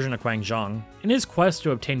West version of Quang Zhong, in his quest to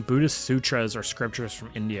obtain Buddhist sutras or scriptures from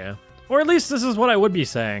India. Or at least this is what I would be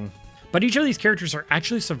saying. But each of these characters are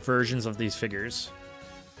actually subversions of these figures.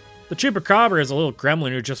 The Chupacabra is a little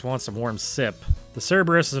gremlin who just wants some warm sip. The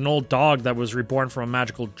Cerberus is an old dog that was reborn from a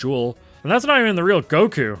magical jewel. And that's not even the real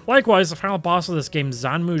Goku. Likewise, the final boss of this game,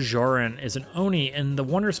 Zanmu Joran, is an Oni and the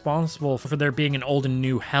one responsible for there being an old and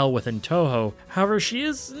new hell within Touhou. However, she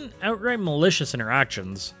isn't outright malicious in her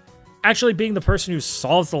actions, actually being the person who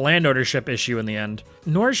solves the land ownership issue in the end.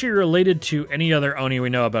 Nor is she related to any other Oni we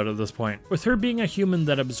know about at this point, with her being a human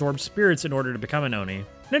that absorbs spirits in order to become an Oni.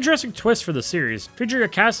 An interesting twist for the series, featuring a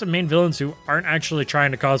cast of main villains who aren't actually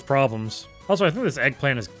trying to cause problems. Also, I think this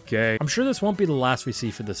eggplant is gay. I'm sure this won't be the last we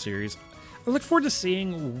see for this series. I look forward to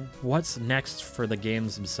seeing what's next for the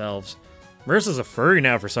games themselves. Marissa's a furry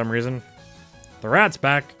now for some reason. The rat's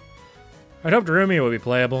back. I'd hoped Rumia would be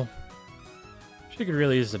playable. She could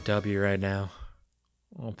really use a W right now.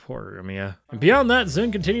 Oh, poor Rumia. And beyond that,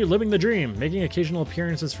 Zun continued living the dream, making occasional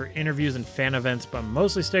appearances for interviews and fan events, but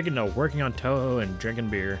mostly sticking to working on Touhou and drinking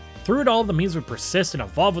beer. Through it all, the memes would persist and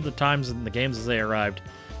evolve with the times and the games as they arrived.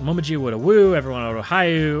 Momoji would woo, everyone would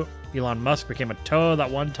Hayu. Elon Musk became a Touhou that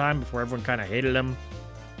one time before everyone kind of hated him.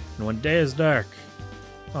 And when day is dark,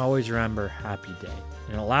 always remember Happy Day.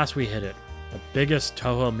 And at last we hit it. The biggest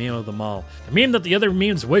Touhou meme of them all. The meme that the other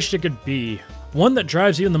memes wished it could be. One that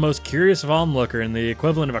drives even the most curious of onlooker in the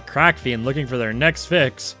equivalent of a crack fiend looking for their next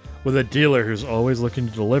fix, with a dealer who's always looking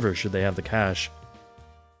to deliver should they have the cash.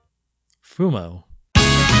 Fumo.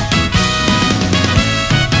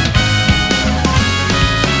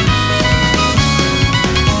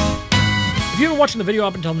 If you've been watching the video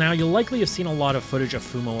up until now, you'll likely have seen a lot of footage of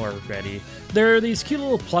Fumo already. There are these cute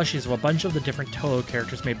little plushies of a bunch of the different Touhou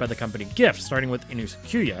characters made by the company GIF, starting with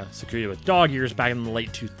Sakuya with dog ears back in the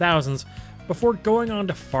late 2000s, before going on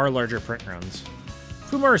to far larger print runs.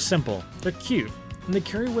 Fumo are simple, they're cute, and they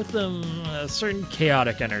carry with them a certain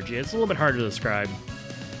chaotic energy. It's a little bit hard to describe.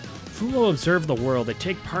 Fumo observe the world, they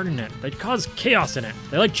take part in it, they cause chaos in it.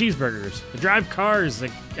 They like cheeseburgers, they drive cars,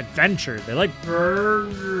 they adventure, they like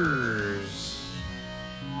burgers.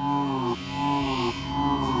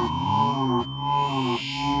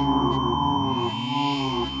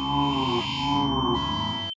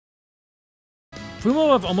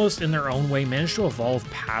 Fumo have almost in their own way managed to evolve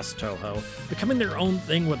past Touhou, becoming their own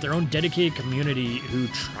thing with their own dedicated community who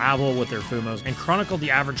travel with their Fumos and chronicle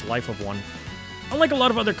the average life of one. Unlike a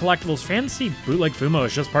lot of other collectibles, fans see bootleg Fumo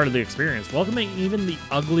as just part of the experience, welcoming even the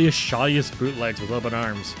ugliest, shoddiest bootlegs with open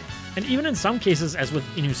arms. And even in some cases, as with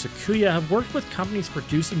Sakuya, have worked with companies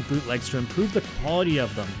producing bootlegs to improve the quality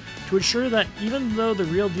of them, to ensure that even though the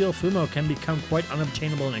real deal Fumo can become quite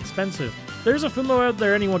unobtainable and expensive, there's a Fumo out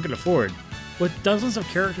there anyone can afford, with dozens of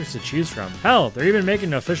characters to choose from. Hell, they're even making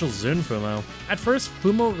an official Zune Fumo. At first,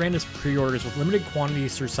 Fumo ran as pre-orders with limited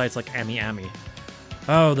quantities through sites like AmiAmi.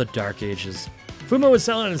 Oh, the dark ages. Fumo would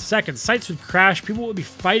sell in a second, sites would crash, people would be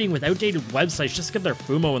fighting with outdated websites just to get their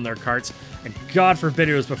Fumo in their carts, and God forbid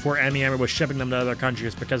it was before AmiAmi was shipping them to other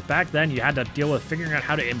countries, because back then you had to deal with figuring out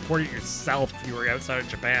how to import it yourself if you were outside of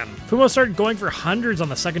Japan. Fumo started going for hundreds on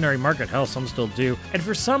the secondary market, hell, some still do, and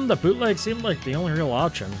for some, the bootleg seemed like the only real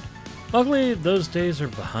option. Luckily, those days are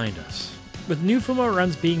behind us. With new Fumo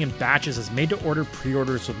runs being in batches, it's made to order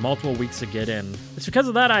pre-orders with multiple weeks to get in. It's because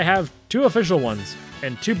of that I have 2 official ones,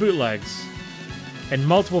 and 2 bootlegs, and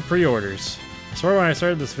multiple pre-orders. I swear when I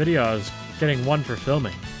started this video I was getting 1 for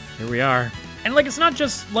filming. Here we are. And like, it's not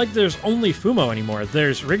just like there's only Fumo anymore.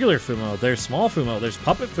 There's regular Fumo, there's small Fumo, there's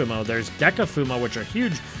puppet Fumo, there's Deca Fumo, which are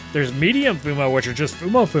huge, there's medium Fumo, which are just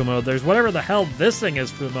Fumo, there's whatever the hell this thing is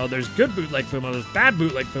Fumo, there's good bootleg Fumo, there's bad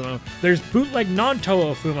bootleg Fumo, there's bootleg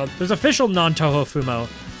non-Touhou Fumo, there's official non-Touhou Fumo.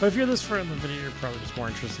 But if you're this far in the video, you're probably just more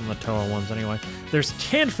interested in the Touhou ones anyway. There's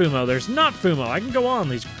tan Fumo, there's not Fumo, I can go on,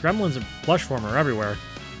 these gremlins in plush form are everywhere.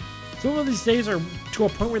 Fumo these days are to a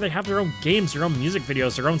point where they have their own games, their own music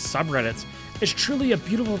videos, their own subreddits. It's truly a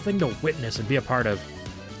beautiful thing to witness and be a part of.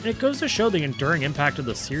 And it goes to show the enduring impact of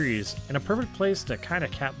the series, and a perfect place to kind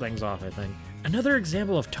of cap things off, I think. Another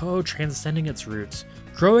example of Touhou transcending its roots,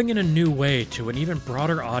 growing in a new way to an even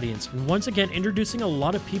broader audience, and once again introducing a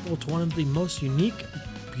lot of people to one of the most unique,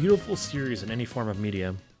 beautiful series in any form of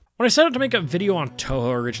media. When I set out to make a video on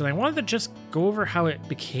Touhou originally, I wanted to just go over how it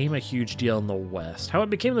became a huge deal in the West, how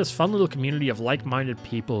it became this fun little community of like-minded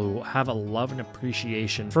people who have a love and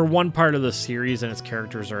appreciation for one part of the series and its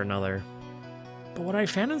characters or another. But what I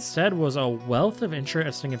found instead was a wealth of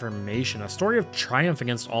interesting information, a story of triumph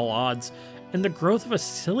against all odds, and the growth of a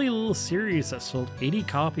silly little series that sold 80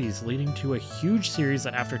 copies, leading to a huge series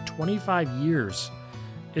that after 25 years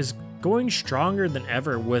is going stronger than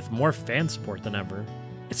ever with more fan support than ever.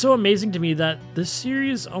 It's so amazing to me that this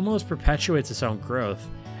series almost perpetuates its own growth.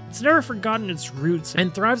 It's never forgotten its roots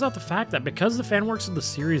and thrives off the fact that because the fan works of the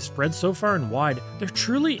series spread so far and wide, there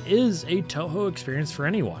truly is a Touhou experience for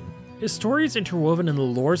anyone. Its story is interwoven in the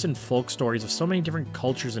lores and folk stories of so many different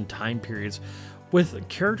cultures and time periods, with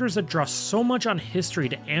characters that draw so much on history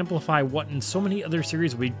to amplify what in so many other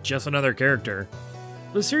series would be just another character.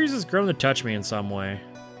 The series has grown to touch me in some way.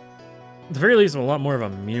 At the very least, I'm a lot more of a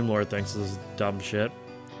meme lord thanks to this dumb shit.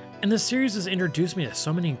 And this series has introduced me to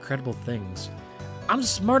so many incredible things. I'm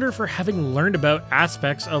smarter for having learned about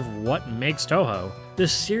aspects of what makes Touhou.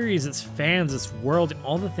 This series, its fans, its world, and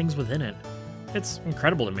all the things within it. It's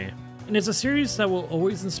incredible to me. And it's a series that will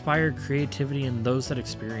always inspire creativity in those that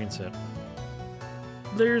experience it.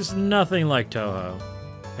 There's nothing like Touhou.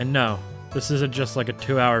 And no, this isn't just like a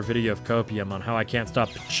 2-hour video of copium on how I can't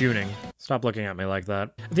stop tuning. Stop looking at me like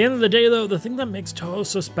that. At the end of the day though, the thing that makes Touhou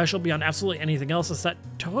so special beyond absolutely anything else is that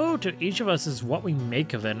Touhou to each of us is what we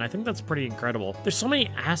make of it, and I think that's pretty incredible. There's so many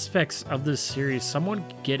aspects of this series someone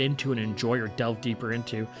could get into and enjoy or delve deeper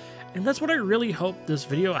into, and that's what I really hope this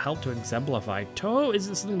video helped to exemplify. Touhou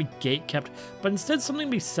isn't something to be gatekept, but instead something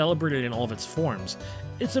to be celebrated in all of its forms.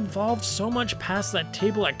 It's evolved so much past that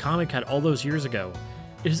table at Comic had all those years ago.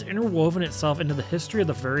 It has interwoven itself into the history of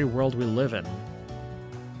the very world we live in.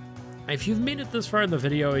 If you've made it this far in the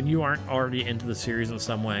video and you aren't already into the series in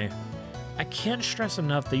some way, I can't stress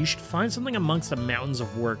enough that you should find something amongst the mountains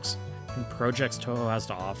of works and projects Touhou has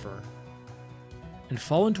to offer, and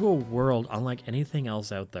fall into a world unlike anything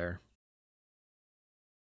else out there.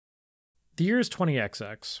 The year is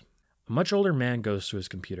 20XX. A much older man goes to his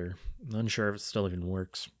computer, unsure if it still even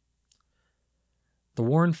works. The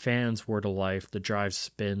worn fans whir to life, the drives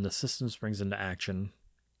spin, the system springs into action.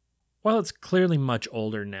 While it's clearly much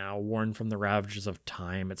older now, worn from the ravages of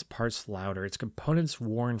time, its parts louder, its components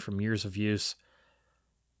worn from years of use,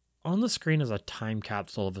 on the screen is a time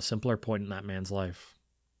capsule of a simpler point in that man's life.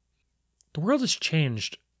 The world has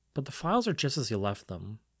changed, but the files are just as he left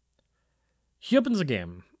them. He opens a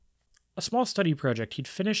game, a small study project he'd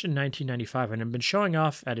finished in 1995 and had been showing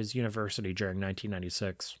off at his university during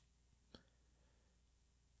 1996.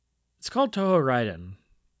 It's called Touhou Raiden,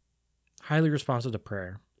 highly responsive to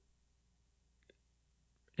prayer.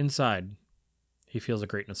 Inside, he feels a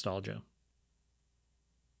great nostalgia.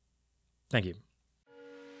 Thank you.